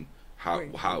pockets, and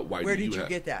why where did you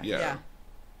get that? Yeah.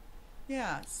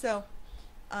 Yeah. So,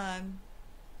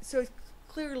 so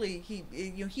clearly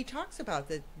he talks about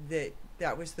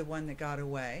that was the one that got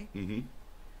away. Mm-hmm.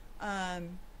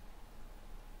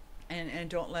 And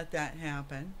don't let that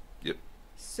happen. Yep.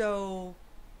 So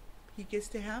he gets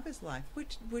to have his life,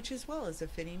 which as well is a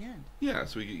fitting end. Yeah,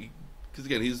 so because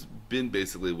again, he's been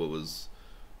basically what was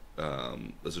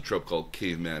there's a trope called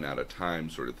caveman out of time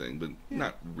sort of thing, but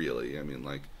not really. I mean,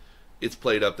 like, it's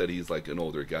played up that he's like an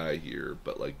older guy here,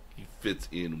 but like he fits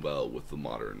in well with the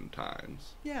modern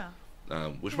times. Yeah.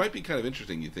 Which might be kind of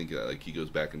interesting. You think that like he goes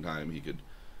back in time, he could,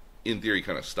 in theory,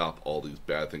 kind of stop all these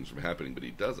bad things from happening, but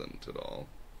he doesn't at all.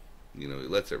 You know, he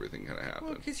lets everything kind of happen.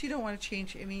 Well, because you don't want to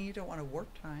change. I mean, you don't want to warp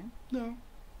time. No,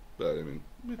 but I mean,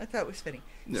 I thought it was fitting.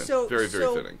 Yeah, so very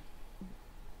fitting.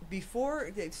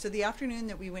 So the afternoon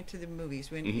that we went to the movies,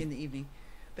 in the evening,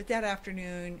 but that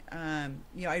afternoon,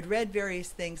 I'd read various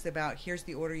things about here's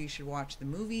the order you should watch the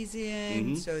movies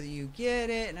in, so that you get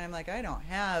it, and I'm like, I don't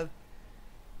have,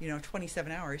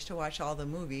 27 hours to watch all the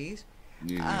movies,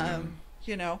 and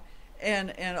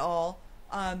all.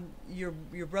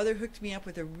 Your brother hooked me up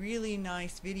with a really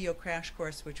nice video crash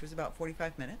course, which was about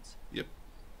 45 minutes. Yep.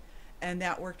 And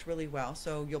that worked really well.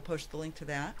 So you'll post the link to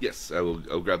that. Yes, I'll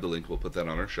grab the link. We'll put that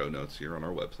on our show notes here on our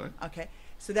website. Okay.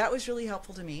 So that was really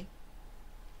helpful to me.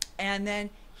 And then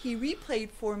he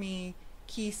replayed for me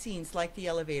key scenes, like the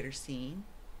elevator scene,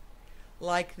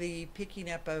 like the picking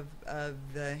up of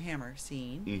the hammer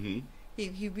scene.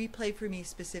 Mm-hmm. He replayed for me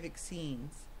specific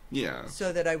scenes. Yeah.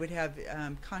 So that I would have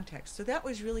context. So that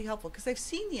was really helpful because I've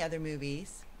seen the other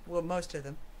movies, well, most of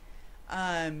them,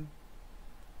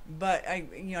 but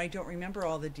I don't remember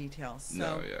all the details. So,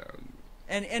 no, yeah.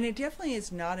 And it definitely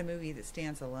is not a movie that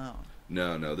stands alone.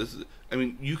 No. This is. I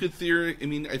mean, you could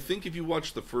I think if you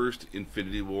watched the first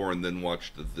Infinity War and then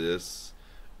watched this,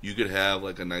 you could have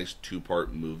like a nice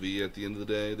 2-part movie at the end of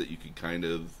the day that you could kind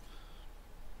of.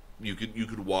 You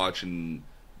could watch and.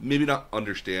 Maybe not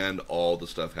understand all the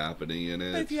stuff happening in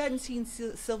it. But if you hadn't seen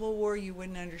Civil War, you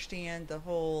wouldn't understand the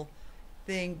whole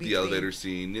thing. The elevator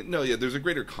scene. No, yeah, there's a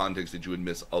greater context that you would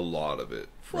miss a lot of it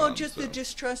from. Well, just the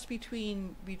distrust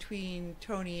between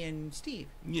Tony and Steve.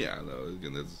 Yeah, no,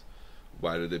 again, that's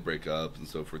why did they break up and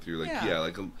so forth. You're like,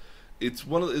 yeah it's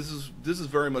one of this is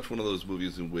very much one of those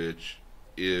movies in which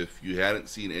if you hadn't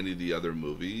seen any of the other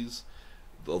movies,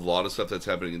 a lot of stuff that's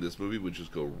happening in this movie would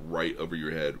just go right over your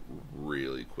head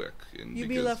really quick. And you'd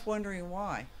be left wondering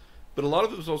why. But a lot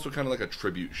of it was also kind of like a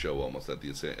tribute show almost at the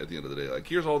end of the day. Like,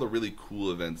 here's all the really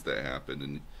cool events that happened,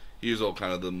 and here's all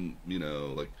kind of them,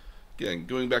 like, again,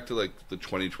 going back to, like, the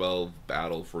 2012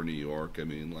 battle for New York, I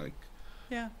mean, like...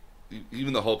 Yeah.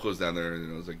 Even the Hulk goes down there,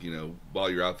 and it's like,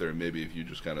 while you're out there, maybe if you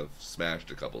just kind of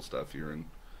smashed a couple stuff here, and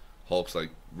Hulk's,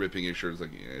 like, ripping his shirt, it's like,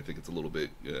 I think it's a little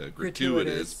bit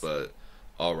gratuitous, but...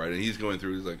 All right, and he's going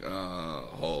through. He's like,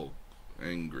 Hulk,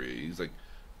 angry. He's like,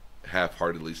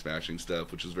 half-heartedly smashing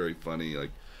stuff, which is very funny. Like,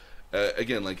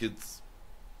 again, like it's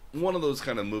one of those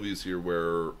kind of movies here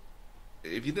where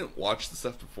if you didn't watch the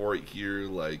stuff before here,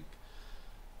 like,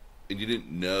 and you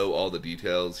didn't know all the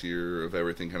details here of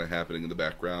everything kind of happening in the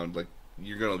background, like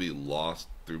you're gonna be lost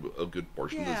through a good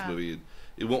portion of this movie.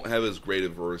 It won't have as great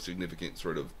of or significant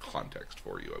sort of context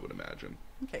for you, I would imagine.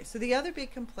 Okay, so the other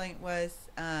big complaint was.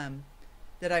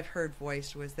 That I've heard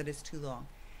voiced was that it's too long,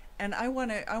 and I want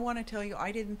to tell you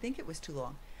I didn't think it was too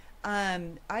long.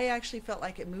 I actually felt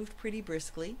like it moved pretty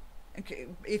briskly.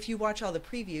 If you watch all the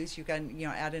previews, you can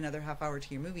add another half hour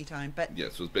to your movie time. But yeah,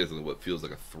 so it's basically what feels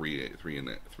like a 3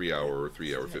 hour or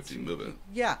 3 hour 15 movie.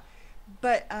 Yeah,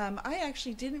 but I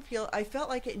actually didn't feel. I felt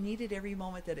like it needed every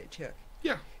moment that it took.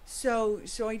 Yeah. So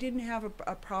I didn't have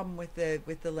a problem with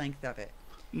the length of it.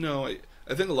 No, I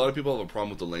think a lot of people have a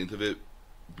problem with the length of it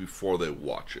before they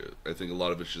watch it. I think a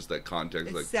lot of it's just that context.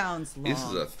 It like, sounds long. This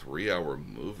is a 3-hour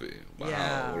movie. Wow.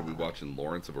 Yeah. What are we watching,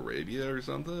 Lawrence of Arabia or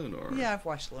something? Or yeah, I've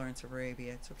watched Lawrence of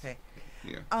Arabia. It's okay.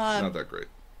 Yeah, not that great.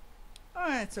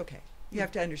 It's okay. You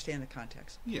have to understand the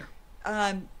context. Yeah.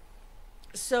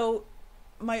 So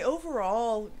my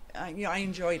overall, I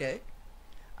enjoyed it.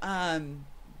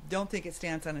 Don't think it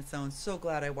stands on its own. So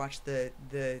glad I watched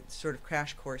the sort of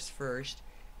crash course first.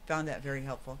 Found that very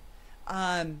helpful.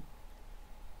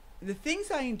 The things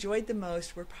I enjoyed the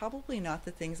most were probably not the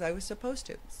things I was supposed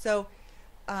to. So,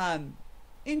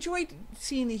 enjoyed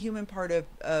seeing the human part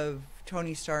of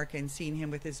Tony Stark and seeing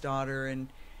him with his daughter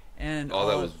and all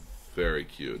that was very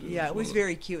cute. It was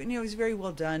very cute, and it was very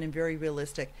well done and very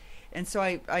realistic. and so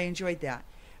I enjoyed that.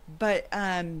 But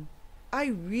I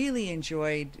really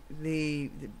enjoyed the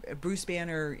Bruce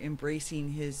Banner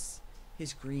embracing his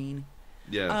green.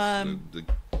 Yeah.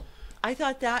 I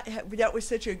thought that was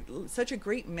such a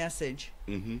great message.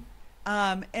 Mm-hmm.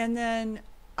 And then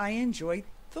I enjoyed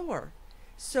Thor.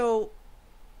 So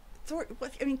Thor,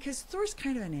 I mean, because Thor's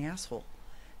kind of an asshole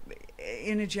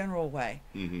in a general way,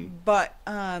 Mm-hmm. but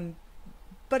a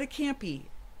campy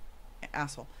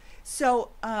asshole.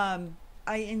 So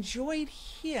I enjoyed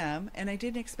him, and I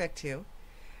didn't expect to,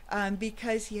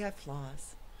 because he had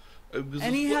flaws.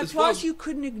 And he had flaws you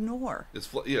couldn't ignore. His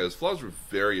flaws were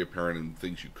very apparent and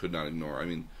things you could not ignore. I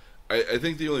mean, I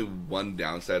think the only one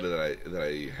downside that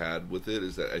I had with it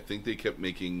is that I think they kept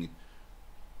making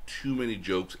too many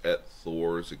jokes at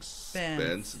Thor's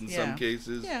expense in some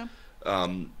cases. Yeah.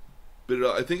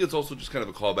 But I think it's also just kind of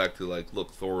a callback to like,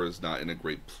 look, Thor is not in a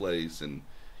great place, and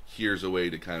here's a way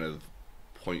to kind of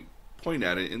point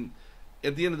at it. And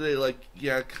at the end of the day, like,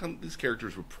 yeah, these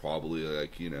characters would probably,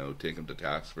 like, you know, take them to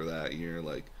task for that here.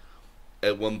 Like,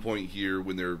 at one point here,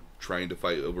 when they're trying to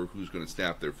fight over who's going to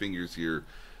snap their fingers here,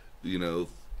 you know,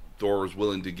 Thor is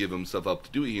willing to give himself up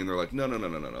to do it here, and they're like, no,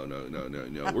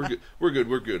 we're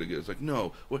good. It's like,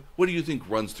 no, what do you think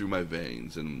runs through my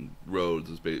veins? And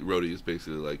Rhodey is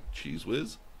basically like, Cheese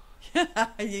Whiz?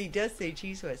 He does say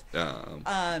Cheese Whiz.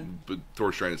 But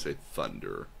Thor's trying to say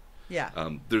thunder. Yeah.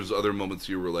 There's other moments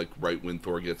here where, like, right when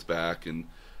Thor gets back and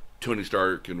Tony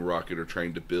Stark and Rocket are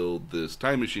trying to build this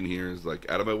time machine here, is like,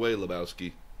 out of my way,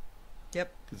 Lebowski.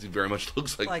 Yep. Because he very much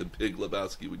looks like the big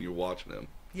Lebowski when you're watching him.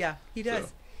 Yeah, he does.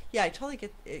 So. Yeah, I totally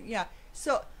get. Yeah.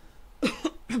 So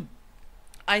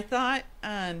I thought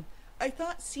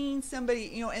seeing somebody,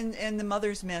 you know, and the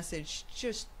mother's message,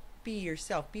 just be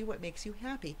yourself, be what makes you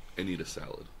happy, and eat a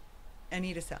salad.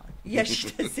 Yes, she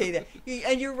does say that,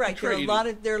 and you're right. There are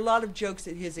a lot of jokes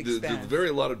at his expense. There's very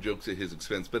a lot of jokes at his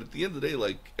expense, but at the end of the day,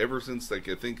 like, ever since, like,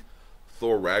 I think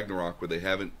Thor Ragnarok, where they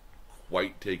haven't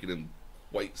quite taken him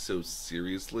quite so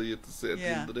seriously at the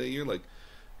end of the day, you're like,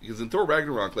 because in Thor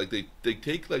Ragnarok, like, they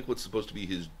take, like, what's supposed to be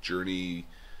his journey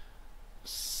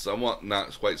somewhat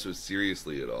not quite so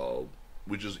seriously at all,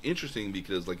 which is interesting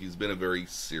because, like, he's been a very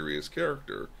serious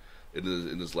character in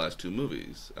his last two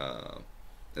movies.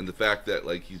 And the fact that,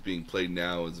 like, he's being played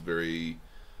now as very,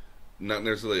 not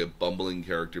necessarily a bumbling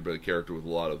character, but a character with a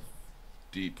lot of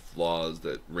deep flaws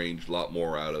that range a lot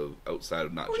more outside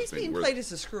of not just being... he's being played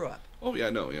as a screw-up. Oh, yeah,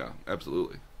 no, yeah,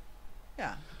 absolutely.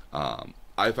 Yeah.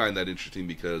 I find that interesting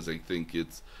because I think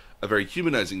it's a very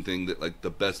humanizing thing that, like, the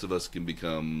best of us can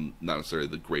become not necessarily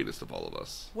the greatest of all of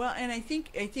us. Well, and I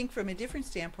think from a different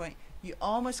standpoint, you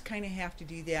almost kind of have to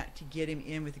do that to get him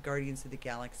in with the Guardians of the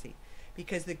Galaxy.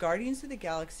 Because the Guardians of the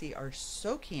Galaxy are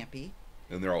so campy,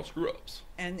 and they're all screw-ups,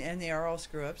 and they are all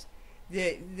screw-ups,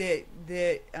 that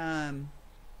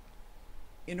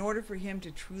in order for him to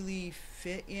truly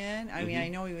fit in, I mean, I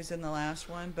know he was in the last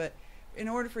one, but in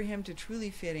order for him to truly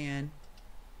fit in,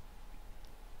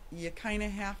 you kind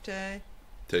of have to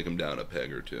take him down a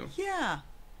peg or two. Yeah.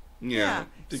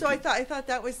 So I thought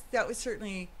that was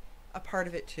certainly a part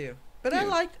of it too. But I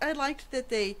liked that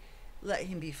they let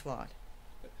him be flawed.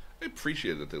 I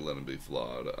appreciate that they let him be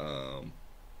flawed.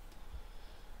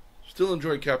 Still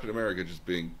enjoy Captain America just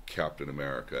being Captain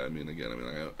America. I mean,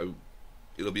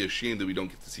 it'll be a shame that we don't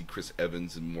get to see Chris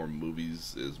Evans in more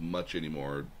movies as much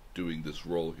anymore doing this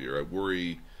role here. I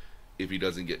worry if he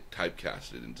doesn't get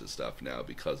typecasted into stuff now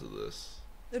because of this.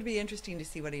 It'll be interesting to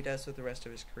see what he does with the rest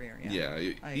of his career. Yeah,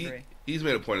 I agree. He's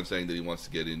made a point of saying that he wants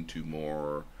to get into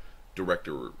more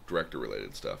director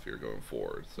related stuff here going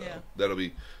forward. So that'll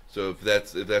be, so if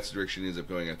that's the direction he ends up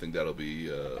going, I think that'll be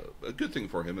a good thing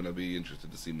for him, and I'll be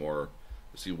interested to see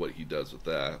what he does with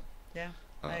that. Yeah,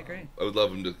 I agree. I would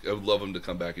love him to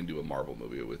come back and do a Marvel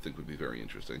movie. I would think would be very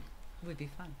interesting. Would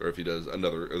be fun. Or if he does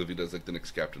like the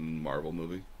next Captain Marvel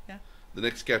movie. Yeah. The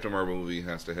next Captain Marvel movie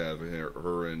has to have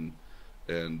her and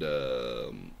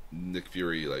Nick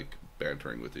Fury, like,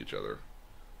 bantering with each other.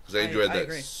 Because I enjoyed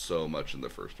that so much in the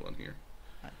first one here.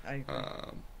 I agree.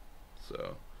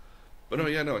 But no,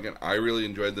 again, I really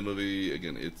enjoyed the movie.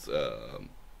 Again, it's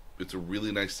a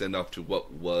really nice send off to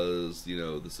what was,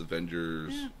 this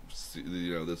Avengers,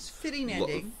 this fitting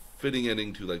ending. Fitting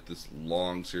ending to, like, this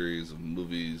long series of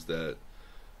movies that,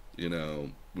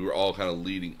 we were all kind of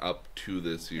leading up to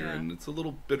this here, and it's a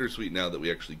little bittersweet now that we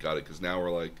actually got it, because now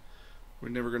we're like, we're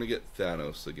never going to get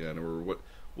Thanos again, or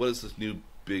what is this new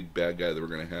big bad guy that we're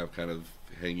going to have kind of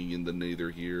hanging in the nether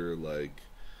here, like...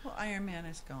 Well, Iron Man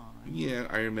is gone. Yeah,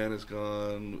 Iron Man is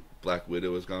gone. Black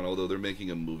Widow is gone, although they're making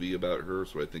a movie about her,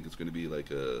 so I think it's going to be like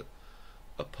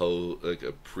like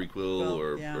a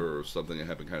prequel yeah. or something that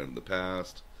happened kind of in the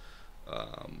past.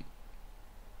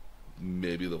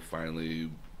 Maybe they'll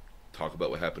finally talk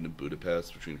about what happened in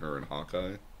Budapest between her and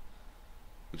Hawkeye,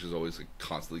 which is always like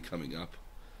constantly coming up.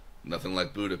 Nothing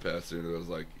like Budapest, and it was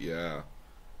like, yeah,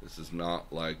 this is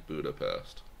not like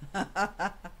Budapest.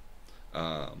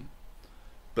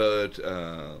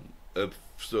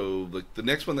 So like the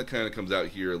next one that kind of comes out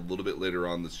here a little bit later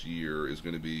on this year is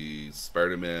going to be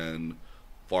Spider-Man: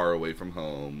 Far Away from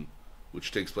Home,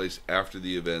 which takes place after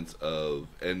the events of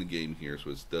Endgame here, so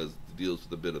it deals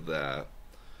with a bit of that.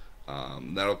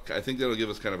 I think that'll give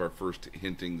us kind of our first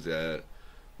hintings at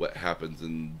what happens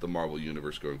in the Marvel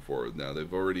Universe going forward. Now,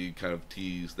 they've already kind of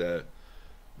teased that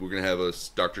we're going to have a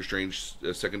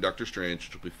second Doctor Strange,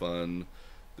 which will be fun.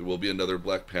 There will be another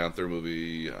Black Panther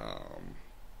movie.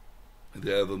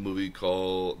 They have a movie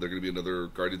they're going to be another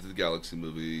Guardians of the Galaxy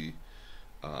movie.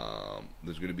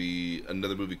 There's going to be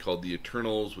another movie called The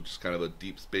Eternals, which is kind of a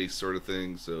deep space sort of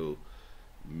thing, so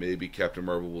maybe Captain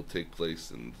Marvel will take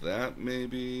place in that,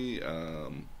 maybe.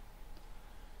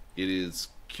 It is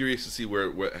curious to see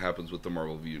what happens with the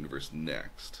Marvel Universe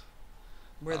next.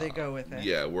 Where they go with it.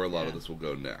 Yeah, where a lot of this will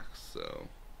go next. So,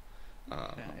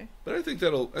 okay. But I think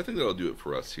that'll do it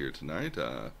for us here tonight.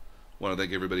 Want to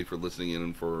thank everybody for listening in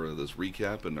and for this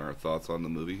recap and our thoughts on the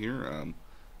movie here. I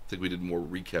think we did more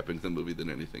recapping the movie than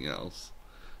anything else,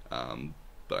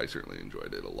 but I certainly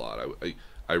enjoyed it a lot.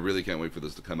 I really can't wait for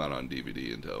this to come out on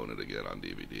DVD and to own it again on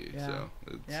DVD. Yeah. So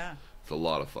it's a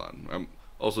lot of fun. I'm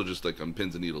also just like on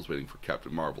pins and needles waiting for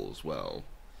Captain Marvel as well.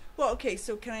 Well, okay,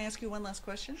 so can I ask you one last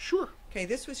question? Sure. Okay,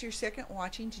 this was your second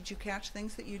watching. Did you catch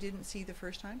things that you didn't see the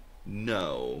first time?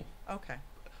 No. Okay.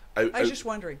 I was just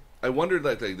wondering. I wondered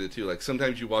that like that too. Like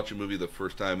sometimes you watch a movie the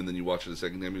first time and then you watch it the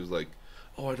second time. It was like,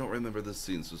 oh, I don't remember this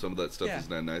scene. So some of that stuff is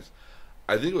not nice.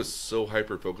 I think it was so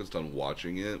hyper focused on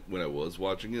watching it when I was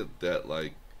watching it that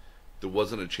like there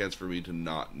wasn't a chance for me to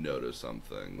not notice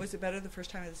something. Was it better the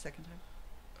first time or the second time?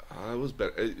 It was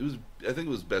better. I think it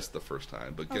was best the first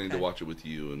time, but getting to watch it with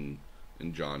you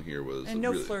and John here was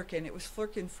no Flurkin. It was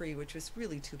Flurkin free, which was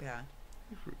really too bad.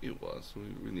 It was.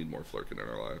 We need more Flurkin in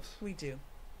our lives. We do.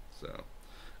 So,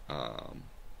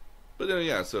 but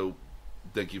yeah. So,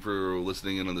 thank you for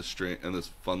listening in on this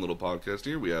fun little podcast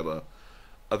here. We have a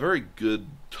very good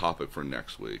topic for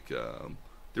next week.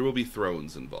 There will be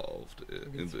thrones involved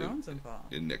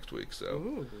in next week.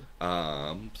 So,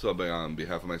 on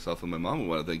behalf of myself and my mom, we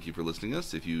want to thank you for listening to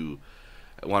us. If you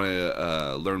want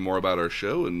to learn more about our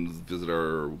show and visit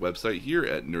our website here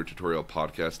at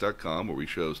nerdtutorialpodcast.com, where we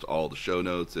post all the show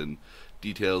notes and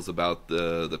details about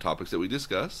the topics that we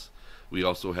discuss. We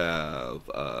also have,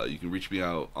 you can reach me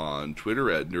out on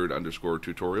Twitter at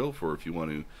nerd_tutorial for if you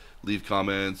want to leave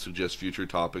comments, suggest future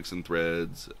topics and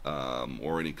threads,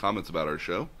 or any comments about our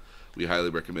show. We highly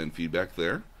recommend feedback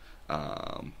there.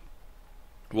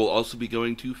 We'll also be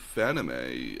going to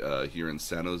Fanime here in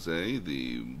San Jose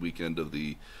the weekend of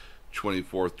the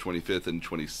 24th, 25th, and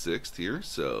 26th here.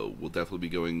 So we'll definitely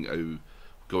be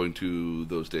going to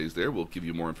those days there. We'll give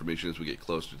you more information as we get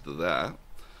closer to that.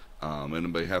 And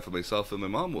on behalf of myself and my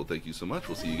mom, well, thank you so much.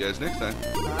 We'll see you guys next time.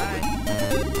 Bye.